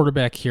at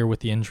quarterback here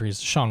with the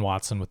injuries, Deshaun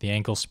Watson with the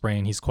ankle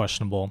sprain, he's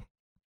questionable.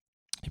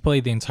 He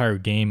played the entire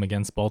game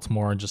against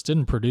Baltimore and just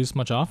didn't produce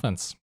much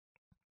offense.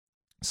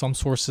 Some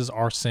sources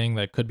are saying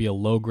that it could be a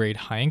low-grade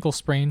high ankle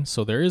sprain,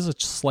 so there is a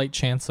slight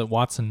chance that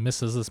Watson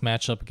misses this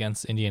matchup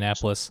against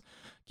Indianapolis,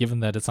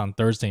 given that it's on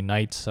Thursday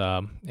night.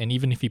 And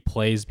even if he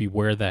plays,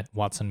 beware that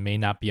Watson may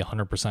not be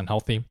 100%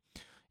 healthy.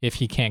 If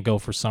he can't go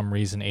for some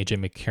reason, A.J.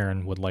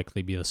 McCarron would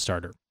likely be the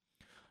starter.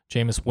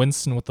 Jameis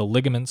Winston with the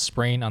ligament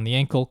sprain on the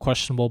ankle,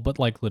 questionable but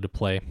likely to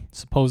play.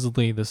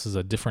 Supposedly, this is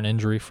a different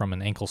injury from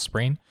an ankle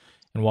sprain,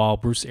 and while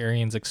Bruce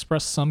Arians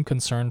expressed some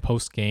concern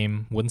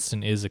post-game,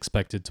 Winston is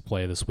expected to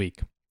play this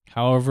week.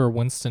 However,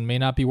 Winston may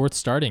not be worth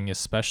starting,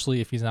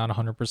 especially if he's not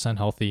 100%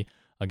 healthy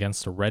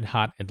against a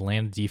red-hot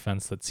Atlanta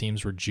defense that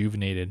seems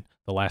rejuvenated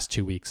the last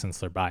 2 weeks since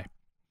their bye.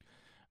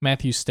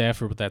 Matthew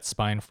Stafford with that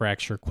spine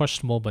fracture,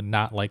 questionable but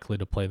not likely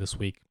to play this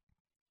week.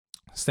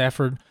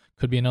 Stafford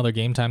could be another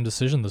game-time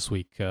decision this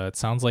week. It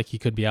sounds like he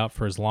could be out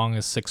for as long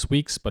as 6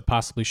 weeks, but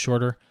possibly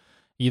shorter.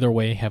 Either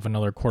way, have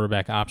another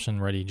quarterback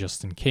option ready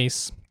just in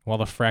case. While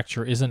the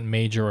fracture isn't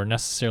major or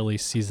necessarily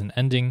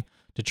season-ending,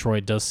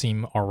 Detroit does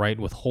seem all right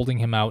with holding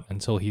him out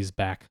until he's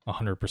back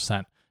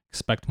 100%.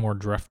 Expect more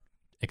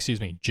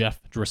Jeff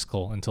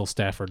Driscoll until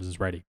Stafford is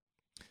ready.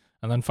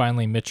 And then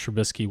finally, Mitch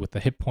Trubisky with the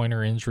hip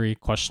pointer injury,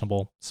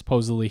 questionable.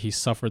 Supposedly he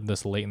suffered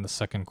this late in the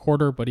second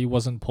quarter, but he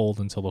wasn't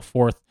pulled until the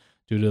fourth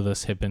due to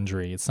this hip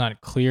injury. It's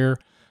not clear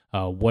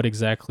what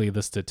exactly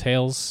this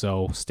details,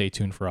 so stay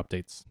tuned for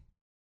updates.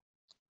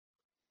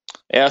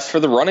 As for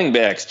the running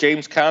backs,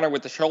 James Conner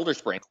with the shoulder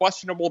sprain,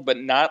 questionable but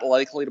not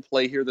likely to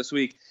play here this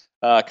week.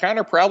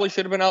 Conner probably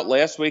should have been out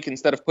last week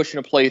instead of pushing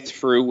a play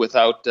through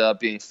without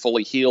being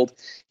fully healed.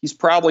 He's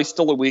probably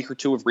still a week or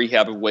two of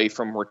rehab away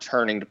from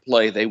returning to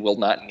play. They will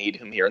not need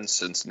him here in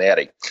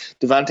Cincinnati.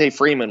 Devontae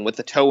Freeman with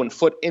the toe and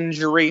foot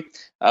injury.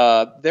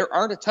 There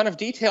aren't a ton of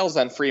details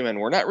on Freeman.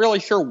 We're not really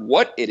sure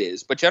what it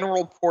is, but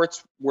general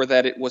reports were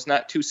that it was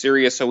not too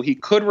serious, so he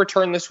could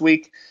return this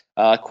week.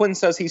 Quinn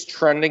says he's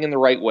trending in the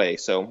right way,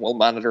 so we'll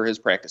monitor his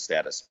practice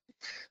status.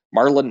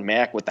 Marlon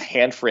Mack with the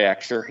hand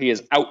fracture. He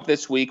is out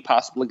this week,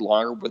 possibly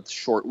longer with a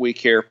short week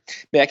here.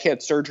 Mack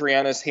had surgery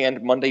on his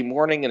hand Monday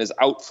morning and is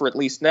out for at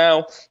least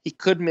now. He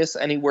could miss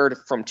anywhere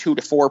from 2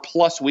 to 4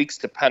 plus weeks,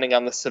 depending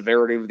on the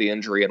severity of the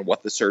injury and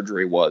what the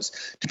surgery was.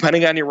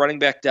 Depending on your running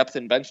back depth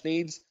and bench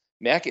needs,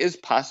 Mack is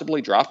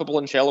possibly droppable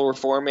in shallower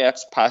formats,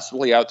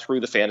 possibly out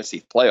through the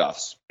fantasy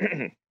playoffs.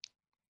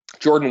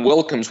 Jordan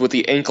Wilkins with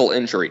the ankle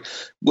injury.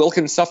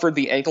 Wilkins suffered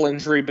the ankle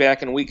injury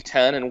back in Week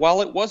 10, and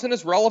while it wasn't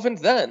as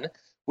relevant then,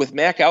 with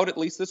Mack out at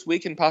least this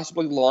week and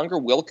possibly longer,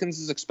 Wilkins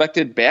is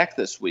expected back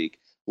this week,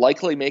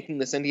 likely making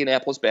this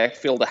Indianapolis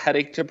backfield a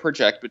headache to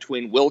project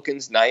between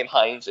Wilkins, Nyheim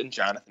Hines, and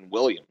Jonathan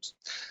Williams.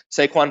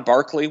 Saquon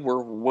Barkley,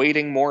 we're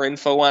waiting more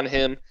info on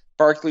him.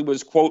 Barkley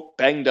was, quote,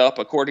 banged up,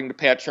 according to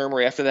Pat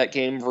Shurmur after that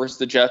game versus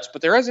the Jets,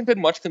 but there hasn't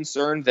been much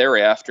concern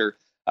thereafter.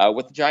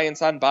 With the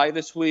Giants on bye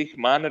this week,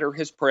 monitor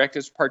his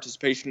practice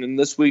participation in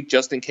this week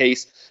just in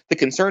case. The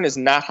concern is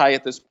not high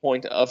at this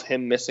point of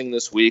him missing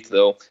this week,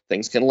 though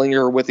things can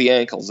linger with the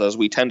ankles, as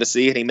we tend to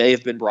see, and he may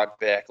have been brought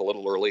back a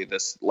little early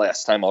this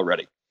last time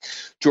already.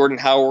 Jordan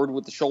Howard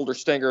with the shoulder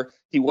stinger.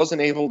 He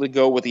wasn't able to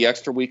go with the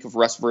extra week of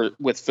rest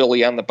with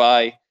Philly on the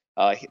bye.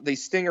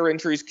 These stinger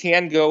injuries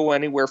can go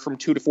anywhere from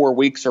 2 to 4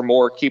 weeks or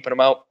more, keeping him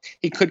out.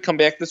 He could come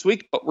back this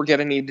week, but we're going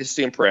to need to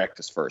see him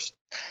practice first.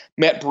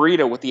 Matt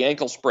Breida with the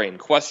ankle sprain,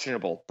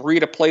 questionable.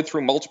 Breida played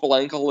through multiple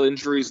ankle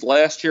injuries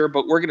last year,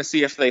 but we're going to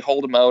see if they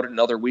hold him out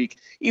another week.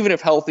 Even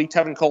if healthy,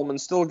 Tevin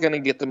Coleman's still going to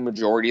get the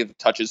majority of the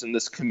touches in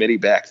this committee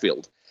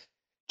backfield.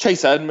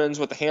 Chase Edmonds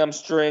with the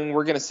hamstring,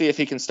 we're going to see if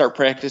he can start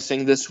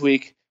practicing this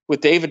week. With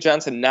David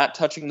Johnson not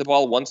touching the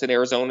ball once in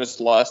Arizona's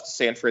loss to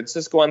San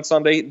Francisco on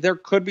Sunday, there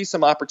could be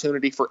some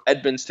opportunity for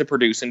Edmonds to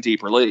produce in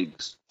deeper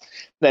leagues.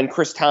 Then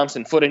Chris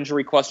Thompson, foot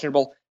injury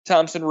questionable.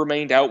 Thompson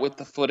remained out with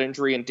the foot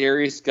injury, and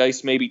Darius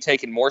Geis may be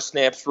taking more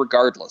snaps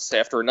regardless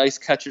after a nice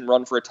catch and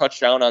run for a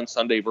touchdown on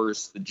Sunday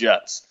versus the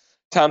Jets.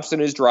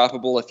 Thompson is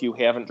droppable if you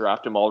haven't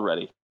dropped him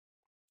already.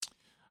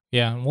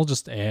 Yeah, and we'll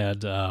just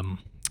add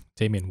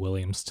Damian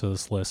Williams to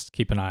this list.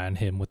 Keep an eye on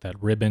him with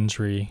that rib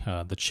injury.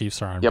 The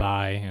Chiefs are on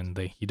bye, and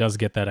he does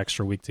get that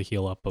extra week to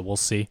heal up, but we'll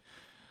see.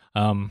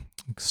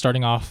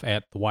 Starting off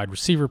at the wide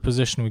receiver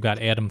position, we've got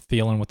Adam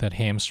Thielen with that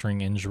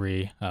hamstring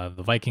injury.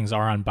 The Vikings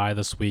are on bye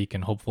this week,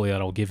 and hopefully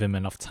that'll give him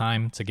enough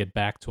time to get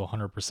back to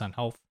 100%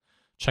 health.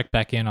 Check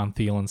back in on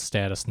Thielen's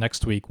status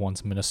next week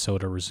once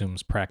Minnesota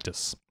resumes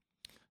practice.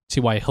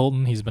 T.Y.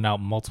 Hilton, he's been out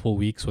multiple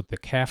weeks with the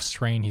calf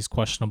strain. He's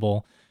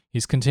questionable.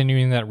 He's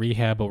continuing that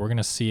rehab, but we're going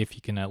to see if he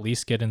can at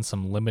least get in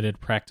some limited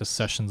practice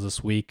sessions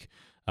this week.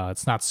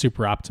 It's not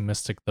super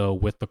optimistic, though,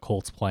 with the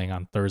Colts playing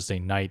on Thursday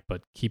night,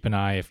 but keep an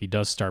eye if he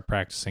does start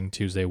practicing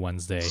Tuesday,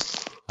 Wednesday.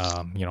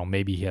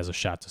 Maybe he has a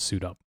shot to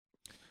suit up.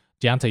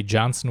 Deontay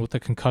Johnson with a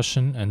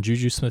concussion and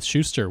Juju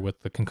Smith-Schuster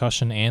with the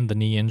concussion and the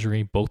knee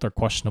injury. Both are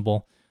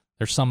questionable.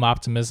 There's some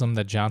optimism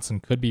that Johnson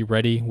could be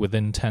ready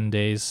within 10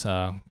 days,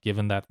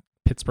 given that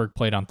Pittsburgh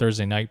played on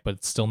Thursday night, but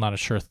it's still not a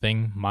sure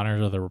thing.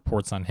 Monitor the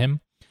reports on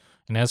him.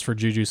 And as for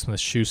Juju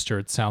Smith-Schuster,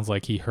 it sounds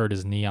like he hurt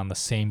his knee on the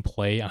same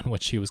play on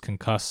which he was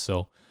concussed,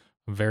 so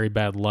very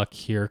bad luck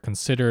here.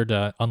 Considered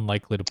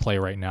unlikely to play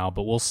right now,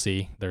 but we'll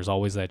see. There's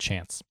always that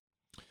chance.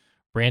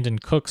 Brandon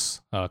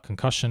Cooks,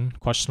 concussion,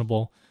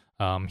 questionable.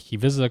 He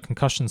visited a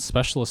concussion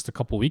specialist a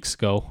couple weeks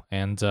ago,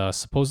 and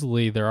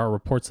supposedly there are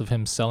reports of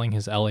him selling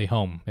his LA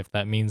home. If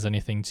that means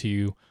anything to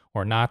you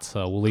or not,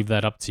 we'll leave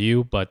that up to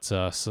you, but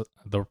the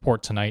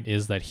report tonight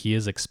is that he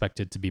is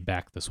expected to be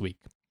back this week.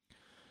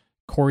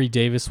 Corey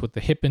Davis with the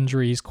hip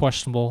injury is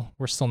questionable.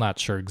 We're still not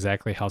sure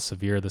exactly how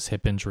severe this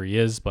hip injury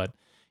is, but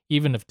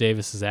even if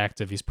Davis is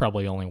active, he's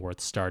probably only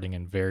worth starting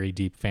in very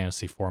deep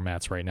fantasy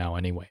formats right now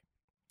anyway.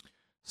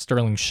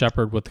 Sterling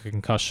Shepard with the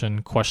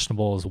concussion,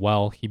 questionable as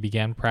well. He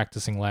began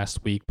practicing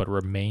last week but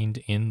remained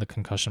in the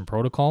concussion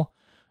protocol.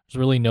 There's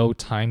really no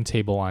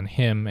timetable on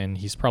him, and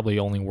he's probably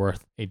only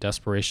worth a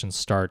desperation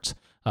start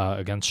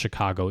against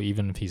Chicago,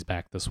 even if he's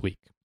back this week.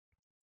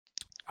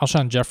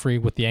 Alshon Jeffrey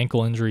with the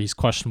ankle injury, he's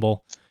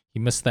questionable. He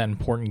missed that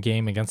important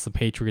game against the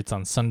Patriots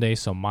on Sunday,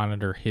 so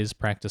monitor his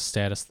practice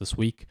status this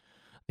week.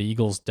 The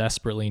Eagles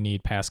desperately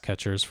need pass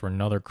catchers for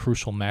another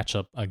crucial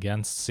matchup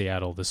against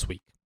Seattle this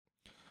week.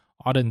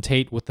 Auden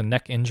Tate with the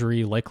neck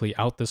injury, likely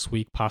out this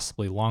week,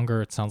 possibly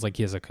longer. It sounds like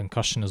he has a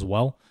concussion as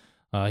well.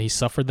 He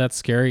suffered that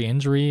scary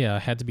injury,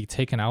 had to be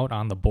taken out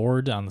on the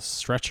board, on the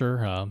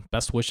stretcher.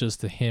 Best wishes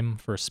to him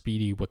for a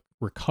speedy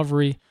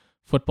recovery.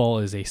 Football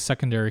is a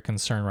secondary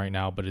concern right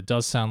now, but it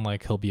does sound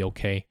like he'll be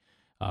okay.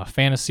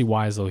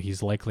 Fantasy-wise, though,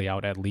 he's likely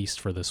out at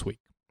least for this week.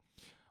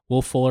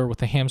 Will Fuller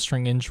with a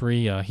hamstring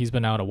injury, he's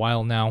been out a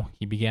while now.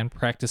 He began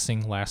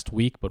practicing last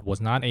week, but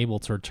was not able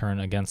to return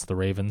against the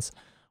Ravens.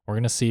 We're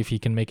going to see if he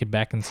can make it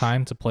back in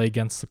time to play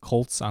against the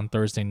Colts on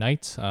Thursday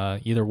night.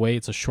 Either way,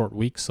 it's a short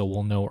week, so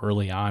we'll know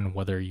early on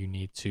whether you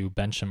need to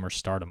bench him or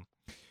start him.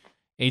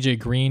 AJ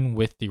Green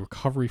with the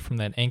recovery from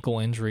that ankle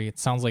injury, it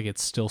sounds like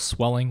it's still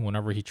swelling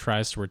whenever he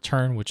tries to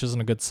return, which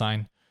isn't a good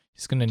sign.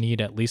 He's going to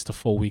need at least a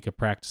full week of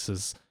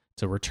practices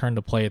to return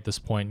to play at this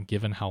point,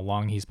 given how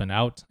long he's been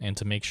out, and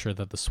to make sure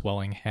that the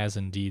swelling has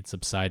indeed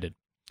subsided.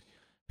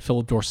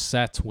 Philip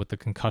Dorsett with the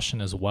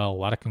concussion as well. A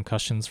lot of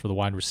concussions for the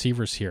wide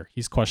receivers here.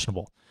 He's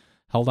questionable.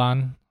 Held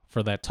on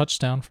for that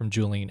touchdown from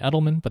Julian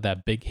Edelman, but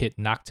that big hit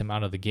knocked him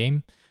out of the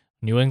game.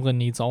 New England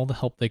needs all the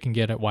help they can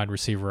get at wide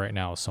receiver right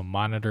now, so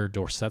monitor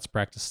Dorsett's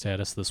practice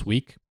status this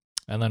week.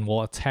 And then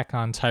we'll attack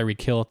on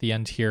Tyreek Hill at the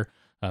end here.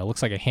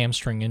 Looks like a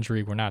hamstring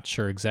injury. We're not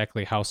sure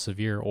exactly how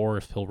severe or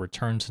if he'll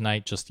return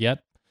tonight just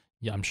yet.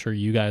 Yeah, I'm sure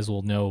you guys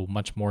will know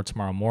much more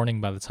tomorrow morning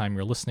by the time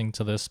you're listening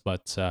to this,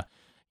 but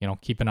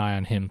keep an eye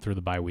on him through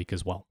the bye week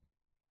as well.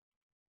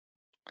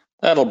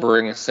 That'll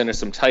bring us into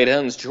some tight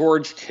ends.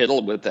 George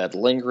Kittle with that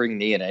lingering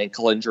knee and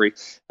ankle injury.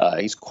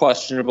 He's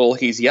questionable.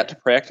 He's yet to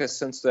practice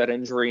since that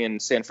injury in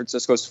San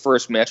Francisco's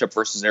first matchup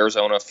versus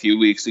Arizona a few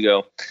weeks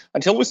ago.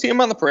 Until we see him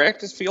on the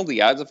practice field,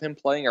 the odds of him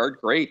playing are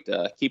great.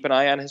 Keep an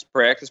eye on his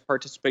practice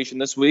participation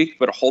this week,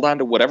 but hold on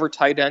to whatever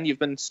tight end you've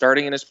been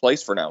starting in his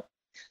place for now.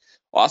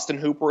 Austin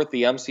Hooper with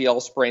the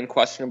MCL sprain,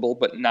 questionable,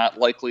 but not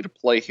likely to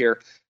play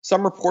here.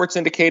 Some reports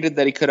indicated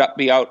that he could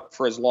be out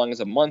for as long as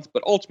a month,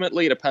 but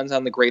ultimately it depends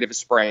on the grade of his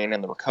sprain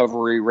and the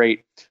recovery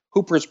rate.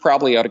 Hooper's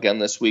probably out again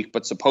this week,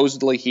 but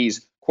supposedly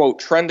he's, quote,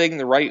 trending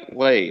the right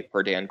way,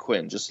 per Dan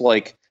Quinn, just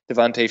like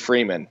Devontae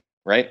Freeman,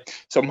 right?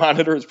 So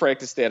monitor his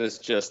practice status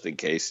just in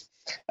case.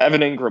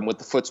 Evan Ingram with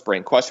the foot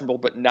sprain, questionable,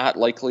 but not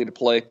likely to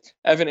play.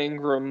 Evan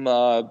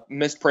Ingram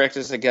missed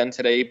practice again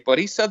today, but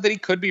he said that he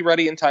could be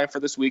ready in time for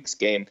this week's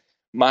game.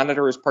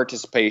 Monitor his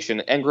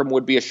participation. Ingram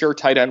would be a sure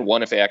tight end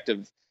one if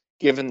active,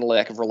 given the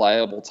lack of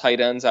reliable tight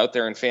ends out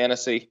there in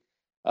fantasy.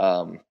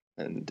 And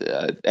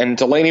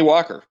Delanie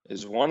Walker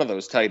is one of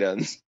those tight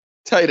ends.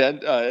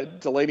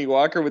 Delanie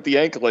Walker with the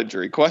ankle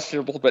injury,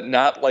 questionable but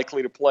not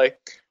likely to play.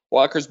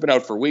 Walker's been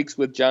out for weeks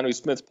with Jonnu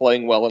Smith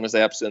playing well in his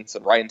absence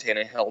and Ryan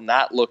Tannehill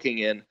not looking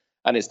in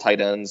on his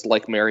tight ends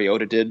like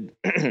Mariota did.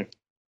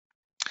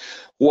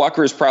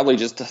 Walker is probably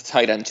just a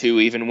tight end too,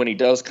 even when he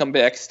does come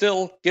back.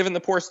 Still, given the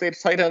poor state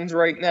of tight ends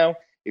right now,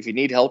 if you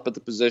need help at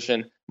the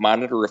position,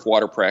 monitor if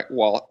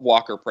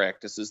Walker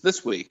practices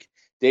this week.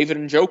 David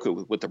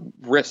Njoku with the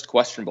wrist,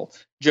 questionable.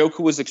 Njoku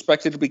was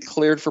expected to be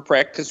cleared for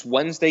practice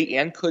Wednesday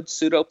and could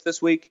suit up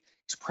this week.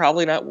 He's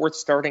probably not worth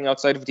starting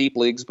outside of deep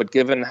leagues, but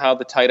given how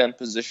the tight end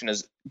position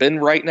has been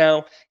right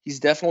now, he's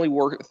definitely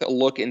worth a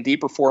look in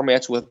deeper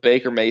formats with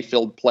Baker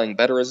Mayfield playing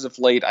better as of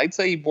late. I'd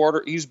say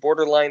he's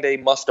borderline a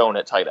must-own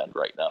at tight end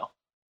right now.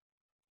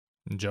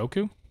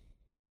 Njoku?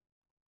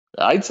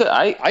 I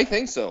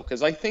think so,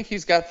 because I think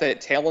he's got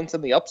that talent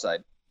and the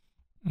upside.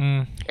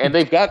 And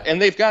they've got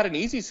an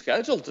easy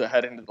schedule to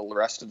head into the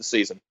rest of the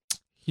season.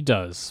 He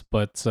does,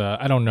 but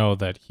I don't know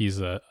that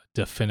he's a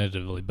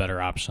definitively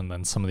better option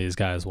than some of these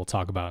guys we'll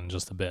talk about in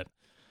just a bit.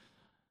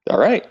 All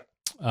right.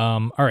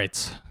 All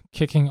right.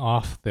 Kicking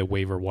off the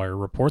waiver wire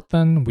report,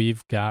 then,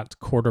 we've got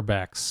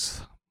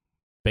quarterbacks.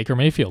 Baker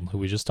Mayfield, who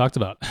we just talked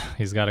about.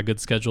 He's got a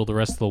good schedule the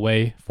rest of the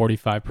way.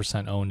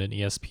 45% owned in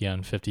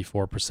ESPN,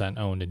 54%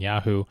 owned in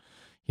Yahoo.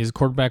 He's a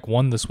quarterback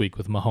one this week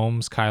with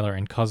Mahomes, Kyler,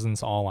 and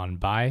Cousins all on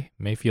bye.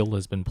 Mayfield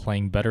has been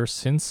playing better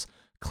since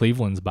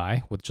Cleveland's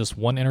bye, with just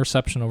one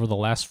interception over the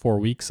last 4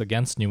 weeks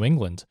against New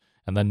England,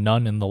 and then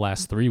none in the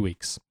last 3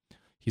 weeks.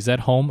 He's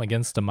at home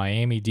against a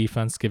Miami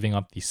defense giving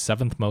up the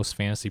 7th most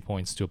fantasy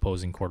points to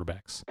opposing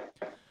quarterbacks.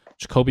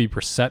 Jacoby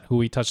Brissett, who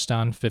he touched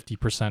on,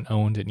 50%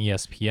 owned in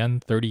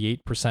ESPN,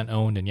 38%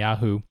 owned in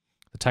Yahoo.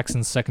 The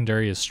Texans'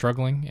 secondary is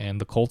struggling, and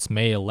the Colts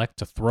may elect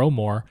to throw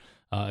more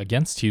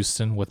against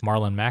Houston with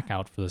Marlon Mack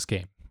out for this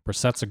game.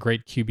 Brissett's a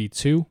great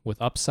QB2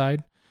 with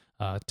upside.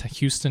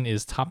 Houston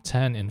is top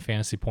 10 in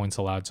fantasy points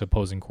allowed to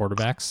opposing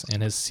quarterbacks,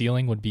 and his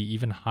ceiling would be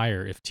even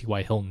higher if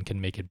T.Y. Hilton can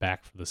make it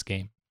back for this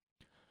game.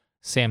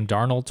 Sam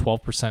Darnold,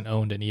 12%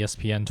 owned in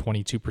ESPN,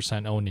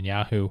 22% owned in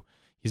Yahoo.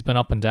 He's been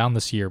up and down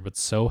this year, but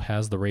so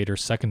has the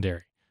Raiders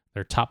secondary.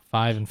 They're top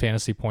 5 in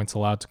fantasy points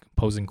allowed to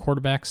opposing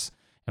quarterbacks,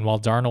 and while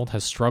Darnold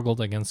has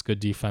struggled against good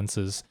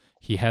defenses,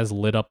 he has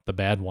lit up the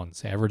bad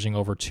ones, averaging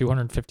over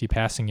 250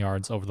 passing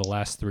yards over the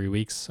last 3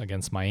 weeks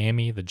against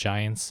Miami, the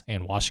Giants,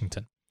 and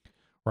Washington.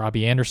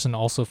 Robbie Anderson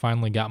also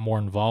finally got more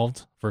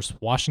involved versus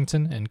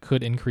Washington and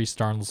could increase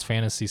Darnold's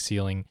fantasy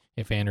ceiling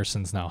if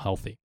Anderson's now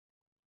healthy.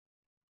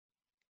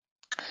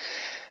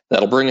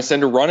 That'll bring us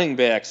into running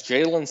backs.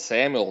 Jaylen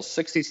Samuels,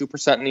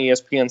 62% in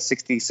ESPN,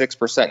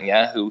 66% in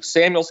Yahoo.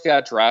 Samuels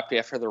got dropped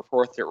after the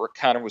report that Rick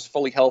Connor was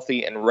fully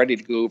healthy and ready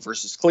to go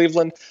versus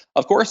Cleveland.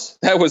 Of course,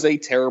 that was a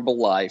terrible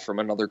lie from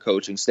another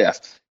coaching staff.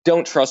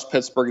 Don't trust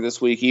Pittsburgh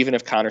this week, even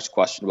if Connor's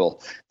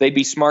questionable. They'd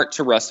be smart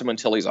to rest him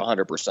until he's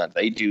 100%.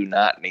 They do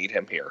not need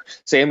him here.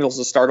 Samuels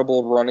is a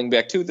startable running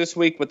back too this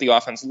week, with the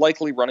offense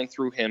likely running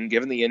through him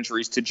given the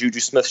injuries to Juju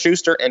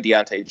Smith-Schuster and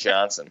Deontay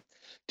Johnson.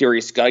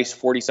 Darius Geis,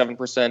 47%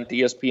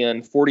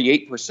 ESPN,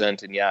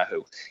 48% in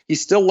Yahoo.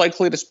 He's still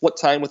likely to split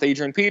time with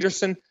Adrian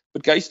Peterson,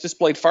 but Geis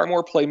displayed far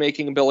more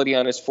playmaking ability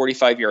on his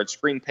 45-yard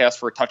screen pass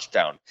for a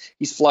touchdown.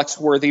 He's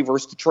flex-worthy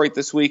versus Detroit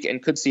this week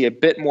and could see a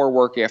bit more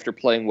work after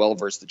playing well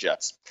versus the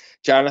Jets.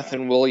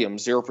 Jonathan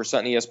Williams, 0%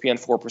 in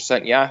ESPN,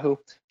 4% in Yahoo.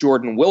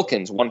 Jordan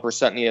Wilkins,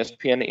 1% in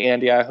ESPN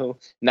and Yahoo.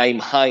 Naeem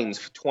Hines,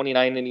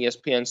 29% in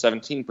ESPN,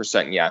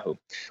 17% in Yahoo.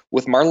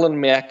 With Marlon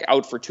Mack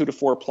out for 2 to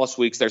 4 plus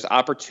weeks, there's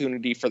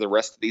opportunity for the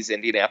rest of these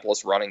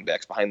Indianapolis running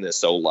backs behind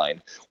this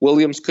O-line.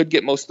 Williams could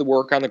get most of the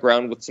work on the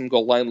ground with some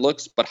goal line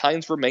looks, but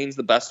Hines remains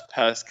the best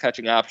pass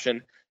catching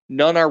option.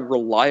 None are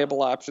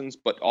reliable options,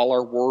 but all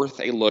are worth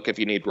a look if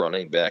you need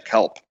running back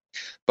help.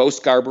 Bo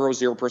Scarborough,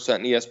 0%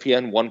 in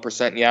ESPN,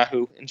 1% in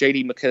Yahoo, and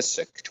J.D.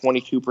 McKissick,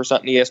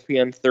 22% in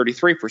ESPN,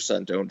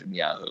 33% owned in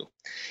Yahoo.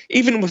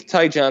 Even with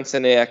Ty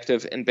Johnson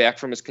active and back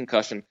from his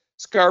concussion,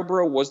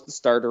 Scarborough was the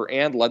starter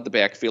and led the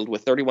backfield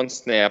with 31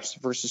 snaps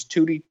versus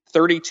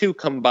 32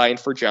 combined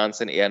for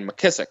Johnson and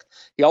McKissick.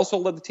 He also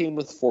led the team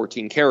with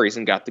 14 carries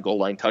and got the goal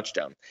line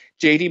touchdown.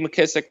 J.D.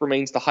 McKissick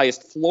remains the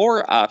highest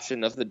floor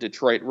option of the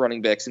Detroit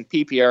running backs in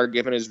PPR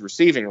given his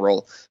receiving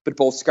role, but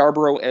both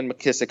Scarborough and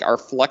McKissick are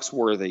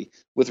flex-worthy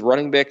with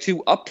running back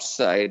 2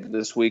 upside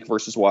this week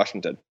versus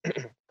Washington.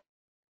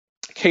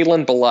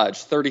 Kalen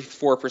Ballage,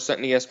 34%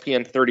 in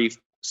ESPN,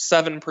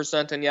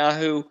 37% in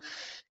Yahoo.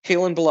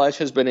 Kalen Ballage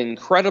has been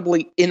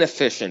incredibly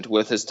inefficient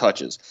with his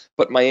touches,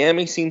 but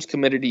Miami seems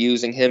committed to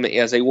using him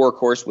as a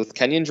workhorse with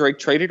Kenyon Drake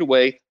traded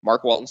away,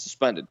 Mark Walton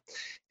suspended.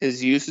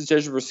 His usage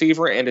as a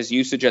receiver and his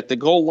usage at the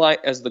goal line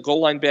as the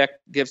goal line back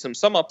gives him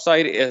some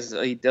upside as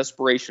a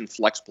desperation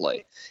flex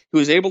play. He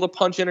was able to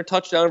punch in a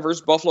touchdown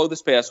versus Buffalo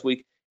this past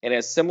week and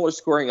has similar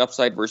scoring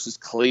upside versus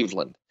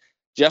Cleveland.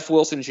 Jeff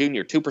Wilson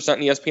Jr., 2%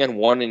 in ESPN,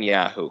 1 in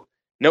Yahoo.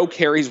 No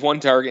carries,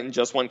 1 target, and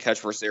just 1 catch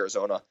versus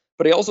Arizona.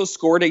 But he also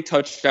scored a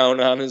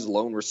touchdown on his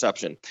lone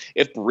reception.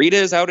 If Breida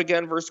is out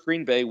again versus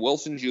Green Bay,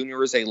 Wilson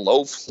Jr. is a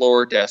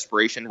low-floor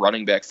desperation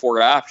running back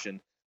 4 option.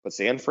 But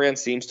San Fran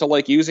seems to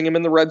like using him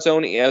in the red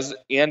zone as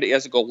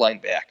a goal line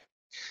back.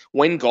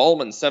 Wayne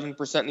Gallman, 7%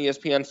 in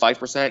ESPN,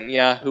 5% in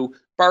Yahoo.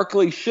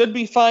 Barkley should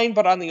be fine,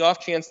 but on the off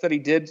chance that he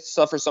did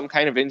suffer some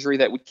kind of injury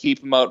that would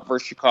keep him out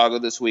versus Chicago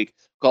this week,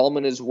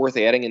 Gallman is worth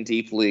adding in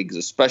deep leagues,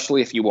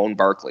 especially if you own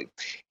Barkley.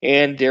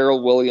 And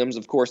Darrell Williams,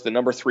 of course, the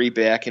number 3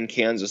 back in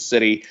Kansas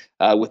City.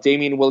 With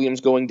Damian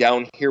Williams going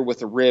down here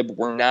with a rib,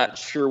 we're not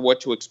sure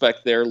what to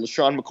expect there.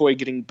 LaShawn McCoy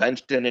getting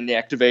benched and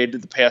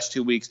inactivated the past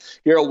 2 weeks.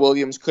 Darrell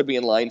Williams could be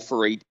in line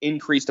for an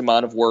increased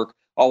amount of work.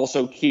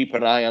 Also keep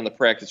an eye on the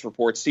practice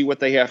report. See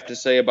what they have to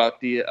say about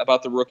the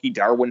rookie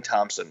Darwin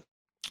Thompson.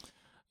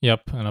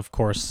 Yep, and of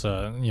course,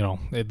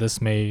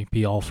 this may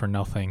be all for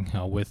nothing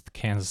with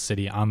Kansas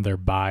City on their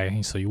bye,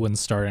 so you wouldn't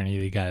start any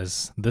of the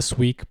guys this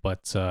week,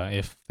 but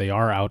if they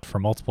are out for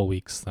multiple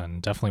weeks,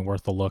 then definitely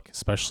worth a look,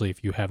 especially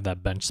if you have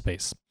that bench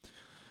space.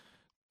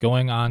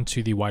 Going on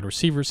to the wide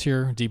receivers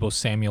here, Deebo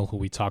Samuel, who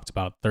we talked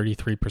about,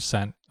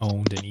 33%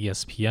 owned in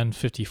ESPN,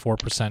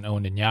 54%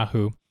 owned in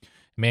Yahoo.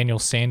 Emmanuel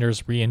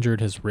Sanders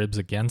re-injured his ribs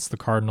against the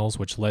Cardinals,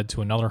 which led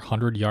to another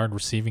 100-yard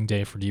receiving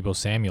day for Deebo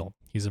Samuel.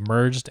 He's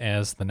emerged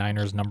as the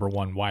Niners' number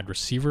one wide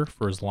receiver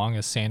for as long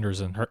as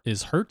Sanders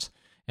is hurt,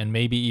 and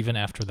maybe even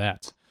after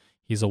that.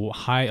 He's a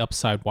high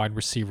upside wide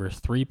receiver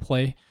 3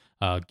 play,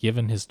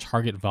 given his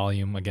target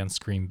volume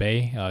against Green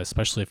Bay,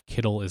 especially if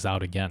Kittle is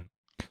out again.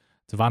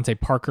 Devontae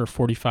Parker,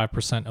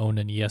 45% owned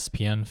in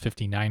ESPN,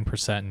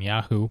 59% in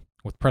Yahoo.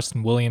 With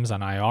Preston Williams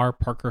on IR,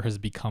 Parker has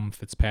become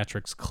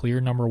Fitzpatrick's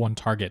clear number one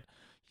target.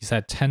 He's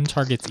had 10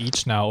 targets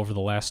each now over the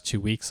last 2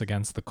 weeks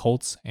against the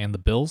Colts and the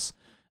Bills.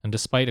 And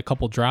despite a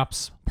couple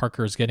drops,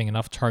 Parker is getting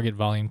enough target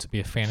volume to be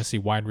a fantasy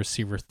wide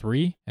receiver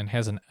 3 and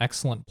has an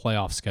excellent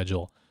playoff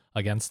schedule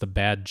against the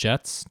bad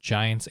Jets,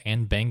 Giants,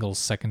 and Bengals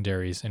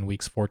secondaries in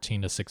weeks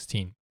 14 to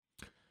 16.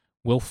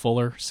 Will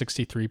Fuller,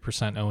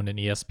 63% owned in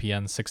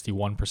ESPN,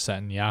 61%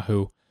 in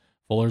Yahoo.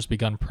 Fuller's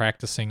begun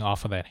practicing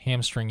off of that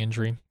hamstring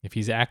injury. If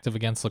he's active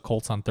against the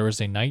Colts on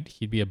Thursday night,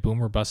 he'd be a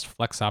boomer bust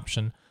flex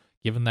option,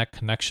 given that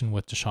connection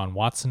with Deshaun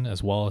Watson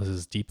as well as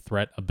his deep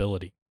threat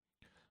ability.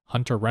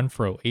 Hunter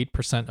Renfrow,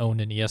 8%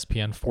 owned in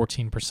ESPN,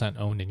 14%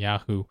 owned in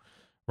Yahoo.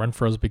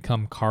 Renfro's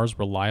become Carr's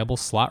reliable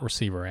slot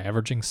receiver,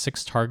 averaging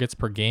 6 targets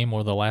per game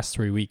over the last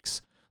 3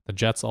 weeks. The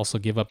Jets also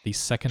give up the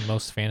second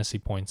most fantasy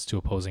points to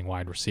opposing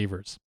wide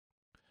receivers.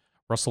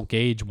 Russell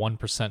Gage,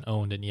 1%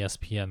 owned in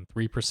ESPN,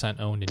 3%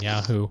 owned in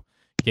Yahoo.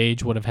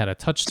 Gage would have had a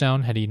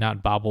touchdown had he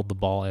not bobbled the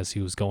ball as he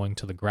was going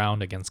to the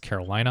ground against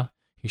Carolina.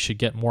 He should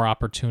get more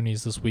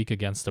opportunities this week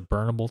against a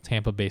burnable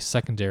Tampa Bay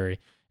secondary,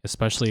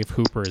 especially if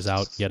Hooper is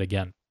out yet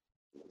again.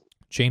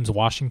 James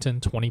Washington,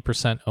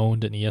 20%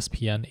 owned in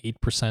ESPN,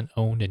 8%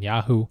 owned in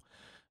Yahoo.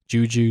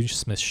 Juju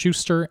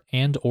Smith-Schuster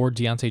and or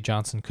Deontay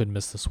Johnson could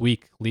miss this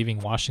week, leaving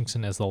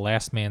Washington as the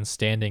last man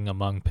standing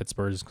among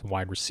Pittsburgh's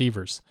wide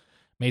receivers.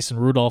 Mason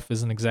Rudolph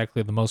isn't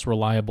exactly the most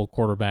reliable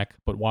quarterback,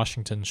 but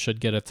Washington should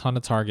get a ton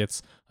of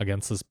targets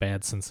against this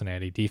bad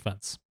Cincinnati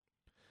defense.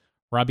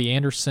 Robbie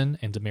Anderson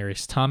and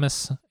Demaryius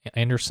Thomas.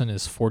 Anderson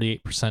is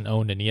 48%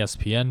 owned in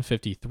ESPN,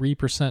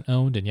 53%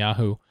 owned in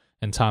Yahoo,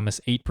 and Thomas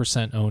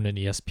 8% owned in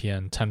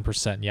ESPN,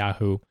 10% in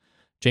Yahoo.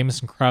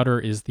 Jamison Crowder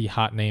is the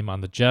hot name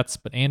on the Jets,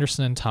 but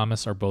Anderson and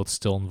Thomas are both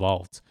still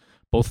involved.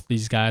 Both of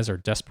these guys are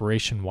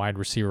desperation wide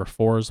receiver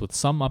 4s with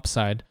some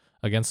upside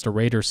against a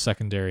Raiders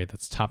secondary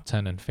that's top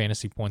 10 in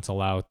fantasy points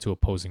allowed to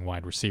opposing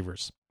wide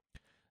receivers.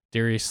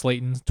 Darius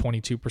Slayton,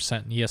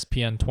 22% in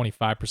ESPN,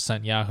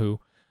 25% Yahoo.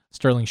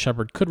 Sterling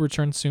Shepard could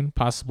return soon,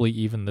 possibly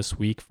even this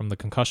week from the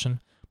concussion,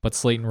 but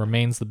Slayton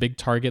remains the big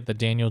target that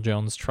Daniel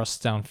Jones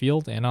trusts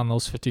downfield and on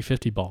those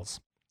 50-50 balls.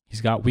 He's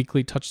got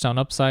weekly touchdown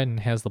upside and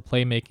has the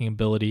playmaking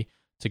ability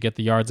to get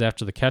the yards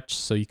after the catch,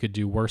 so you could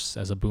do worse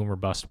as a boom or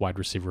bust wide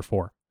receiver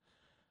 4.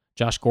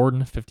 Josh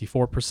Gordon,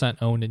 54%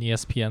 owned in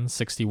ESPN,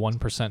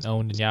 61%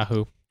 owned in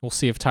Yahoo. We'll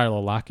see if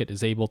Tyler Lockett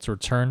is able to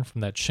return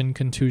from that shin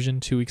contusion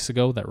 2 weeks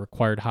ago that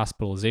required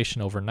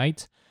hospitalization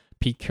overnight.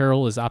 Pete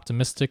Carroll is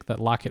optimistic that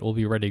Lockett will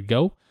be ready to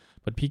go,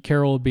 but Pete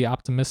Carroll would be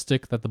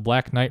optimistic that the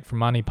Black Knight from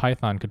Monty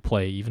Python could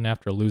play even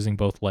after losing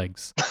both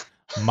legs.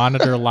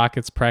 Monitor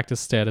Lockett's practice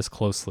status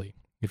closely.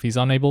 If he's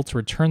unable to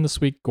return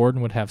this week,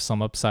 Gordon would have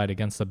some upside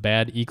against the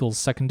bad Eagles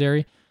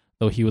secondary,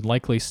 though he would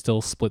likely still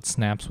split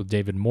snaps with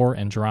David Moore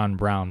and Jerron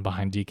Brown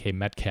behind DK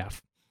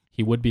Metcalf.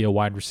 He would be a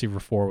wide receiver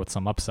 4 with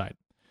some upside.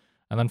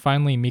 And then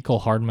finally, Mecole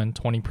Hardman,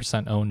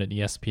 20% owned at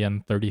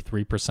ESPN,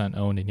 33%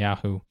 owned in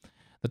Yahoo.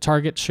 The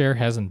target share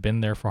hasn't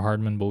been there for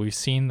Hardman, but we've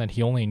seen that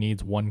he only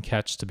needs one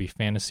catch to be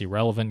fantasy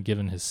relevant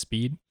given his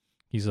speed.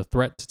 He's a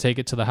threat to take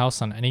it to the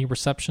house on any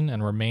reception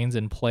and remains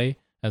in play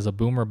as a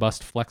boom or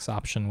bust flex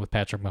option with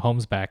Patrick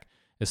Mahomes back,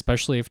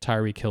 especially if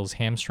Tyreek Hill's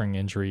hamstring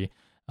injury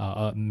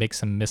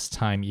makes him miss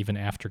time even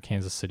after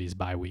Kansas City's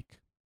bye week.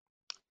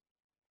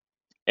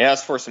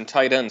 As for some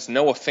tight ends,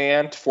 Noah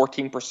Fant,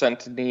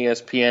 14% in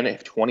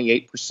ESPN,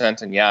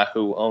 28% in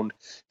Yahoo owned.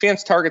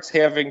 Fant's targets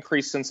have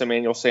increased since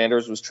Emmanuel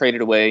Sanders was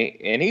traded away,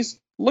 and he's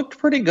looked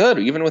pretty good,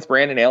 even with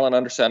Brandon Allen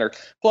under center.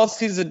 Plus,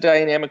 he's a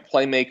dynamic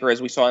playmaker,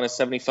 as we saw in a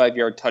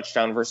 75-yard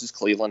touchdown versus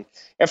Cleveland.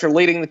 After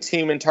leading the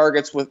team in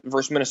targets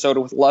versus Minnesota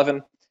with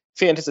 11,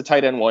 Fant is a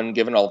tight end 1,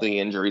 given all the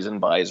injuries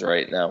and buys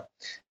right now.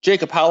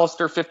 Jacob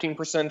Hollister,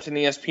 15% in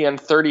ESPN,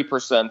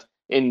 30%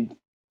 in...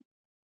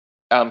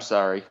 I'm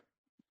sorry.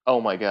 Oh,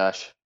 my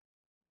gosh.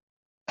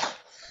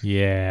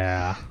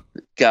 Yeah.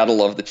 Gotta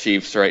love the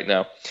Chiefs right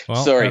now.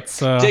 Well, sorry. That's,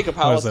 Jacob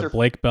Hollister. Was it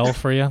Blake Bell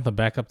for you, the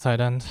backup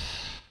tight end?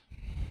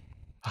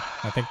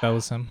 I think that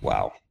was him.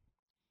 Wow.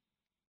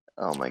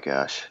 Oh, my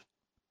gosh.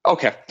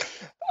 Okay.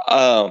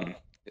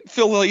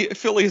 Philly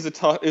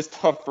is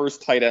tough versus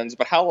tight ends,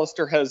 but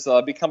Hollister has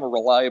become a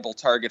reliable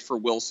target for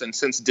Wilson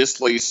since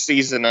Disley's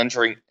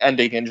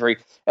season-ending injury.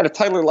 And if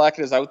Tyler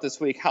Lockett is out this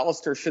week,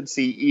 Hollister should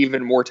see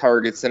even more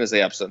targets in his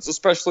absence,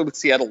 especially with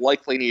Seattle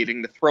likely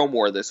needing to throw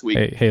more this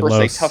week hey, versus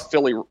Los, a tough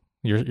Philly.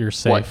 You're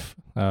safe.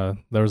 There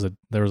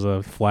was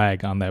a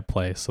flag on that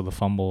play, so the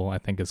fumble I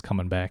think is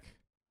coming back.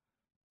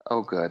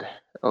 Oh, good.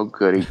 Oh,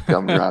 goody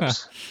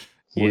gumdrops.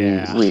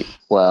 Yeah.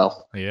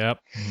 Wow. Yep.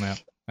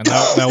 And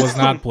that was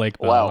not Blake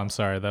Bell. Wow. I'm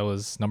sorry. That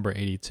was number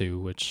 82,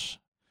 which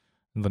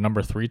the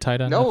number 3 tight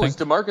end. No, I it was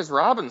think. Demarcus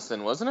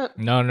Robinson, wasn't it?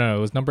 No,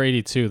 it was number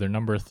 82. Their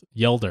number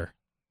Yelder.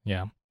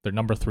 Yeah, their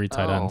number 3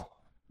 tight end.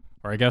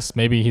 Or I guess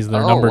maybe he's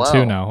their number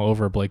 2 now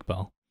over Blake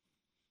Bell.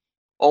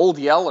 Old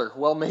Yeller.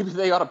 Well, maybe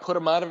they ought to put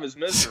him out of his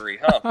misery,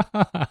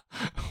 huh?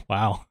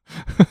 Wow.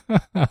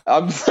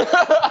 I'm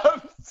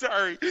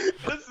sorry.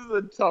 This is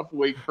a tough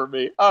week for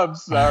me. I'm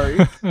sorry.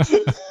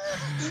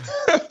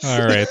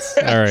 All right.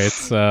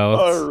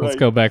 So let's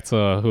go back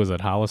to, who was it?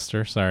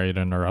 Hollister? Sorry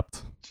to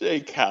interrupt.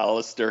 Jake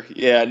Hollister.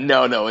 Yeah,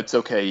 no, it's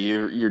okay.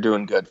 You're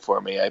doing good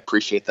for me. I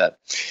appreciate that.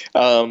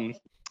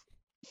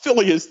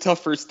 Philly is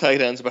tough for his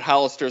tight ends, but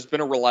Hollister has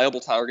been a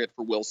reliable target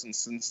for Wilson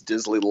since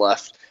Disley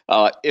left.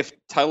 If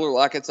Tyler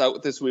Lockett's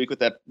out this week with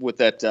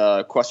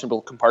that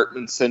questionable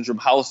compartment syndrome,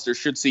 Hollister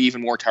should see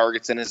even more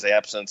targets in his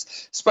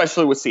absence,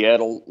 especially with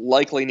Seattle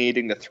likely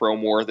needing to throw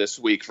more this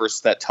week versus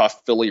that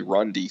tough Philly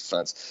run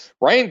defense.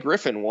 Ryan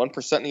Griffin,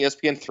 1% in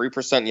ESPN,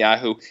 3% in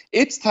Yahoo.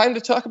 It's time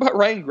to talk about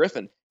Ryan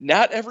Griffin.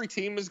 Not every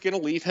team is going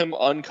to leave him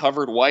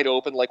uncovered wide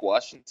open like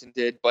Washington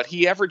did, but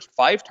he averaged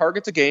 5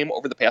 targets a game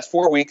over the past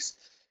 4 weeks.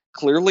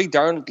 Clearly,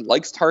 Darnold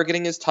likes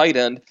targeting his tight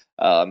end.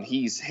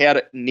 He's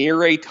had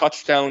near a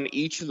touchdown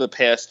each of the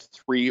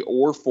past 3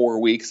 or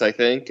 4 weeks, I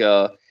think.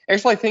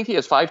 Actually, I think he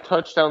has 5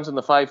 touchdowns in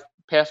the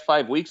past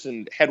 5 weeks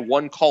and had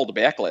 1 called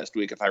back last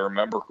week, if I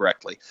remember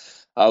correctly.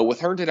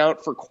 With Herndon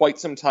out for quite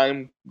some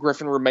time,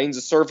 Griffin remains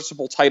a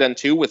serviceable tight end,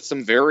 too, with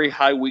some very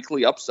high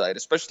weekly upside,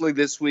 especially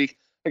this week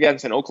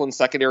against an Oakland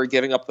secondary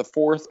giving up the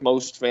 4th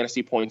most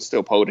fantasy points to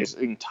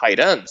opposing tight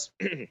ends.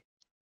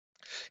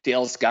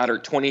 Dallas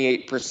Goedert,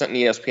 28% in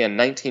ESPN,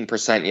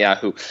 19%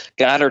 Yahoo.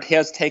 Goddard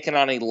has taken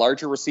on a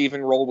larger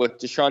receiving role with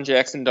Deshaun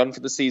Jackson done for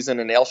the season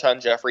and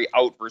Alshon Jeffrey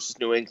out versus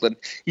New England.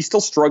 He's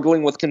still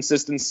struggling with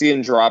consistency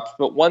and drops,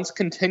 but once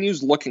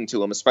continues looking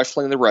to him,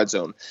 especially in the red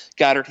zone.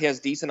 Goddard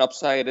has decent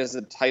upside as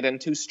a tight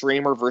end 2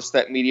 streamer versus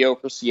that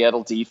mediocre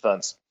Seattle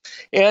defense.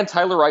 And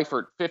Tyler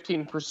Eifert,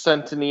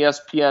 15% in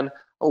ESPN,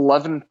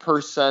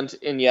 11%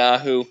 in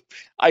Yahoo.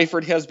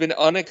 Eifert has been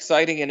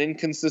unexciting and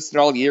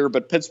inconsistent all year,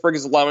 but Pittsburgh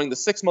is allowing the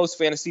 6th most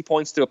fantasy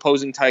points to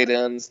opposing tight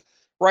ends.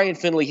 Ryan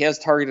Finley has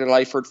targeted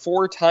Eifert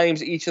 4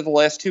 times each of the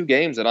last 2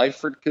 games, and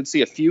Eifert could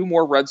see a few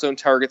more red zone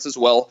targets as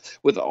well,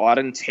 with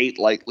Auden Tate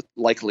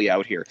likely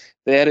out here.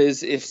 That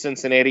is if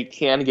Cincinnati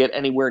can get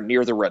anywhere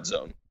near the red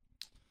zone.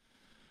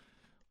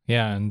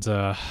 Yeah, and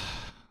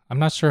I'm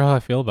not sure how I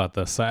feel about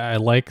this. I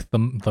like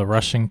the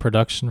rushing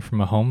production from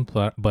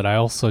Mahomes, but I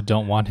also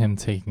don't want him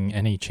taking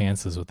any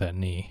chances with that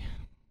knee.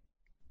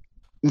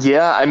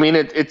 Yeah, I mean,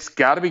 it's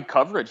got to be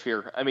coverage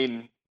here. I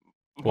mean,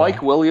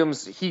 Mike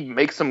Williams, he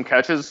makes some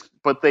catches,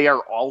 but they are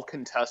all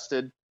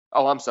contested.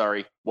 Oh, I'm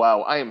sorry.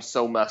 Wow, I am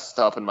so messed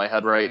up in my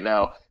head right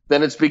now.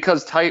 Then it's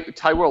because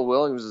Tyrell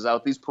Williams is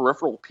out. These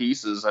peripheral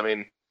pieces, I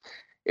mean,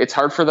 it's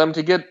hard for them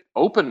to get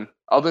open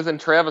other than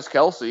Travis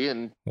Kelce.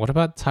 And what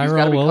about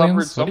Tyrell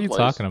Williams? What are you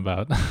talking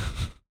about?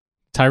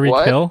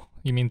 Tyreek Hill?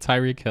 You mean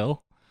Tyreek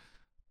Hill?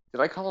 Did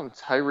I call him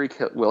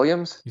Tyreek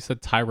Williams? You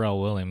said Tyrell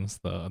Williams,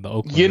 the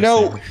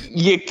Oakland.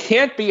 You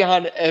can't be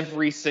on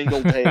every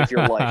single day of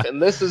your life,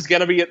 and this is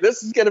gonna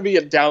be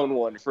a down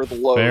one for the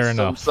Lows. Fair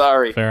enough. I'm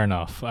sorry. Fair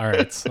enough. All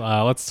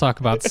right, let's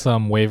talk about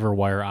some waiver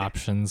wire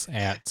options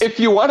at. If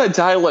you want to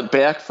dial it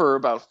back for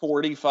about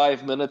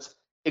 45 minutes,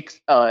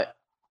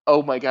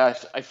 oh my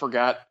gosh, I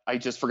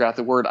just forgot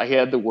the word. I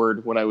had the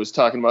word when I was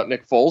talking about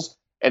Nick Foles,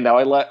 and now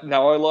I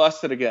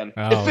lost it again.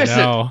 Oh,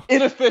 no.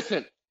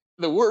 Inefficient.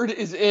 The word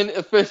is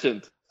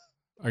inefficient.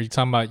 Are you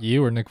talking about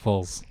you or Nick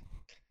Foles?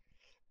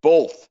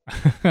 Both.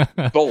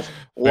 Both.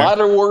 A lot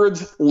of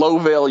words, low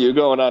value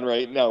going on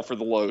right now for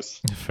the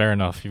Lows. Fair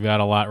enough. You've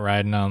got a lot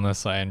riding on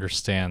this, I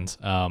understand.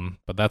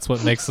 But that's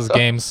what makes this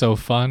game so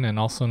fun and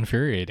also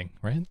infuriating,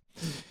 right?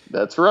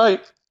 That's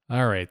right.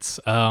 All right.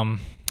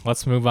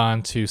 Let's move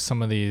on to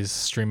some of these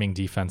streaming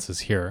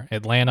defenses here.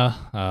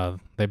 Atlanta,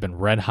 they've been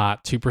red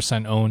hot,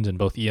 2% owned in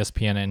both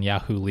ESPN and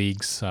Yahoo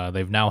leagues.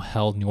 They've now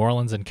held New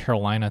Orleans and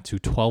Carolina to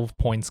 12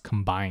 points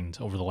combined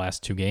over the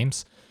last 2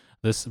 games.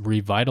 This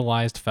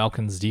revitalized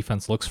Falcons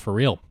defense looks for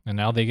real, and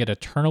now they get a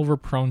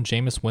turnover-prone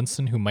Jameis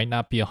Winston who might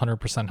not be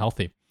 100%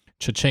 healthy.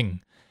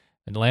 Cha-ching.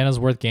 Atlanta's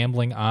worth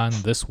gambling on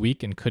this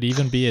week and could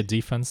even be a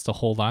defense to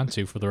hold on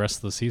to for the rest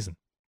of the season.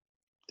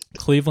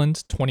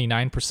 Cleveland,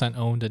 29%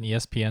 owned in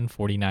ESPN,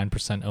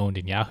 49% owned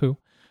in Yahoo.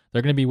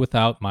 They're going to be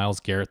without Myles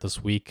Garrett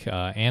this week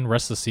and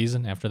rest of the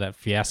season after that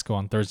fiasco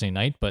on Thursday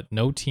night, but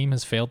no team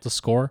has failed to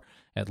score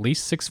at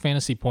least 6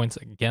 fantasy points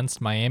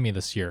against Miami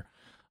this year.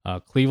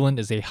 Cleveland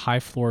is a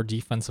high-floor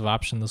defensive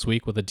option this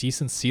week with a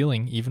decent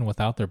ceiling even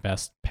without their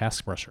best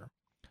pass rusher.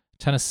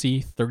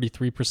 Tennessee,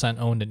 33%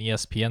 owned in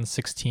ESPN,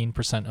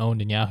 16%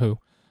 owned in Yahoo.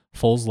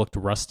 Foles looked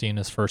rusty in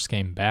his first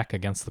game back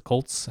against the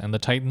Colts, and the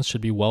Titans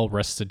should be well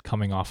rested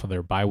coming off of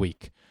their bye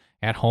week.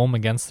 At home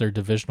against their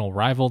divisional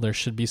rival, there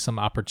should be some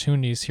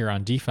opportunities here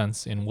on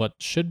defense in what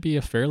should be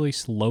a fairly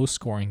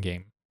low-scoring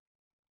game.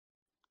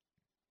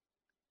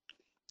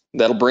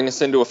 That'll bring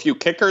us into a few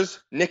kickers.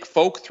 Nick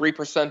Folk,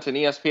 3% in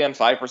ESPN,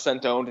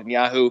 5% owned in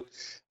Yahoo.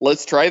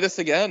 Let's try this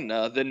again.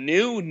 The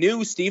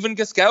new Stephen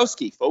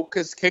Gostkowski. Folk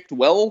has kicked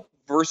well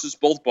versus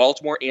both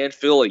Baltimore and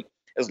Philly.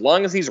 As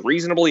long as he's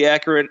reasonably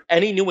accurate,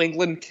 any New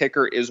England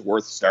kicker is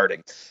worth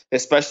starting,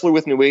 especially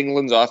with New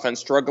England's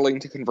offense struggling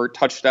to convert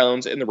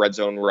touchdowns in the red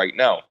zone right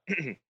now.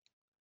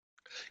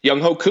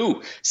 Younghoe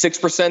Koo,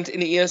 6%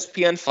 in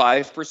ESPN,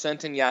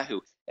 5% in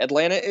Yahoo.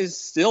 Atlanta is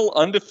still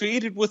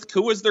undefeated with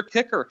Koo as their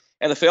kicker,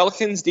 and the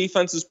Falcons'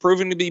 defense is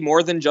proving to be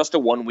more than just a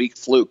one-week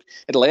fluke.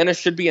 Atlanta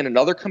should be in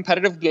another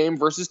competitive game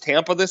versus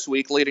Tampa this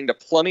week, leading to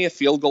plenty of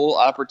field goal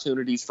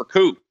opportunities for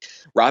Koo.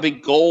 Robbie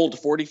Gould,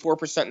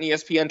 44% in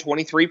ESPN,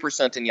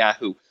 23% in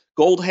Yahoo.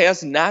 Gould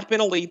has not been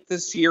elite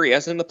this year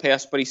as in the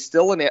past, but he's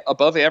still an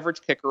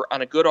above-average kicker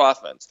on a good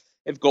offense.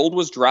 If Gould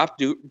was dropped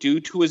due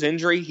to his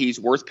injury, he's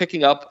worth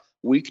picking up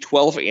Week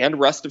 12 and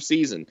rest of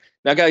season.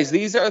 Now, guys,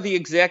 these are the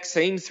exact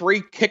same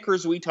three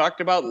kickers we talked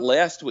about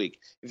last week.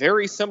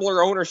 Very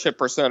similar ownership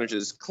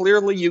percentages.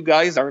 Clearly, you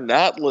guys are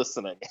not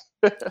listening.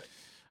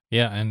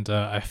 Yeah, and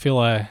I feel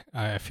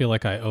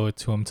like I owe it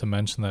to him to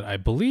mention that I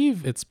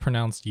believe it's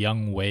pronounced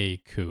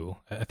Younghoe Koo.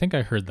 I think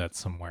I heard that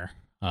somewhere.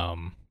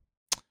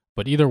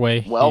 But either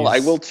way, well, I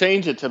will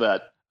change it to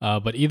that.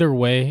 But either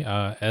way,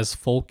 as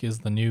Folk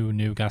is the new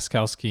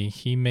Gostkowski,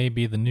 he may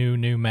be the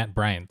new Matt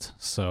Bryant.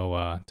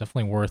 So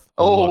definitely worth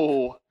a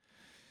look.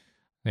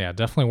 Yeah,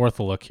 definitely worth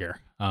a look here.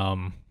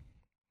 Yeah.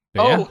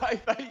 I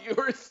thought you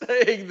were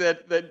saying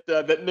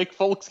that Nick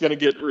Folk's going to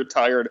get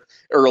retired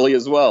early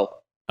as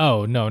well.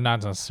 Oh, no,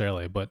 not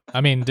necessarily. But,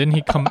 I mean, didn't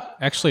he come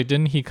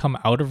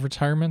out of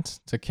retirement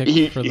to kick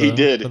for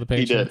the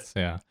Patriots?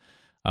 He did. Yeah.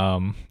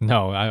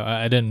 No,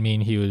 I didn't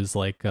mean he was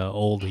like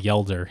old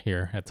Yelder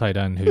here at tight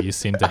end who you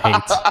seem to hate.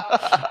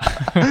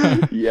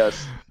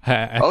 Yes.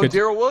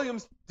 Darrell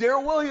Williams.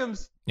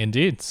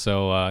 Indeed.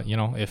 So,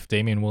 if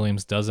Damian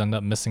Williams does end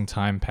up missing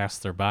time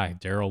past their bye,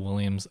 Darrell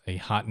Williams, a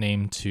hot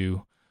name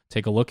to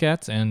take a look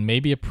at, and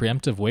maybe a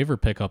preemptive waiver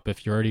pickup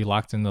if you're already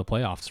locked into the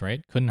playoffs,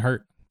 right? Couldn't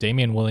hurt.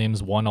 Damian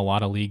Williams won a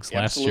lot of leagues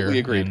last year,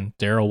 agreed. And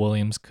Darrell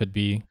Williams could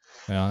be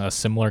a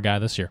similar guy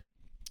this year.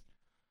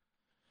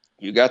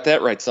 You got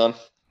that right, son.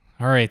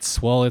 All right.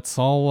 Well, it's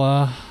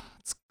all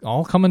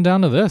coming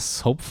down to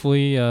this.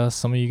 Hopefully,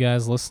 some of you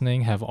guys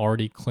listening have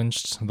already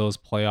clinched those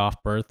playoff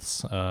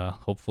berths.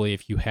 Hopefully,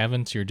 if you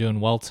haven't, you're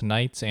doing well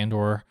tonight and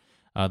or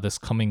this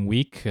coming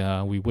week.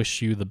 We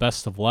wish you the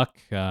best of luck.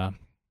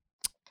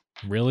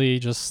 Really,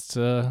 just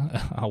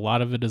a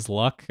lot of it is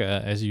luck,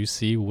 as you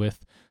see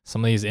with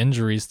some of these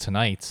injuries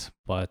tonight.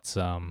 But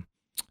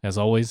as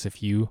always,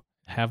 if you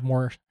have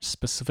more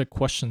specific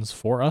questions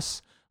for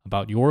us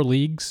about your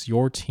leagues,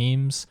 your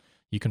teams,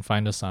 you can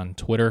find us on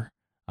Twitter.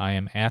 I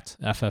am at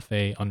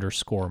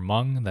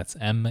FFA_Mung. That's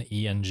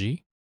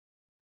MENG.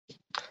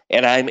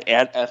 And I'm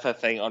at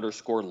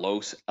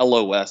FFA_Los,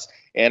 LOS.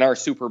 And our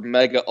super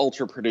mega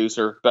ultra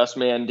producer, best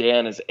man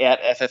Dan, is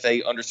at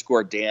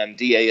FFA_Dan,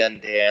 DAN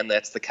Dan.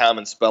 That's the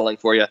common spelling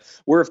for you.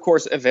 We're, of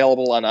course,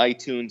 available on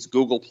iTunes,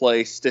 Google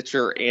Play,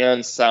 Stitcher,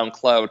 and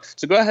SoundCloud.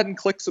 So go ahead and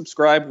click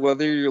subscribe,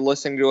 whether you're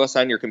listening to us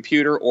on your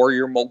computer or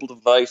your mobile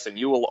device, and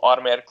you will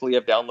automatically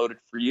have downloaded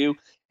for you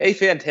a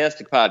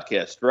fantastic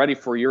podcast ready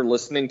for your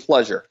listening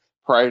pleasure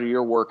prior to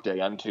your workday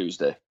on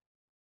Tuesday.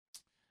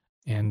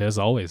 And as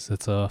always,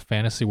 it's a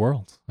fantasy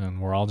world, and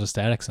we're all just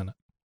addicts in it.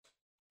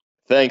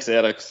 Thanks,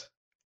 addicts.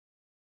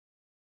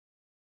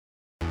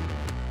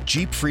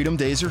 Jeep Freedom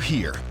Days are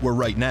here, where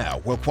right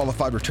now,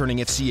 well-qualified returning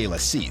FCA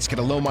lessees get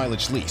a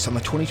low-mileage lease on the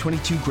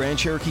 2022 Grand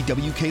Cherokee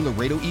WK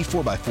Laredo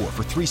E4x4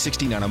 for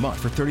 $369 a month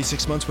for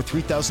 36 months with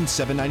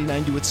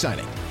 $3,799 due at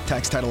signing.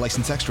 Tax, title,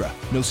 license extra.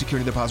 No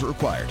security deposit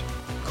required.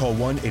 Call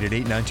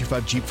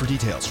 1-888-925-JEEP for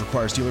details.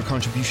 Requires dealer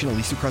contribution at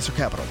least through Chrysler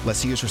Capital.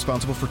 Lessee is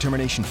responsible for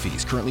termination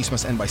fees. Current lease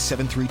must end by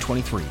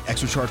 7/3/23.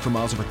 Extra charge for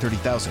miles over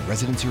 30,000.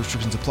 Residency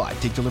restrictions apply.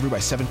 Take delivery by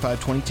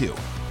 7/5/22.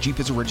 Jeep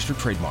is a registered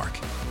trademark.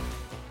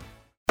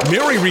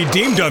 Mary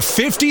redeemed a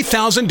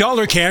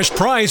 $50,000 cash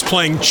prize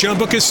playing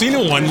Chumba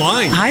Casino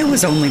online. I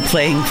was only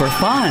playing for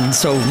fun,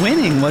 so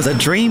winning was a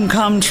dream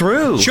come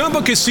true.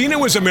 Chumba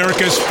Casino is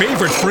America's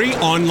favorite free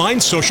online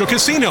social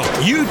casino.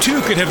 You,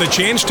 too, could have the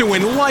chance to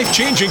win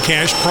life-changing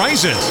cash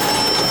prizes.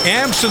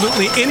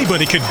 Absolutely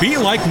anybody could be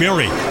like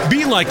Mary.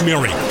 Be like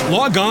Mary.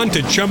 Log on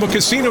to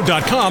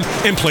ChumbaCasino.com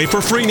and play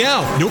for free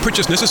now. No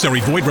purchase necessary.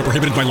 Void where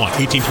prohibited by law.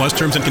 18 plus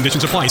terms and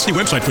conditions apply. See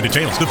website for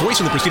details. The voice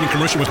in the preceding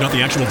commercial was not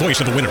the actual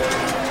voice of the winner.